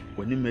honom.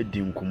 Woni medi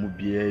nkomo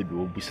bia bi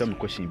obusa me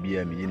question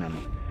bia me yina no.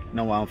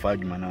 Na wa amfa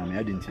adwuma na me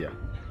ade ntia.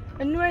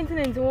 Enu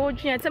enti wo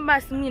dwen te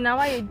bas mi na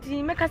wa ye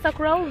din me kasa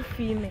kura wo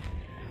fi me.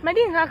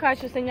 Medi nka ka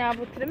hwe se nya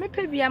abotre me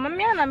pe bia ma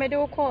me na me de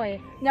wo ko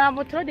ye. Nya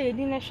abotre de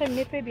edin na hwe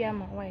me pe bia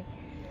ma wa ye.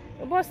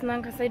 Boss na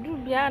nka se du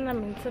bia na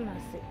me ntina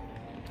se.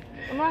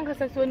 Ono nka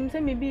se so ni se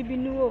me bibi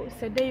nu wo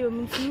se de yo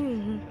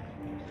mtinu.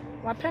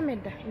 Wa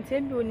pemeda nti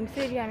ebi onim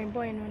se bia me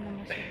boy no na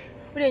mo so.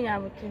 Wo de nya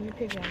abotre me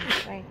pe bia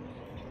ma wa.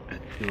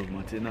 Yo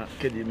Martina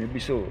kedi me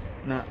biso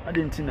na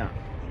ade ntina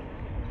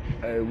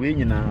we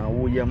nyina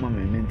wo ye ma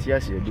me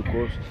ntia se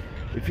because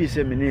if you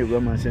say me na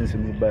Roman sense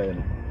me buy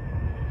no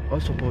all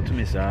support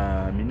me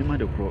sa minima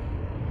de kro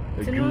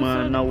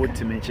adwuma na wo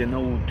timenche na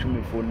wo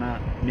tumi fo na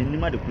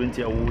minima de kro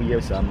ntia wo ye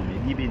sa ma me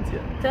di bi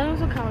ntia tan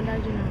so ka oda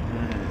juna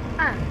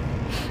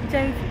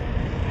jenfi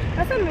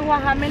asa me wa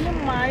ha me ne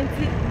ma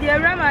nti de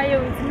rama ye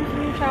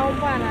ntimi twa wo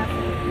ba na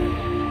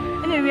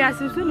ene wi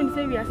asinsu nim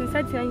se wi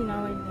asinsa tia nyina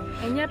wa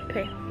enye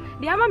pe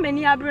de ama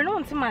mani abre no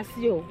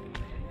ntimase o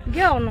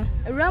girl no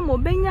rama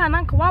obenya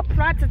na nka wa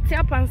practice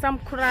apansam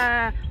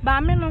kura ba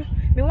me no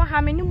me wa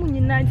ha me ne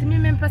munyina ntimi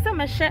me mpesa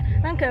me hye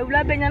na nka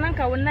awura benya na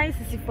nka wo nice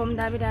si from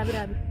dabi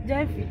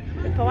jenfi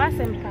pe wa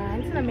sempa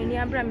nti na mani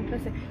abre me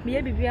pese me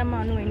ye bibia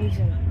ma no ani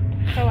jin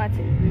so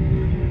wate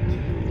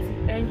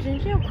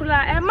enjinje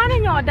kura e ma ne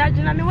nya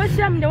odage na me wa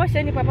hia me de wa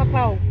hia ni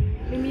papa o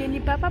me ni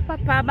papa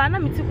ba na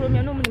me ti kuro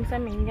me no mu nim sa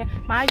me nye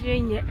ma adwe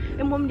nye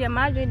emom de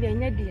ma adwe de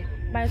nye de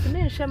ba so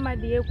me nhwe ma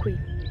de ekoi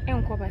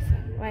enko basa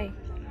why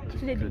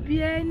so de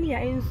bia ni a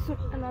ensu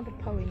another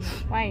power ni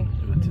why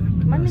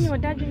man ni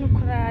odage no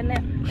kura na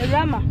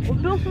rama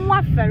obehu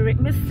afere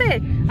me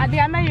say ade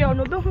anaye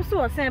no obehu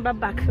so osen ba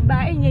back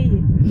ba enye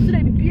ye so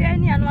de bia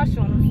ni anu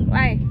aso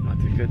why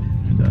matika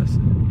das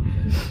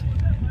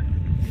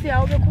si a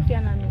obe kofi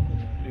ana no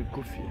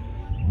kofi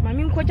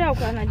mami nkoja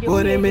akwa na de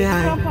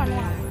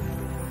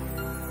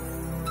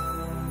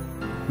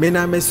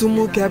Mena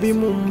mesumu kabi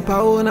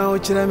mumpao na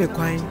ochira me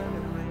kwan.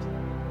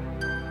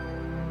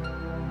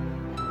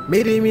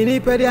 Mini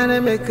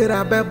pediane me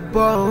kira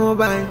bebo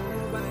ban.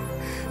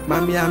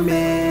 Mami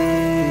ame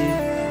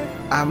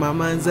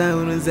amamanza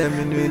unuze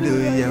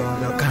minudu ya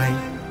ono kai.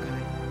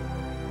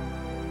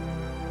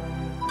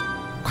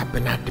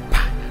 Kwapena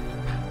dipa.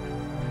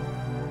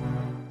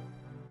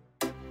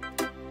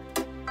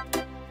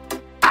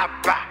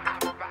 Abba,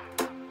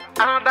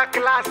 another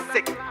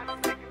classic.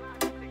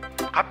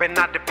 Happen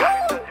at the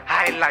back,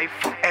 high life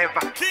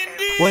forever.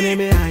 When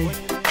me high,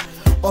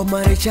 oh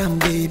my cham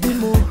baby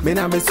mo. Me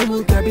na me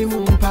sumu kabi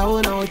mo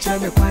mpawo na ochira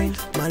me kwan.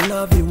 My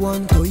love you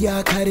want to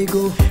ya carry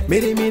go.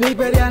 Mini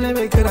periane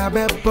me kira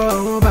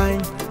bebo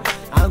ban.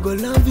 I go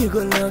love you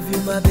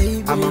my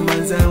baby. I'm a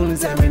man's own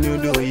seven you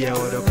do ya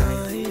odo kai.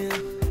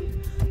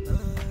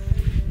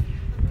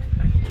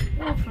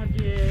 Oh for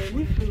the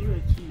we feel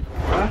it.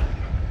 Huh?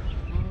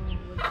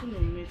 What you know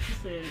me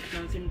say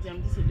Nancy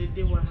Jam this the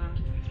day wa ha.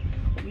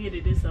 We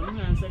did this, I'm going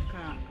to answer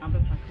car. I'm a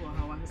pack of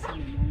how I say,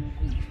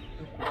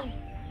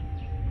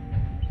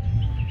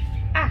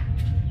 ah,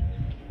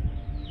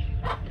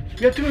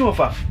 you're too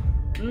offer.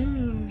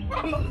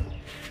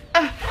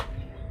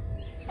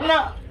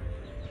 No,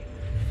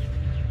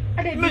 I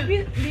didn't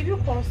leave you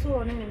for so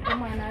on and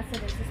come on. I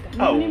said, sister.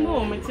 Oh,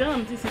 no, my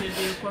time this is the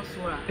day for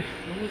so.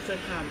 You said,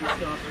 can't be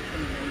so.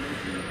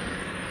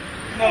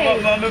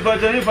 No,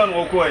 but I didn't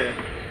walk away.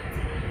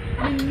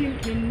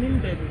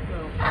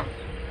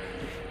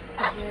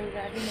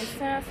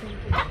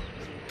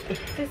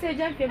 Você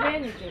já fez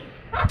bem, gente?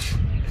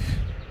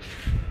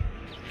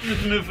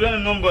 Isso me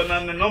fez number na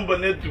number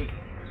neto.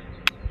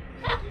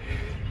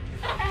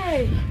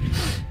 Ei.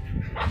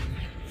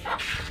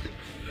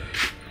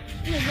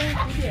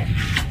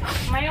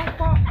 My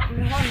uncle,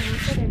 the one who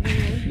said it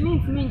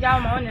means me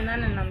down on and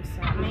I'm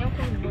sorry. My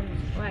uncle,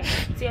 why?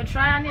 See, I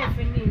try and if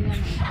you need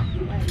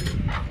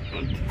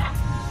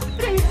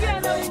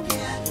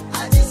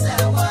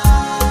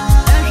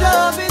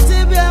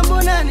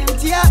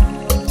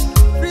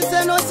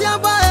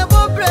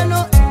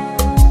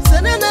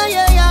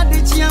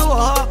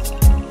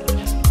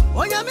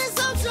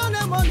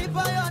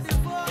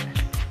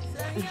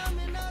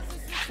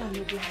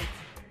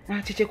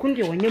Chiche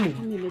kundi wanyemu.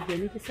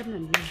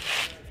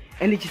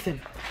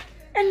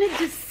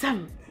 Energy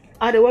some.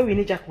 Are the way we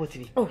need jackpot.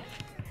 Oh,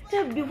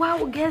 tell me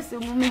why we guess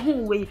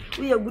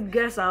we are good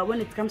girls when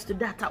it comes to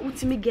that. I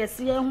would me guess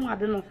here. I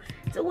don't know.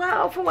 So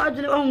wow for what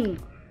you own.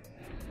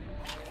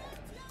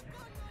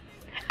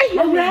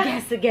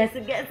 Guess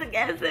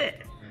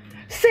it.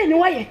 Say no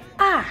way.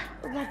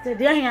 What's the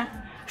idea?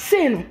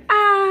 Say no.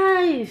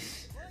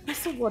 I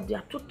said what they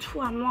are to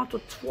two. I'm not to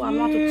two. No,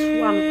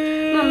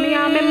 me,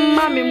 I'm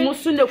mammy.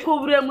 Musun the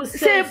cover must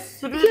say.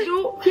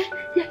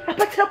 Yeah. I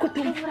better go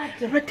to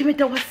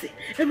Retimita was it.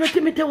 And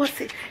Retimita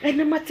was it. And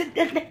the matted.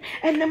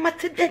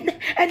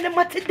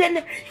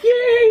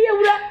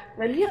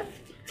 Yeah.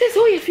 Says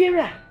who you fear.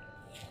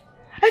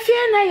 I fear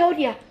I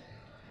odia.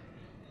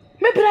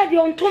 My brother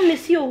on Tom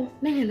miss you.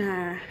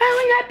 Nina. I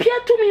when appear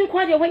to me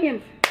inquire when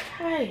him.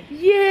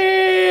 Yeah.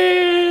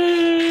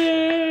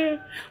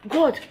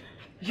 God.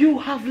 You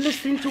have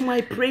listened to my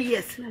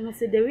prayers. I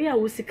said, the way I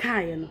was a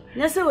kind.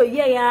 Yes,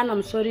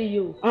 I'm sorry,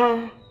 you.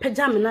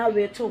 Pajama,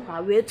 we're too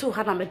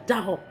hard. I'm a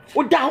down.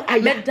 Oh, down, I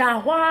met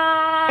down.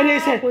 And they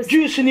said,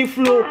 juice in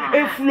flow.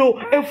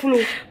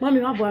 Mommy,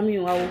 my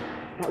boy,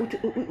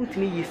 what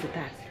me is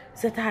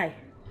set high.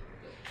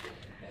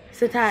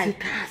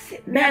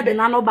 Baby,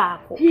 no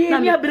back.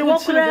 Yeah, but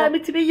walk me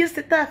to be used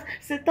to that.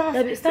 Set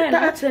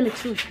me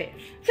too. Say,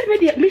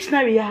 maybe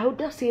missionary, how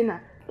does say now?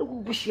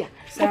 Bushia,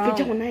 so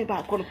when I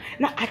back on.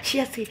 Now, I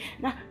cheer say,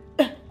 now,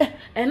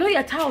 I know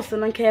your house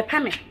and care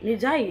pammy. You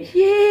die.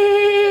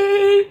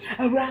 Yay!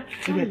 And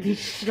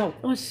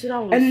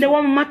the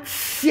one must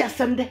see us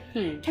someday.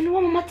 And the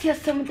one must see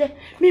us someday.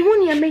 Me,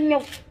 when you mean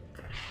you.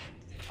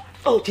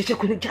 Oh, teacher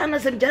could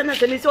Janas and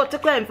it's all to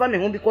climb from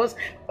home because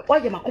why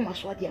you might come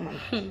as what your man.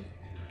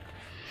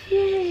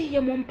 Yay,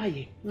 your mom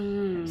pay.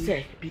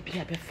 Say, be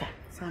a befa.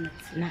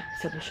 Now,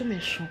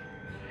 Sabosumation.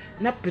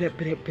 Na pre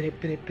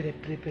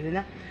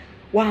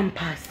one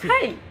pass.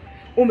 Hey,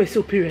 oh me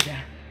so period.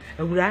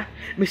 Awura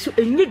me so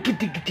enye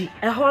gidigidi.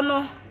 Eho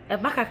no e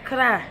baka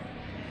kra.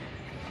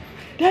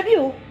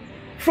 Dabio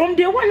from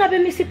the one abe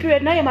me see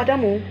period na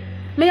madam o.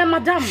 Me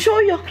madam. Show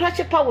your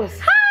clutch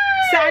powers.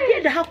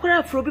 Say the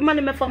hakura fro bi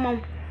man me fama.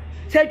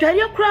 Say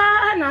dware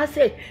kra na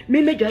say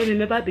me dware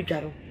me ba be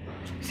dware.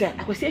 Say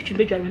akwese atwi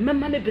be dware me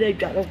me bre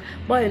dware.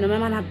 Boy no me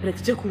na bre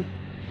teku.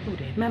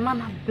 My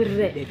mama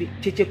bread.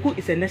 Chicheku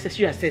is a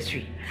necessary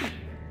accessory.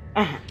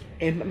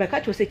 My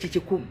cat will say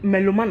Chicheku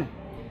melomano.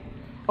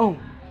 Oh,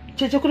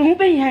 Chicheku who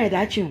be here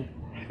that you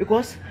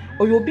because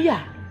or you'll be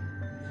a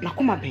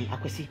Nakuma Bay,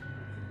 Aquasi.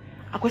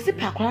 Aquasi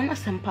Pacana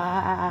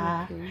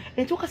Sampa.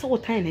 And took us all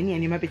time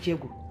any my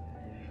bejego.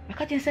 My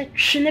cat said,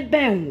 Shine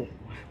Ben,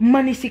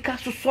 money sika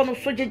so son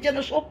so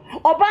generous or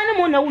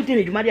Banamona would in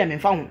it, Mariam and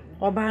found.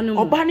 Or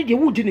Barney, the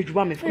wood in it,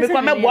 woman. For me,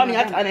 one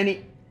at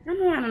any.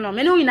 No,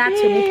 me no ina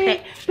temu pe.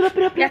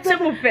 Atu.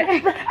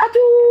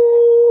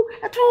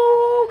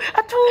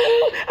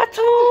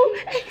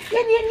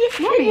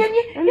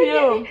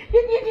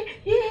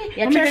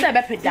 Ya chese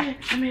be peda.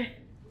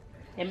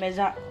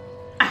 Emeza.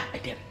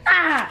 Adem.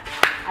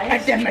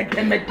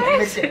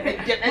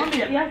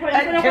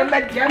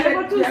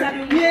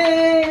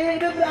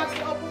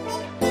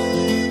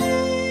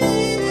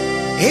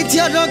 It's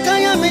your dog, I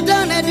am a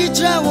done at the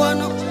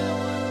travel.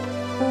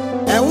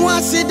 And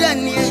what's it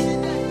then?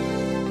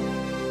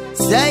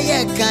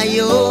 Say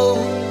kayo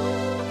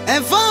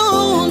and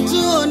found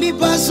to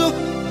nipa so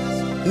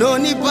no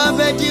nipa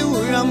bedi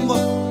urambo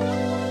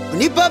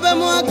nipa be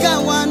mo aka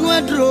wanu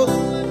adro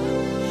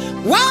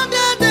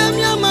wada dem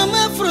ya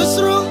mama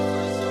frusro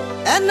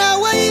and na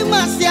we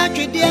must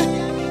atwede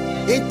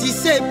enti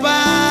se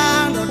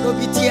pa no do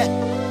bitie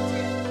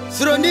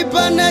sro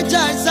nipa na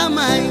jai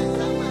samai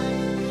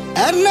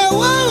and na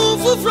wa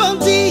fu from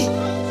ti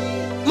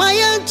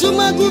my to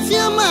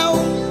magufia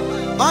mao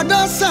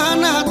Odo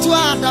sana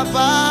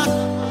tuadapa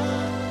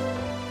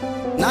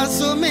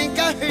Naso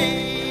minka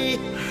he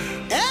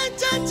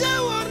Echache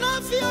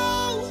wanafio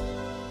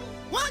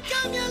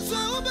Wakam yeswa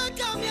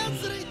ubekam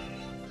yesri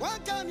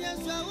Wakam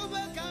yeswa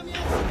ubekam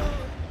yesri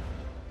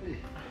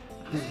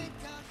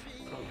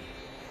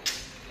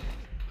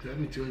Let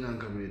me tell you I'm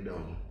coming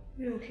down.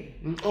 You okay?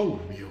 Oh,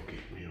 me okay.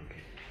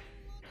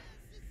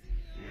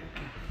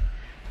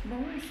 But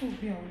why so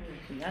be on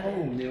you?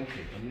 Oh, me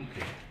okay. I'm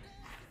okay.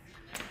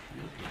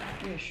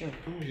 Yeah, sure.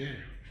 Oh, yeah.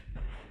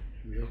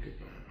 Me okay,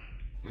 pa.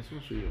 That's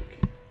also you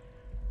okay.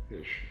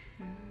 Yes.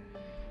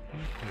 I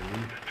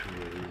need to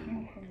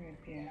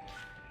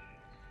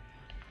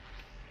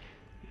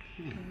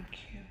Thank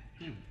you.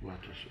 What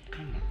was it?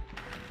 Come on.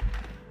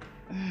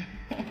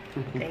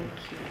 Thank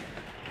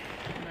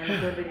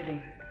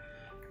you.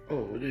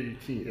 Oh, what do you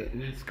think?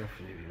 Let's go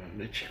for it.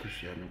 Let's check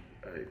if you are not.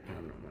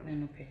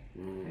 Okay.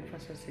 For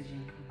sausage.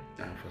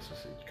 For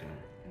sausage.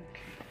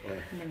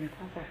 Okay. Let me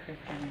come for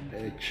a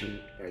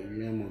cheap. I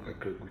am a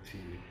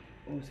cookie.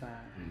 Oh, sir.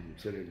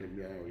 So let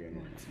me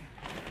out.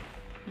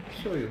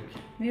 So you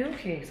okay? Me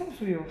okay. So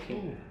you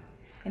okay?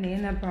 And you're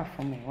not bad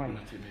for me. Why?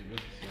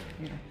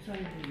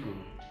 Sorry.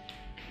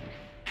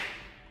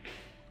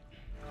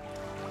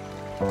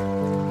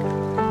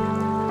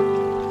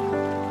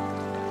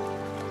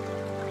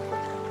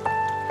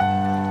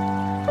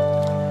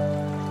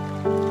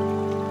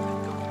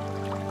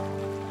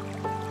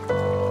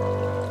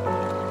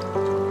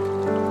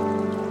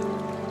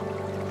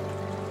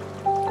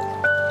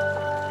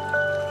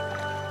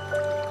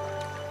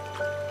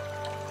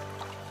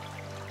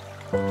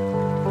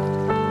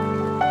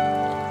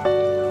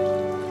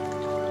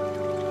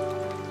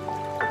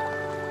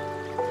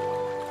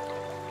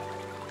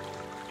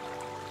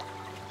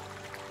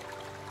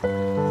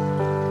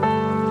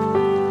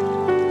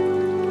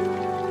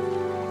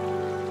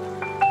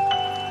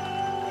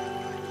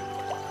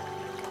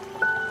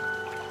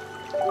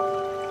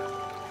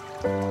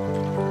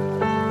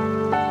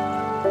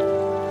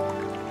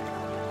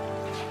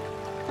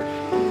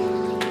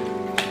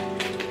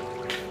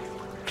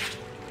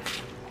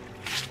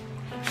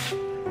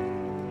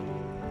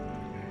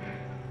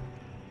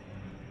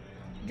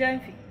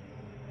 Janfi.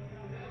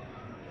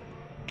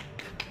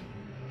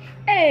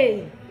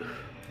 Hey!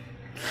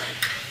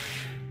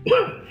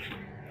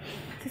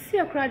 To see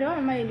a crowd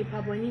on my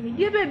Paboni,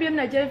 dear baby, I'm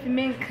not Janfi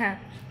Menka.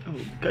 Oh,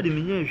 God,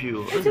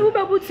 you. It's who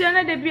about you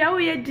and the beer,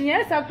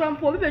 yes, I come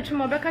for Rebecca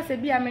Mobecca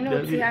said, be a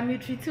minority, I'm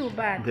treat too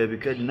bad. There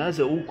because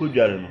Nasa who could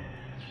jarno.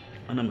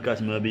 And I'm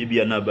casting my baby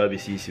and now baby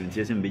sees you and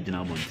says in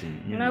Bejana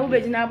Mountain. You know,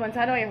 Bejana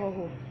Mountain, I don't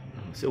know.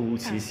 So who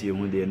sees you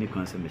when they are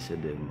Nicholas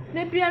said them?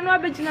 The piano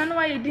Bejana, no,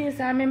 I didn't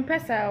say I'm in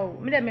Pessa,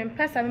 Madame in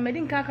Pessa, I made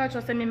in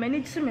Cacacho, and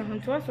many children who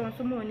to us on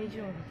some more need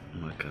you.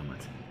 My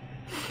camat.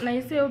 Now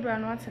you say,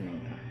 O'Brien, what's a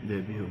name?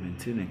 There be a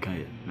maintaining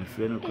Kaya, my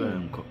friend of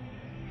Cram Cock.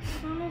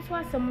 Oh,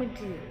 what's some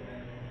with you?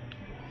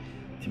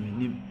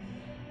 Timmy,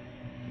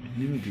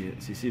 dear,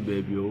 see,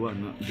 baby, or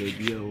one,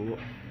 baby, or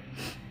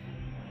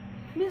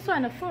Miss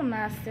on the phone,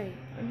 I say,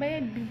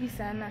 baby,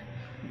 Sana.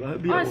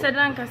 I said,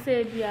 Uncle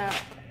said,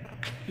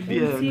 be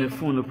on the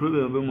phone, the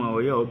problem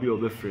will be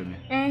over friend.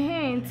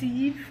 And to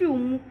you,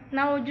 few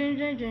now,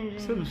 Ginger.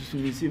 Some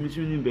see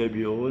between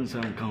baby or one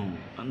son come,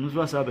 and was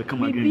what I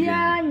become a dream.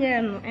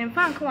 And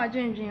found come a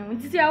ginger,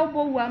 which is the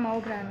elbow one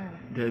more grana.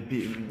 There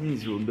be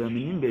means will be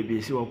meaning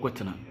baby, so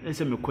what? Let's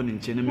say me calling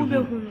Chenemy.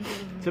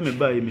 Tell me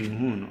by me,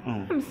 who?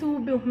 I'm so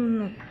be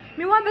who.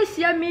 Me want to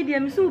see a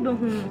medium, so be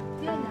who.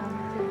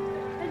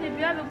 If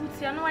you have a good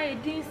son, why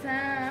it is,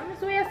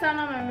 so yes, I'm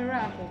a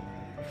miracle.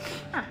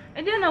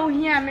 I don't know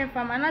here, me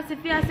from, and I say,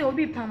 I say,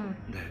 Obi Pam,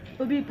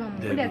 Obi Pam,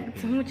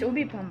 much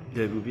Obi Pam.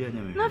 There will be a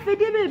name. Not for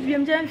the baby,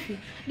 I'm gently.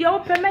 The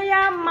open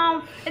my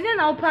mouth, and then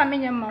I'll pay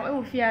me your mouth,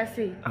 oh, fear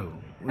say. Oh,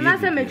 and I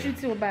say, me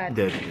treat you bad.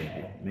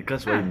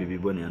 Because why may be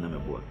born and I'm a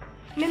boy.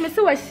 Me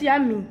so I see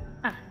me.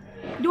 Ah,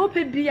 the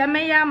open be a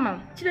mayor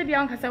mouth, chill be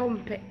uncle, I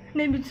won't pay.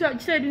 Maybe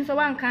children so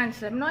one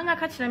cancer, no, I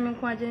catch them in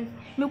quadrant,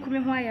 milk me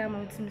why I'm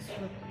out in the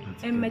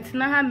and met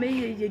now may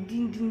ye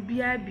ding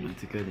be a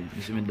bit.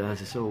 Miss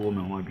Mendas is a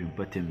woman wondering,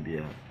 but him be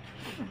a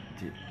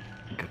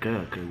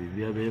Kaka,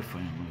 we are very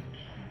fine.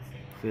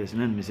 First,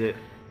 none me say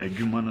a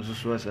human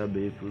also was a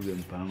baby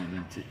program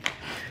permanent.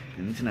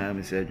 And I am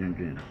a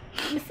surgeon.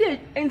 Monsieur,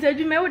 and said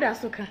you may with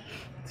us, okay?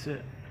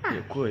 Sir,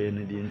 I call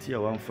any the entire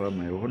one for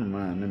my own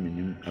man, I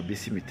mean, a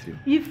busy symmetry.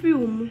 If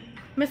you,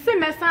 Monsieur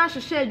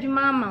Message shared you,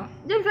 Mamma,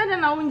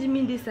 then I won't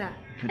mean this. I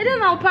don't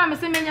know,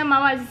 promise me, Mamma,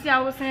 I see I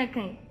was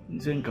saying.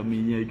 Zenka me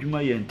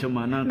adwuma ye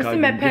ntema na nka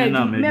me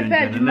pɛ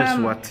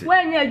adwuma what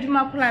when ye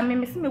adwuma kula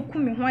me se me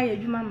kumi ho ye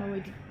adwuma ma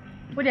wadi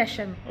wo de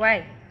hye me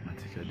why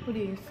wo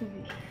de nsu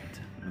bi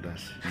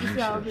das nsu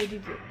a obedi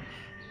bi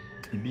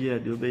bia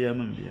de obeya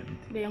ma bia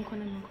be yanko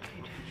na me ko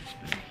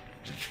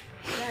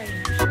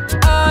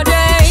all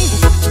day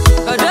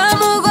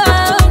adamu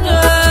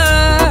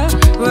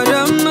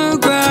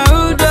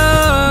gauda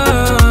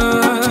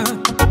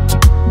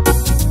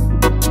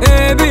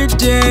every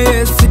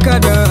day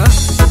sikada.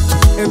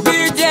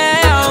 Every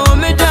day I'll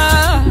midday.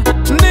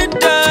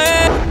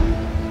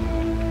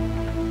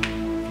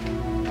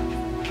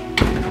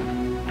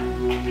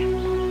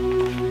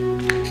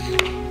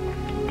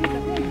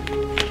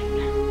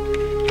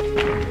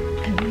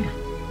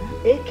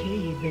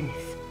 AKA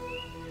Venice.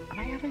 I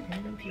haven't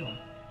had them pure.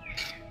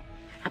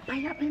 I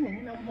haven't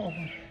had no more.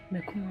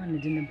 Me come on,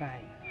 didn't buy.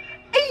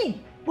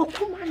 Hey, but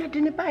come on, I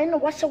didn't buy no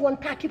what's a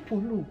 130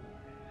 pulu.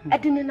 I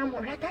didn't know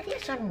what that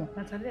is.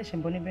 That's a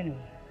lesson, Bonnie Benny.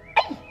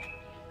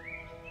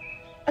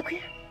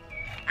 Okay.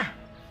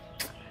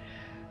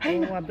 I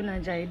know I've been a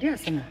giant, dear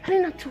son. I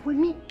not to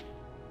me.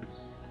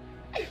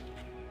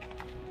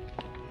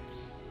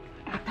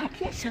 I thought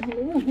yes, I'm a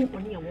woman.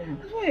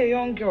 You're a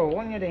young girl,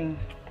 one year.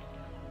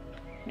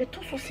 The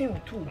two for sale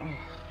too.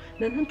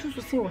 nantu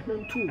so se wa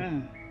nantu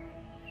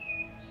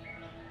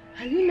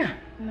Alina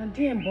na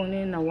dey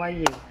bone na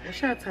waye o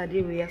sha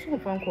atade we ya so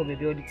fa nko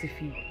bebe o de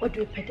tifi o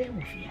de pede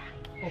wo fia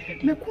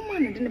me kuma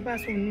na de ne ba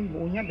so ni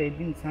onya ba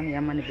bi nsan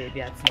ya ma ne ba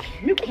bi ati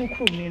me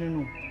kunkuru mi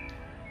no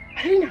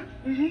Alina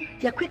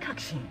ya quick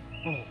action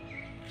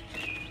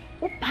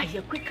Opa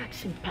ya quick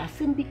action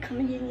passing bi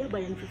kan ye nya ba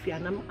yan fifi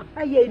anam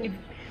aye ni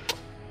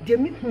de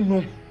mi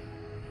hunu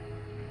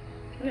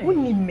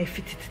woni me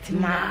fitititi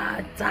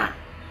mata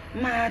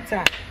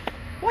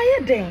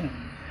waye den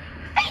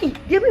ai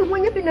de mi hu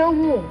nya bi na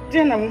hu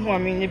de na hu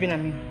ame nya bi na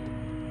me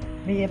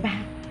ye ba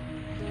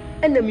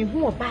ana mi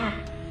hu oba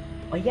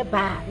oye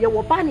ba ye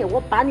wo ba ne wo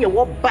ba ne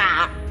wo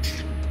ba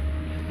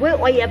we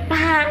oye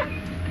ba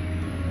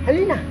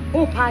Alina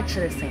o pa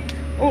chresen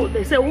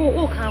they say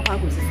o kan kwa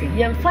kosisi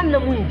yemfa na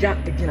mu nja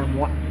agina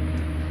moa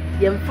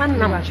yemfa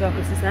na ma chwa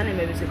kosisi ana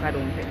me bi se kwa do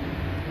mpe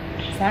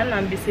sa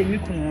na mbi se mi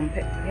kunu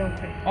mpe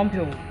ompe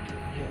o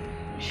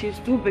she's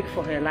too big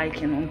for her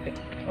liking ompe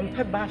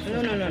ba no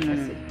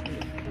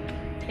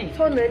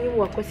so na ni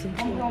wa kosi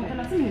ompe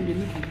na se mi le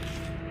mi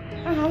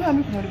kunu wa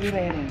mi kunu bi ba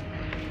yero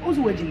o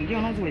zo wajini de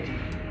ono zo wajini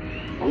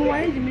o wa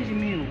yi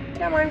jimi o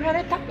na man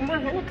hare ta ma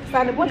hare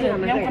kasa ne bodi na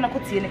me yan kuna ko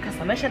tie ne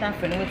kasa me sheda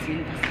fa ne wo tie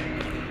ne kasa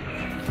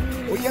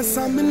Oh yes,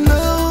 I'm in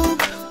love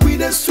with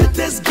the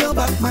sweetest girl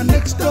back my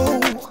next door.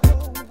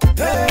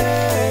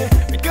 Hey,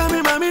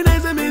 becoming mommy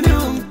nice and me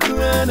new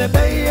and a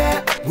baby.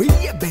 We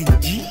a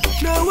Benji.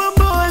 Now I'm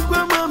boy,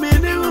 grandma me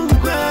new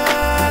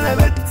and a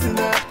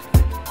betina.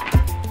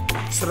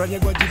 So you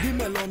go give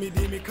me lo me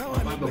di me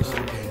kawa me.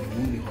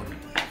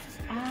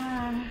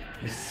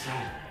 Miss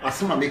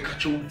Asama me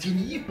catch you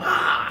tini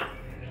ba.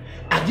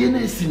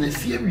 Adena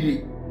sinesi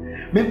awie.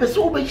 Me pese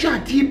obeja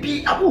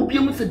TP abo obi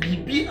mu se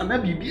bibi ana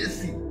bibi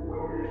asi.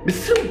 Me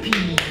simpi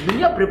me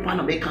nya prepare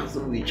na me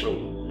cancel we chow.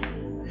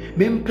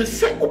 Me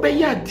pese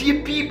obeya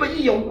TP ba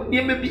yi yon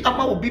ne me bi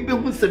ama obi be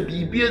hu se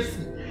bibi asi.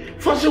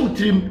 Fa se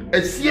utrim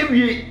asi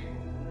awie.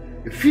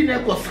 Fi na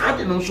ko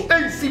saade no so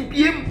ensi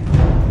biem.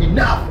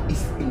 Enough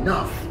is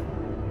enough.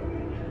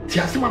 Ti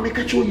asama me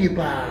catch you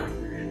ba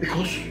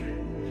because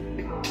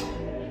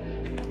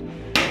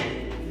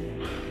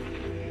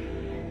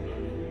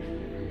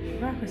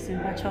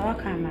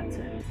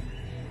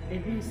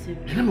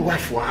and my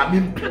wife will have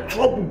in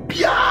trouble.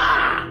 Baby.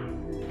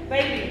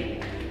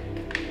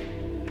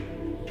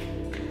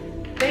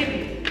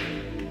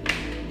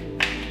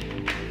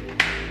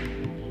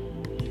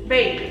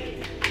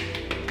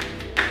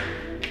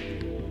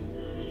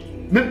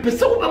 Me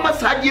pese wo ma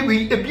saade we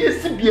e bi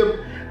esi biem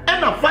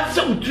and a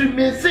fashion to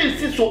me say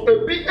so e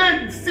bi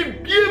esi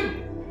biem.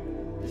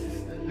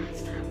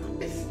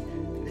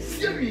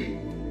 Siri,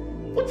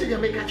 what did you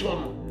make at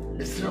one?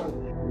 It's no.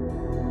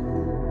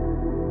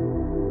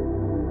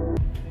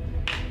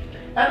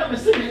 I don't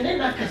see me in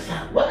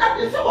Nakasa. But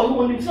I just saw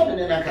one in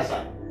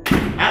Nakasa.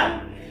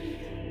 Ah?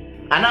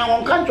 And I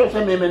won't control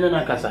some men in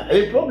Nakasa.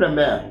 A problem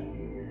there.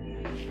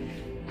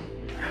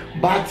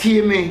 But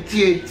tea, me,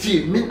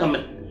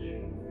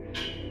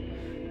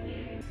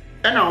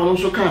 and I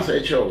also can't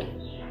say, Joe.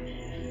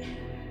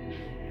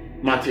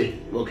 Mate,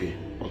 okay,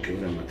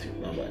 Mate,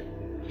 bye bye.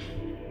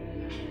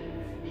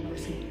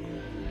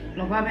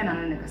 No, Baba, and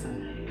Nakasa.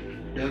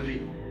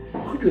 David,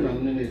 could you not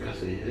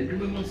Nakasa? I do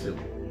myself.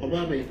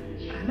 Obabe.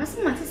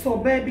 Must matter so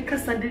bad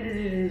because I did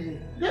it.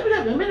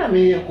 Never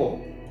me a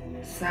call.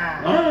 Sir,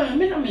 ah,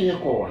 me a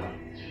call.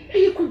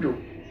 Hey, could you?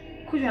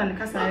 Could you and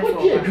Cassa?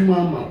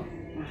 Mamma.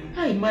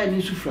 I mind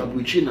is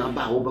Frabucina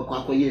about over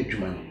Quacoye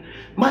Jumano.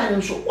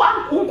 Mine so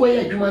one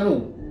Unquay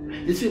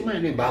Jumano. You see my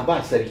name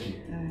Baba said he.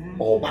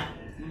 Oba.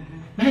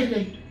 My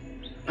day.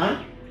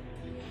 Ah?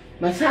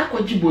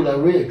 Masako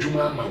Jibula Ray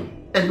Jumama.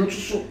 And not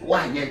so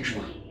one yet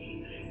Juma.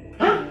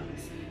 Huh?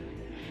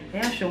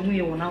 Ya show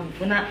me wona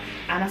wona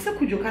anase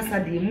kujukasa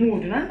de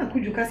mood na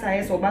kujukasa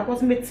yes oba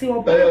cause meti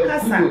oba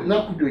kasa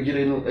na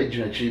kujogire no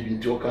agina chiri bi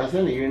nti o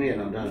kasa na yene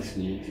na dance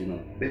ni nti no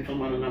be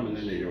fama na me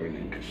na yoro ni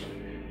nkasa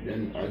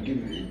then I'll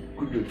give you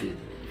kujoke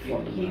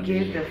he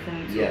gave the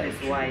phone to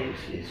his wife.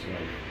 Yes,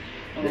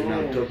 right. Then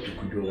I'll talk to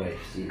Kujo's wife.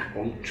 See,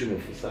 I'm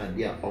trying to say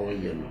they are all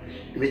you know.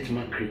 Make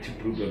my creative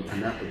program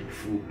and not a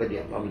fool, but they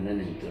are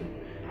permanent.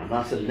 And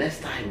I said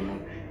next time, you know,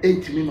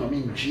 ain't me, my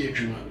mean,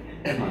 Juma.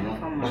 Emma,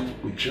 no,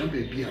 but we jump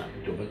a beer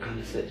to the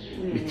cancer,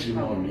 which you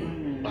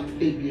morning, but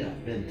a beer,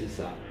 then this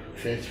are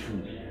first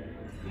food.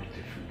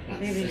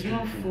 There is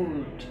no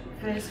food,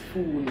 first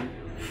food.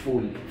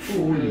 Fool.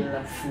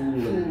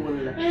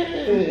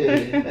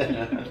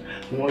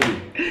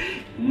 Morning.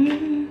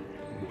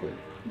 Okay.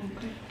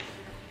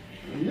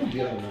 You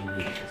be around,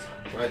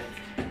 right?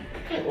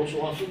 I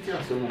also want to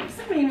tell someone.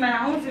 Something my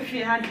house if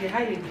you had the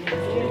high.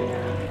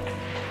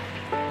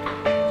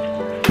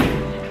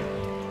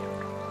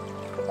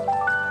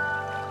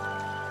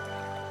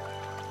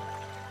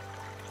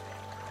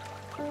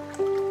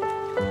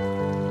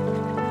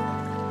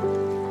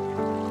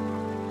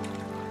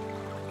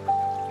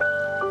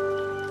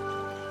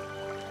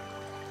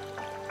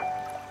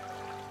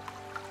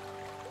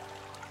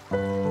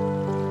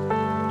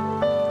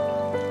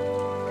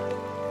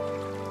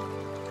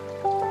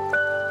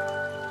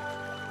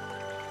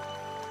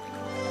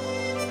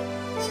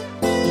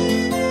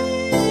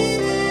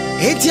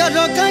 It's your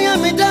dog, I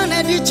am a done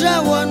at the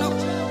travel.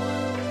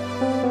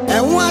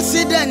 And what's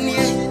it done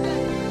here?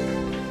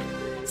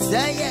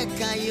 Say,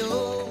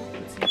 Kayo.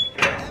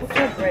 What's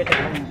your bread?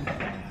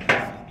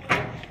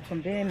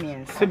 From there,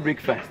 means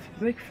breakfast.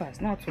 Breakfast,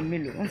 not to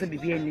Milo. Once a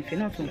baby, and if you're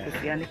not on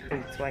Christianity,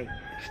 why?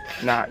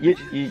 Now, you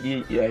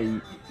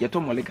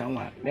told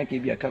Molika, make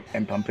a cup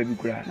and pump every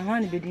crack. I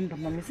want to be in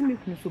Papa, Miss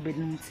Milton, so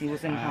bedroom tea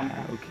was in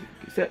Pampa.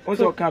 Okay.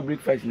 Also, can't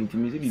breakfast into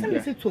me.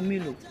 Say to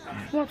Milo,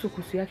 not to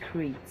Kusia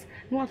crate,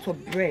 not to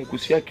bread.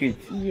 Kusia crate?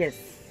 Yes.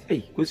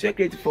 Hey, Kusia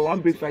crate for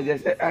one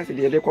breakfast, as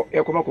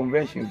a common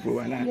convention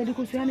for an hour. Yeah, the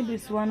Kusiani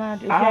is one. I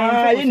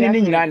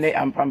didn't know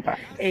and Pampa.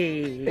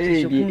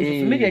 Hey,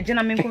 maybe a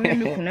gentleman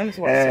can never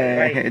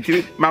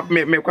say,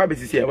 my crab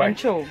is here. One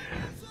show.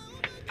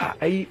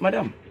 Hey,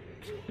 madam.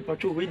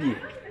 But you ready?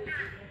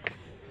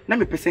 Na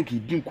me person ki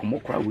din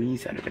komo kwa we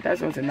inside but that's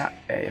something na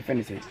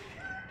friend say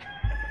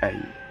ai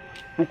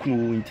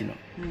ukunu wo ntino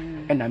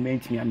e na me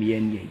ntimi am ye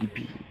ne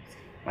DP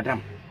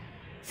madam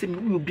se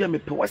me obi am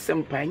pe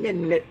wasem pa nye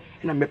ne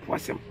na me pe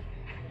wasem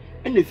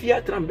e na fi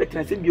atram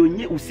betra se bi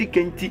onye usika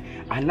nti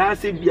ana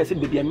se bia se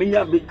bia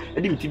menya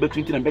e di mti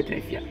betu nti na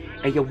betra fia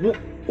e ye wo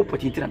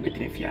opoti nti na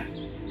betra fia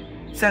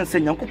sense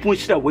nyankopon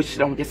hira wo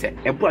hira wo se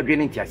e bo adwe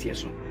ne nti ase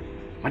so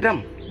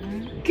madam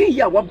ke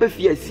ya wa ba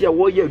fia sia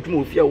wo ye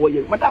adwuma fia wo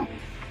ye madam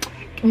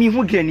mi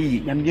hu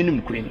gani ya me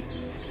num kurani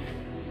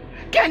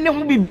ke ne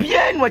hu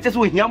bibia no ache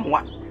so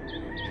hiamoa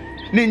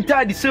ne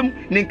ntadi sem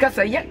ne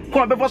nkasa ye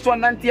ko be fo so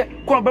nante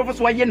ko be fo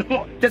so ye ne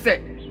ho te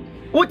se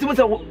wo ti mo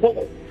se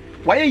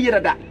wa ye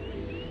yira da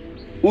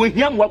o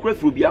hiamoa kura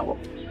furu bia ho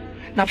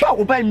na ba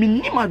wo ba mi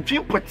ni ma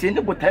dwen pote ne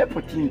botae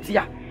pote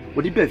ntia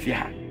wo di ba fia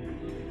ha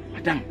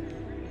madam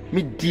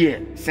mi die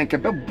senke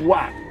be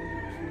boa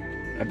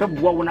ebe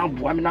boa wo na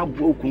boa me na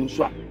boa okun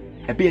so a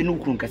ebe ye no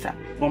okun kasa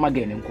no ma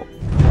ga ne nko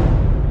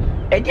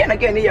e die na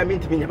ga ne ya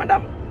minti nya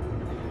madam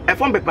e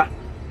fon bepa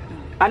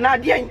ana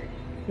die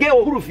ge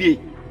ohuru fie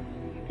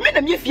me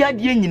na me fie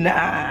die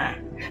nyina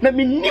na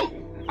me nim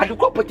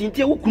adekọ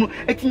potintie okun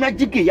etinya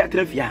gige ya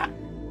trafia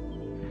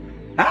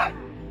ha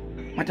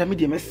madam me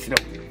die mesiro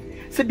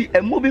se bi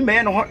emo bi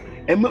me no ho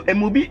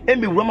emo bi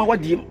emi wurama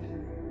wadiem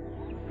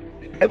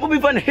emo bi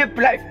van hip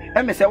life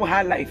emi se wo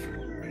high life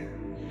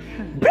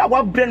bra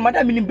wa brain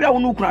madam ni bra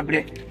wonu kura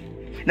bre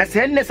na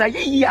se nne sa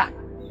ye ya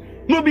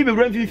no bi be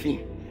ran fifi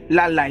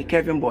la like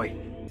Kevin boy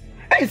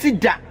e si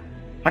da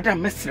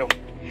madam mesrew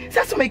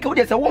se so make wo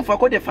de se won fa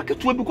ko de fa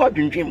keto bi ko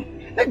adwendwem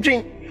na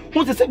dwen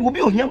hu se bi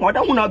obi ohia ma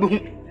da hu na be hu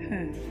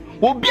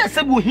obi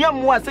se bi ohia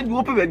mo a se bi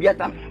wo pe ba bi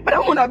atam ba da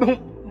hu na be hu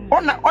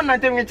ona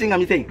tem chinga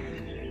mi sei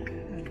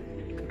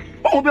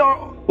obi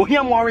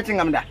ohia mo ore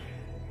chinga mi da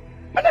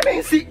madam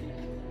e si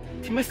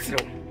ti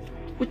mesrew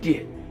wo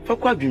de fa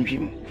ko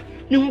adwendwem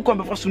ni hu ko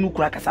be fo so no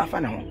kura kasa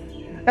fa na ho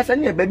asa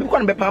ne ba bi ko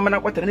no be pa ma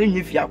na kwatara na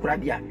nyi fia kura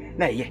dia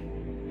na ye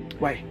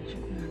why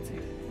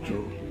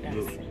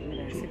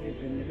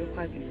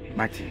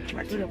Mati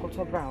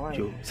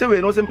Jo se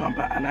we no se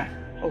pampa ana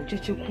oh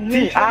cheche ku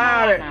me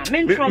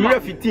me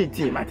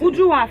fit Mati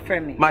udu wa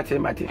frame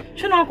Mati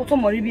she no akoto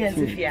mori bi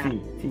ense fia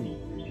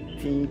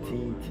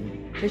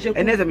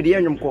ene se me de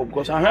anyum ko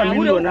because aha me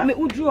no na me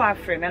udu wa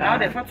frame na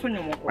de fa to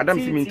nyum ko madam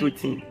si me to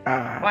tin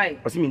why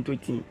o si me to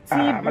tin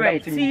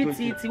bread tea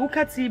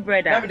uka tea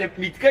bread na me de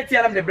meat ke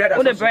tea na me de bread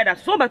o de bread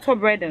so better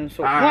bread and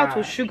so not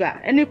to sugar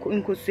any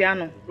nkosua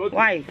no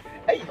why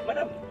hey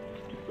madam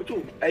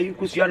otu ayi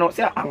kosua no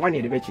se anwa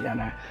ne de be chi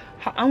ana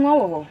anwa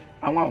wo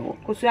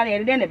kosua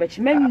ne de be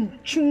chi men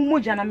twu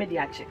moja na me de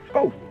ache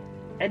oh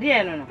e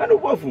de no na no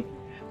bofu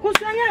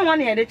kosua nya anwa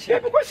ne de chi e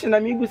bi question na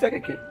me gu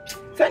sekeke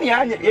sani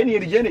anya ye ne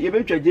rije ne ye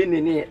be twa je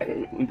ne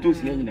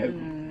ntosi nya nyina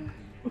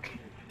okay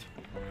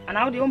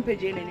ana wo de on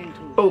page ne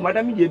nto oh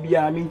madam je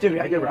bia me nche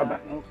age raba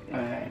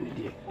ne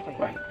die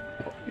why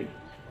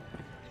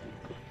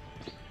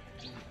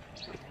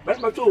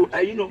but so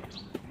you know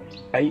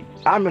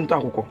I'm in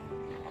Taco.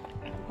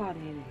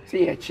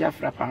 See a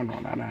chef wrapper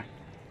on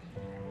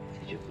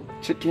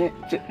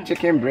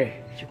chicken bread.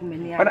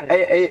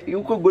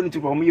 You could go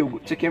into for me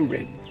chicken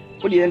bread.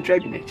 What do you enter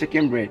in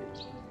chicken bread?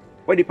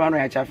 What the pan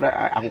I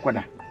chafra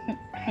Akoda?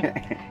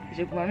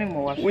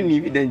 We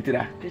need it then,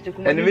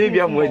 and maybe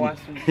I'm waiting.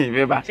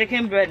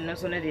 Chicken bread, no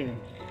sooner than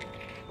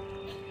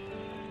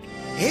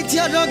it's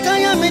your dog. I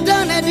am a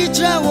done at the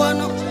travel.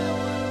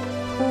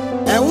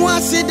 And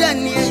what's it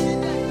done?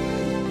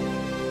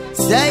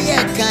 Say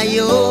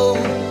Kayo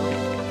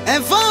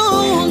and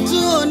found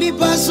to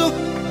Nipa so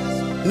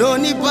no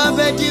Nipa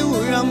Betty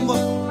Urambo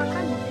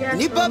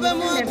Nipa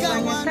Bemoka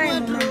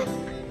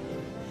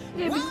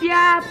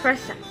Bia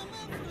pressure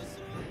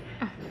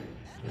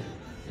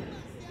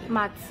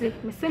Matse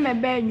me se me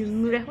be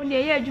nwure wo de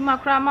ye adwuma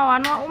kra ma wa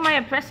no wo ma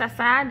ye pressure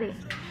saa de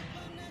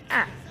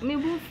me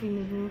bu fi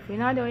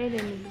na de wo ye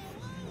de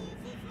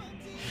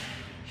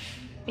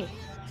me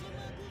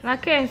na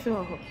kenso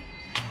ho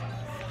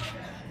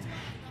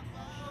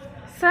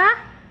sa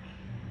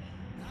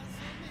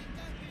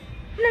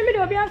na mi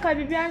do bi anka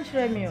bibi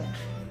anchire mi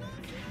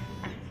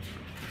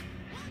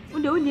o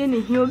Udo udi ene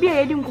hi obi a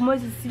yedi nkomo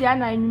sisi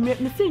ana nwumre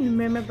me se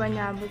nwumre me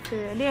banya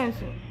abotre de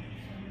enso.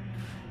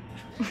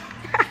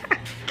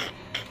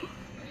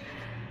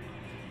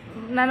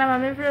 Nana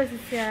mama fro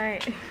sisi ai.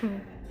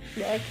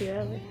 Ya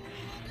kiyawe.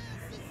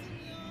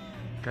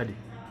 Kadi.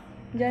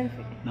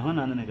 Janfi. Na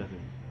hona nane kafe.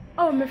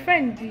 Oh, my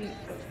friend di.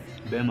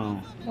 Bema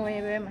o. Oh,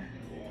 yeah, Bema.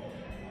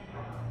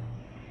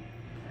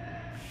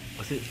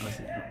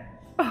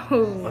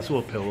 Wasi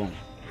ope won.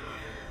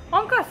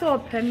 Onka so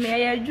ope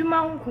me ya adwuma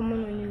ho komo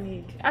no ni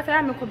need.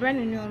 Asa me ko bra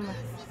ne nyoma.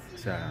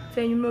 Sa.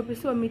 Say nyuma ope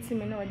so meeting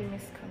me na ode me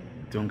scam.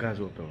 Tonka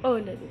so ope. Oh,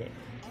 that.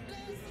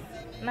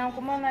 Na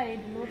komo na e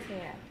di no fe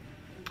ya.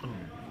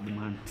 Oh,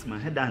 man, my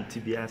head auntie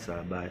be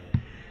asa by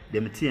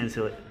dem tie en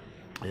say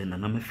na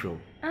na me fro.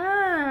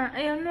 Ah,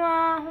 I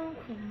know ho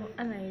komo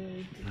ana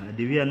e. Na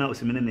de wi na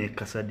osimene na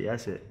kasa de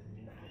ase.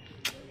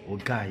 O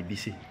guy bi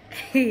si.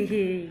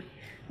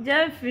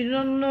 Jeffy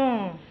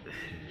no.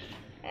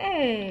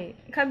 Eh,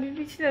 ka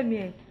bibi chira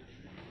mi.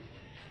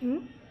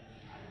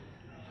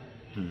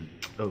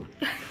 Oh.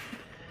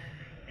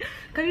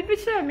 Ka bibi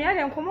chira mi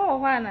ale nkomo wo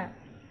hwa na.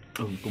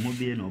 Oh, nkomo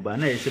bi no ba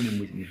na ye se me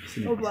bi.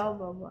 Oba.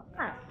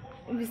 Ah,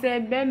 bi se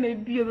be me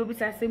bi obi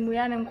sa se mu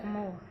ya ne nkomo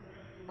wo.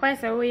 Kwa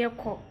se wo ye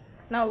ko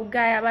na o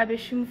guy aba be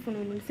hwimfu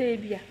no nim se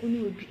bia oni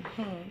obi.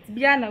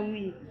 Bia na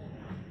wuye.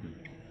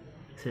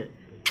 Se.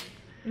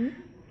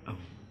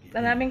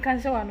 Sana men kan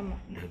se wa no ma.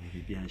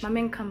 Ma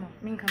men kama.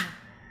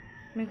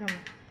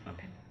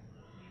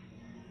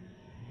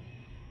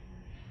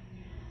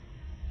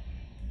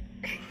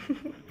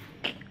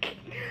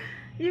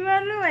 You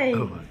are no way.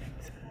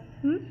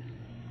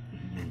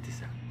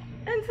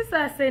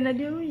 Entisa say na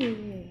de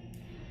wuye.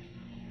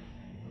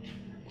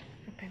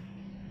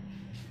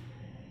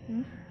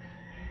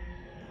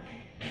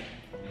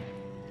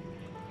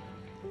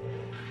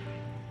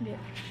 Yeah.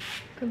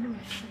 Come on.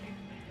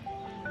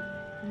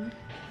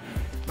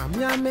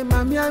 Mamiame,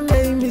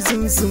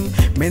 missing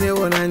many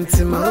one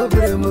anti my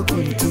over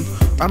Mukuntu.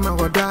 I'm a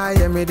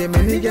wadaya, made a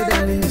many get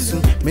an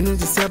soon. Minute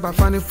to say by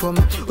funny form,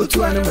 or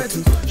to animal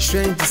two.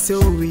 Strange to say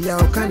we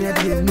are can you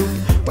be new.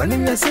 One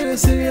in the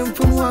serious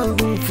from one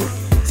room.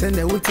 Send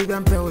a witty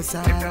vampire.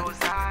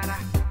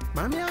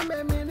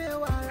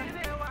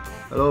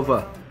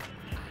 Hello,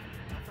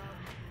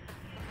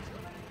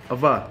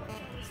 Ava.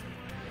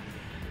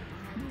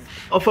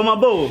 Offer my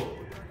bow.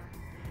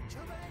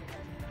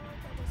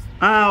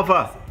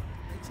 Ava.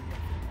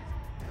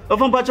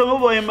 Offer patch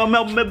over him,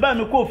 my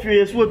band coffee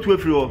is what to a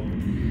free.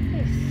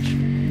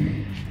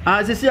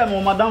 I see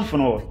I'm Madame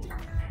Fono.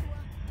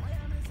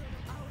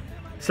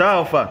 Sir,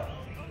 offer.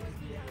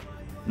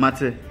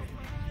 Mate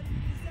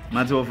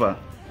offer.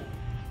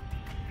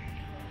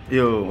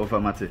 Yo, offer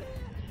Mate.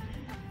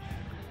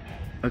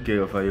 Okay,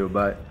 offer you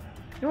bye.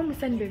 You want me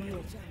send baby?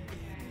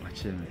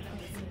 Watch him.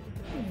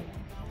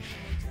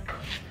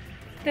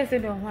 Tese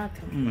do what?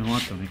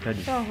 What me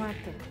kadi. So what?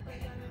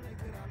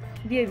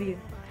 Baby.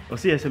 O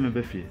se ese me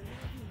be fie.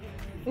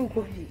 U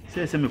ko fie.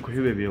 Se ese me ko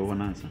hwe baby o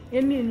wonansa.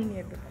 Ye mi ni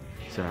ebe.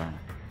 Sa.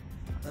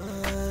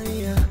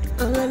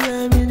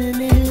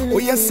 Oh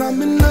yes,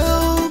 I'm in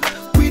love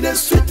with the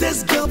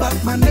sweetest girl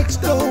back my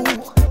next door.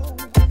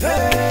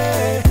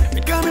 Hey,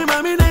 becoming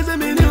mommy nice and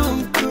me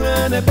new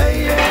and a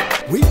baby.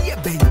 We a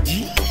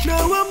Benji. Now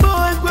I'm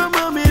boy,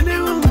 grandma me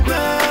new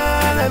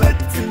and a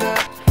betina.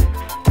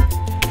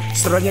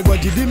 Stranya gwa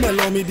jidi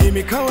melomi di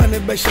mi kawane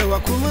beshe wa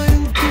kuma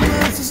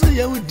susu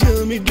ya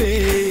ujo mi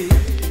be.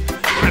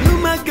 Anu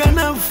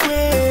magana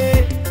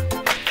fwe.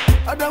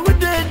 Ada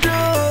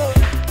wudedo.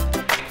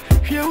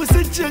 Here we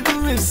sit check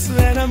miss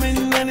and I'm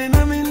in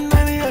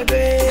nani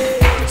ade.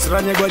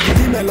 Stranya gwa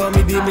jidi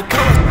melomi di mi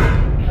kawane.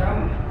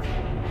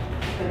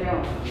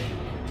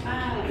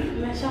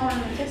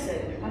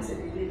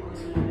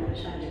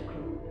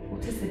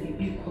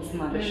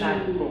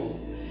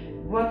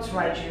 What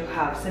right do you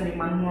have? Send me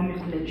man who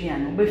make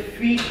Nigerian. Be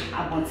free.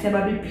 I want to be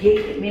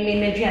me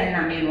Nigerian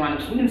and me one.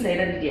 Who say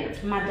that dear?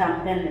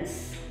 Madam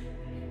Venice.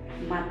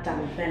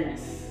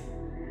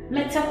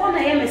 Me te ko na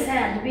ye me say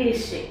and be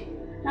she.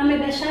 Na me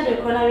be sha de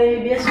ko na we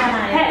be sha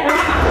na ye.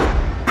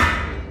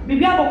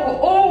 Bibi aboko.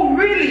 Oh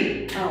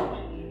really? Oh.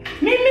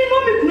 Me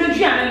no make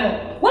Nigerian no.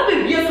 What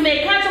be be so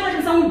me can't talk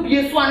to some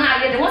be so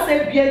na ye. They want say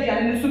be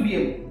Nigerian no so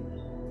be.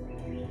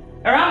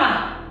 Rama.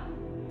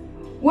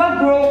 What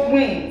broke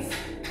wings?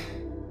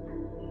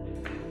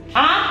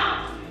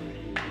 Huh?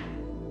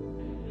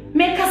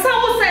 Make us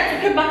all say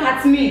to get back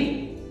at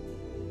me.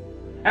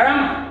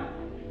 Arama.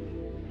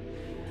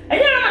 And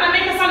you Rama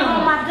make us all.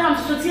 Oh, madam,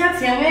 so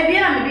tiatia, maybe I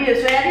may be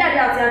so I did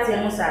tiatia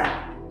Musa.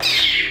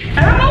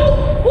 Arama,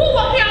 who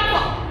walk here?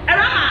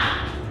 Arama.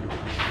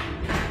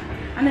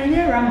 And I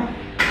hear Rama.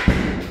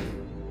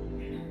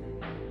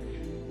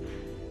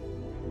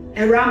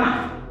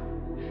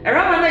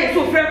 Arama, is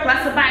so fair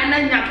class by and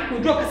then you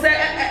joke say.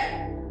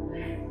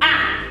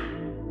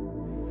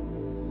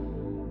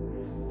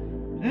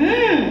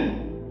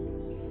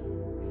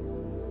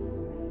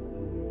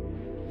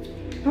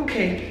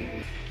 Okay.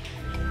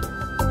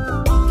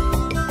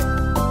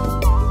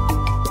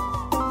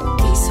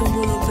 It's a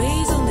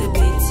on the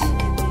beat.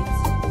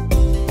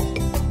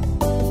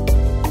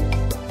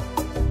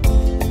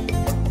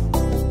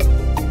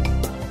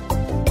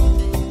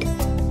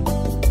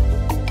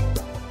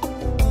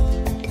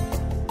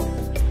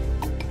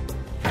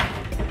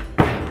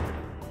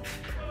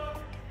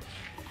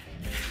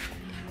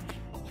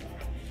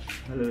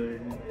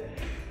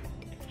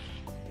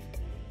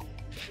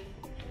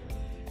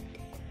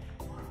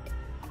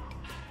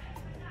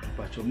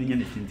 ninya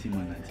ne tinti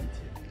ma na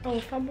tinti. Oh,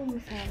 fabo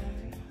musala.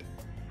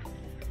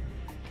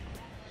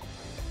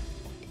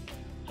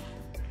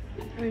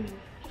 Oi.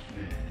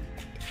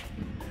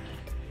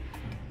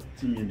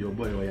 Timi ndio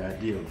boy wa ya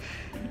deal.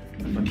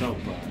 Napata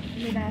upa.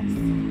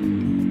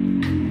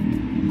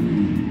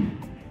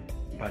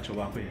 Pacho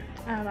wako ya.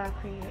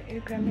 Wako ya.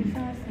 Ukame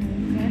sasa.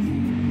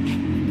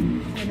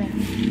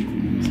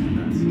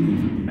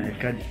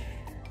 Kadi.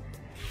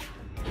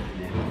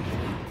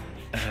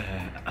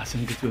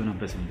 Asem get we no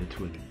person the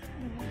two.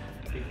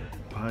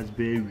 Pas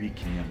be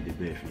week ni am the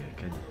be fi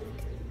kadi.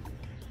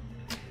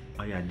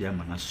 Aya dia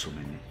mana so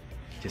mani.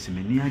 Just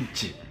mani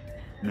age.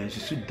 Me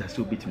susu da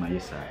so bit my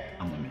yesa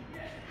amame.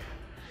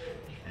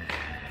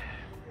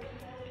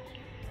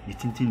 Ni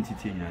tintin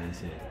tintin ya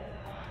se.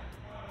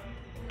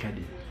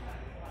 Kadi.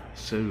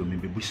 So you me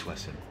be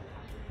buswasem.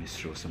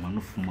 Mr.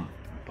 Samanofuma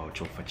pa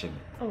ocho fachem.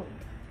 Oh.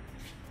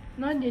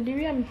 No, the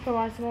we am for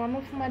us one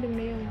of my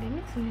mail, the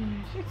next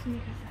minute, shit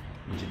me.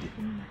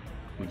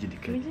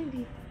 Ujidi.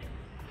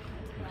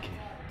 Okay.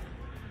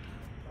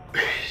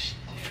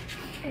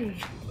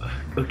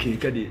 Okay,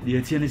 Kadi, the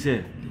Etienne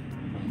say,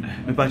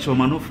 me patch your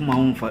man of my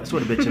own so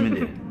the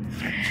betchamin.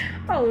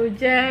 Oh,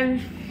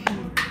 James.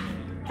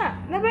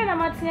 Never a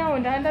matia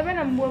and I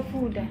never more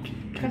food.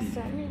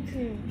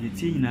 The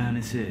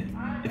teen say,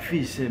 a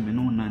fish say me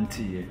no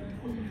nanty,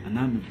 and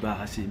I'm a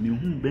bahasi, me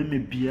whom be me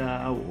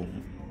beer or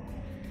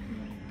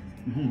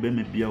whom be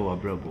me beer or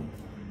bravo.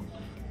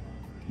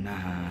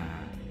 Nah,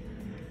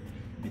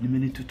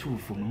 many to two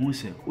for me who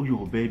say, oh,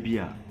 your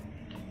baby.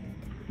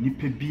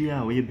 Nipe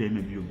bia we be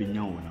me bi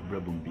obenya wo na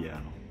brabom bia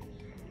no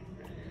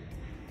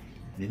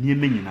ne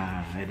nieme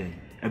nyina ede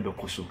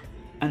ebekoso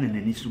ana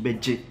nani su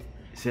beje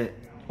se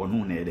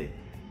wono na ede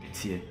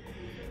tie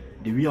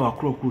de wi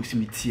awakroko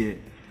simitie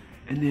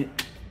ene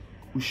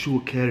u show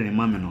care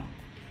mame no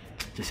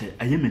je se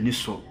ayeme ni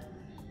so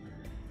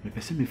me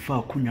pese me fa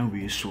akunya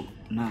we so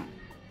na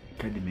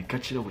kadi me ka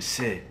kire wo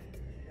se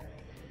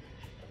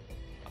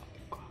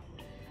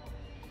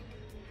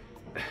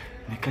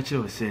me ka kire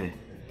wo se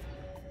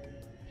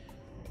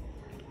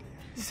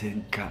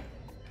Senka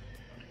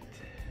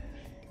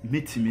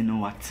meet me no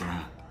what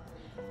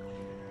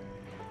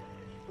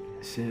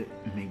say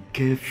my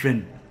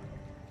girlfriend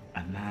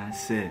and I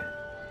say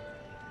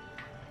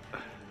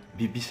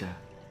Bibisa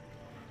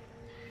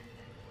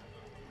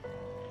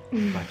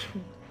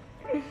Bacho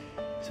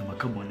Sama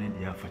kabone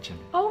dia fache me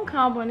Oh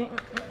carbon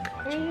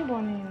really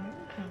bonny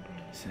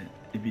say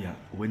ebia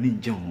wani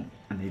nje ho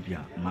ana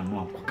ebia manu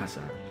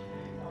akokasa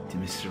ti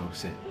mesro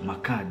say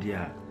maka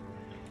dia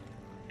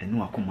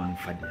enu akoma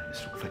mfade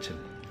so fache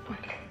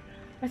okay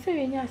I say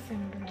we nya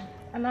assemble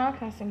and I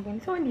can assemble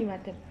so ni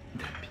matem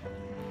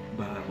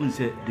ba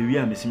unse the we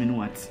am simi no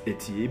what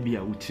eti e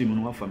bia utiri mu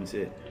no afa me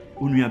say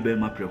onua ba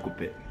ma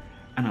prekope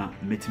ana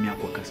metimi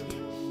akokasa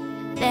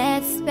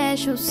that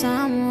special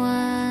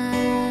someone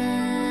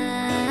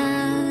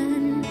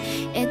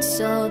it's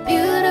so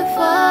beautiful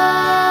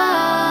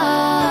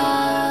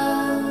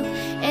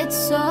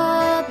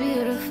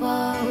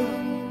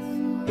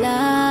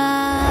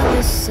love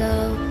is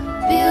so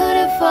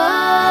beautiful.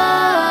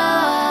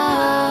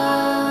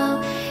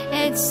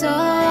 It's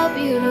so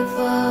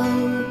beautiful,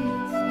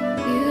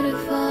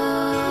 beautiful.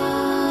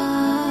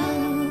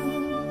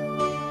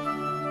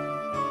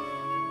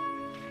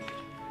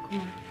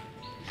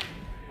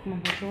 Come on,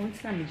 but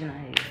what's not me,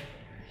 Janai?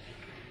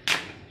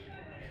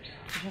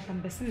 I'm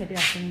busy with the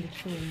phone.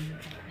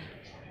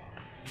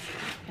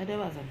 I don't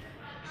know.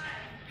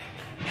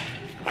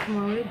 Come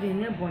on, we're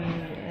being a boy.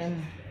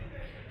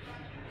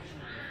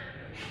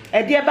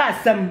 A dear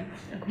Bassam,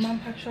 come on,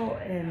 patrol,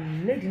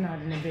 lady now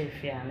in a bed,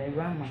 and a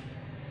rama.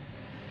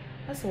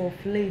 That's all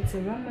late, a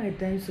rama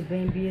dance to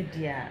baby a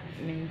dear,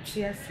 mean,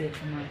 cheer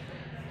safe, man.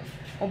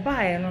 Or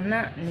buy and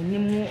not any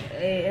more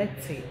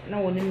no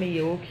one may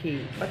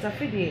okay, but I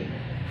feel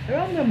a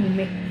rama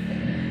me.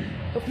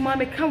 Look,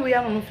 mamma, come we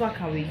are on the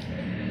away.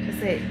 I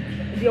say,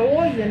 the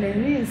oil and the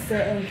means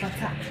and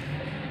fata.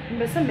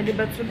 But somebody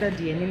better that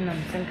the name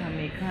and think I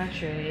may catch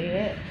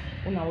her.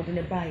 When I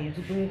wouldn't buy you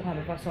to bring one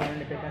of us on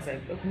the paper, I said,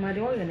 my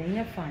oil and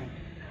you're fine.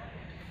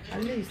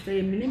 At least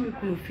a minimum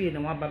cool feel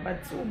and what,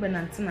 but so Ben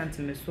and tenant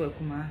to me so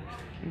Kuma,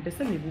 and the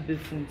same will be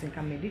food and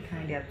can be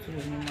kind of two in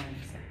your mind.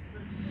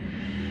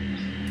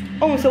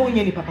 Oh, so when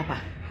you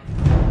papa.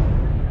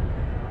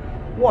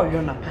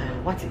 Warrior na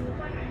what?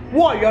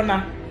 Warrior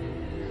na.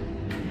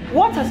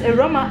 What has a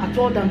Rama at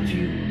all done to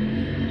you?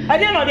 I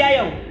didn't know the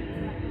ayo.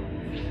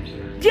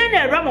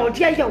 Jenny Rama or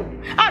Tia,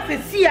 as a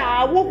seer,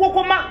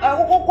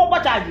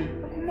 what charge?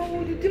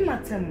 What did you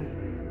matter?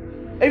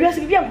 A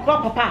recipe of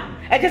papa,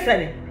 I just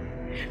said it.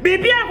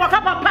 Baby, I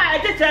got papa, I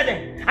just said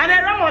it. And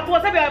I Rama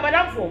was a bit of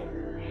an for.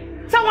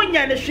 Someone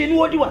yan the shin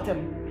would do at him.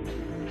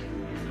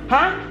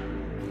 Huh?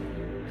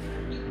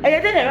 I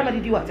didn't Rama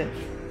did you at him.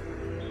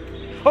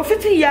 Or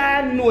 50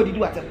 years, no, did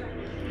you at him.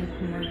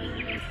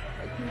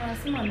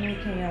 Someone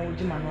making a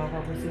wood man of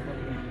our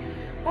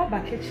or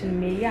back kitchen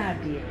may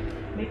yard dear.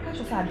 May catch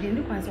us at the end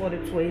of my order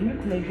to a new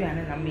Canadian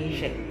and a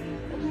measure.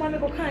 Mamma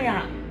go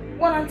kaya.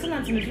 One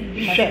antenna to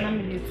me, my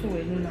family to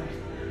a new.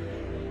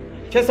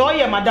 Chesa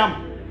oye madam.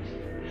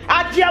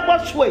 Ajia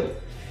bossway.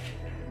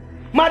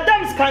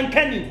 Madam's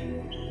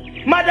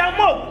kankani. Madam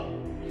Mo.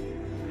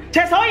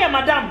 Chesa oye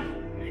madam.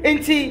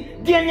 Enti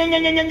dia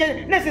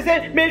nya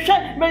necessary me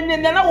hwe me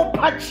na wo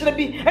patch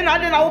bi and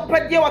ade na wo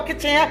padie wa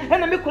kitchen ya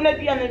and me kuna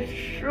bia na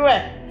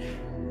hwe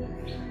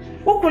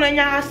wo kuna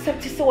nya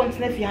accept say want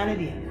na fi ane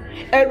de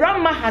a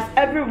grandma has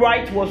every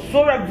right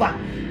whatsoever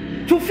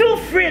to feel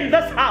free in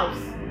this house.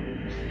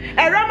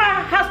 A grandma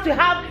has to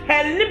have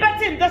her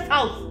liberty in this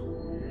house.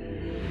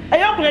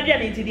 Ayo kuna bia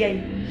na enti dia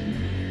yi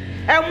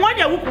e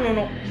monya wo kunu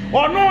no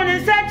ono ne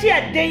search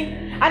e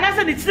den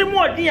anase de tiri mu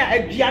odin a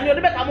aduane o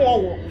de be ka mo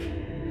wo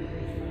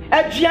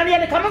aduane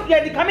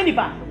de kame ni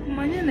ba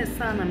manya ne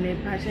sana me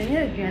pa chen ye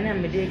aduane a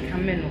me de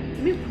kame no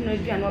me kunu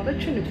aduane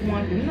obetwe ne kuma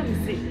adu na me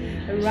se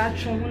ra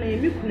tro ho na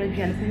me kunu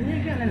aduane ko nye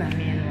aduane na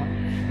me no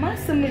ma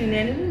sem ni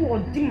na ne wo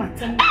di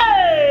matam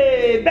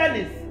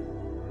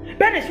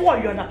Benis wo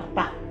yo na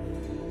papa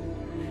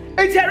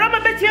enti arama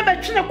beti e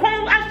betwe ne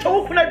kon ahwe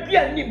wo kunu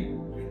aduane nim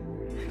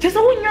chese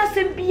wo nya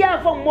sem bia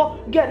fa mo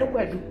ga ne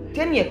kwadu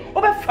tenie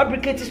obe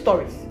fabricate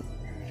stories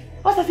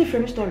what's that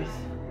frame stories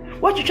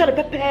what you try to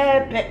pepe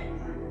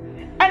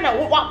and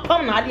what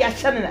pam na ade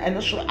ahye ne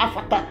and so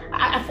afata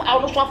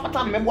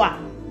afata meboa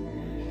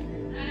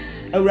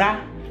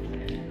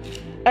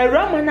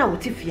awra man na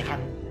wotifia ha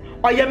no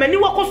oyemani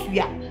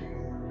wakosua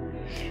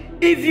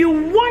if you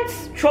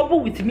want trouble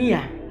with me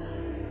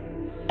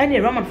any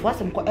raman for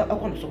asem ko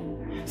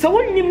so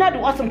when nim na do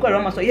asem ko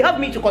raman so you have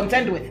me to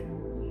contend with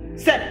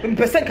said in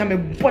person can me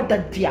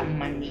bother dia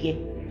man here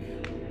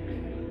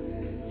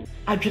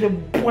adwere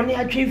bone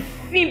adwe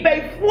fi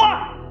bai fo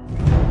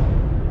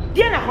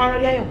dia na hwan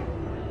ria yo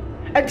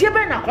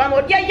Adiebe na kwa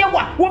no dia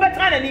yewa wo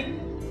betra nani.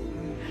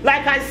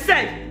 Like I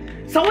said,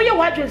 so when you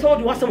watch so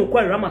do wasem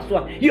kwa rama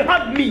so you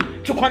have me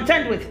to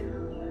contend with.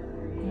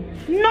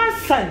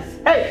 Nonsense.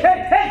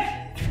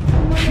 Hey.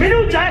 Me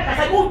no jai ka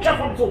say who chop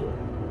from so.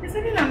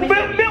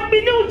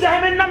 Me no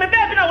jai me na me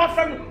baby na wa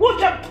from who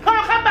chop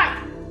come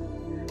back.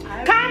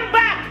 Come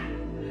back.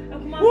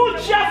 Who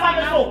chop from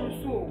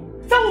so.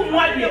 So who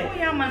mwade?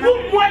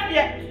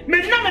 Me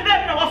na me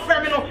baby na wa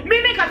from no.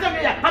 Me ka say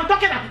me I'm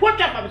talking what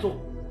chop from so.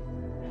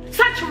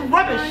 Such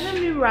rubbish. I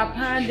am rap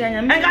and I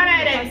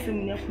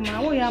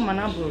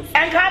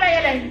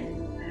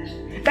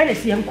that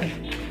is young.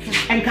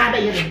 And Kada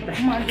Yelling.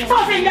 So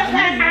say young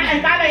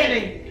and Kada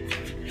Yelling.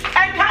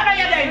 And Kada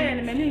Yelling.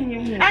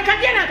 And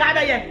Kadiana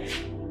Kada Yelling.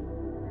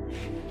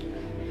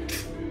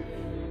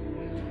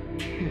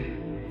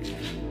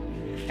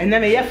 And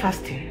then I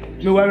fasting.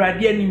 No, where I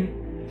didn't.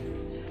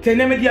 Tell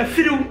them they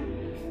fiddle.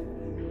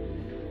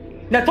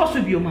 That toss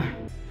with your man.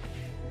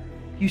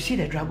 You see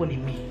the dragon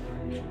in me.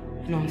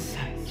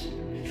 Nonsense.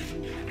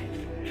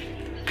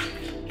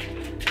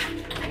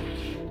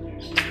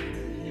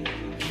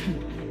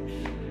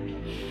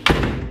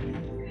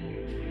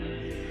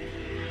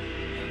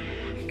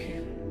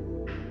 Okay.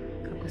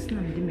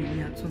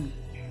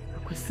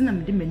 Akwesina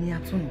mede mani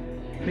ato no.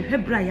 Me hwe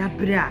bra ya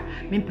bra,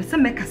 me mpese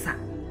mekasa.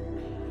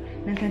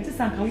 Na nkanti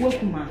san ka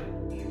wakuma.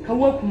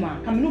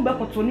 Ka me no be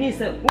koto ne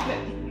se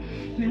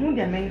me hu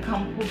dia men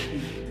kampo.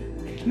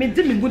 Me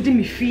di me gudi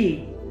me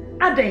fie.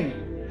 Adan.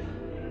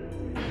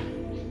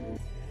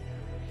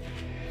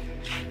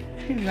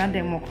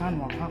 Rande mo kwa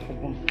no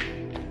akobom.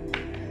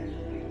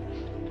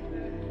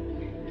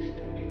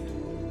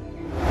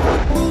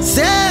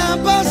 Say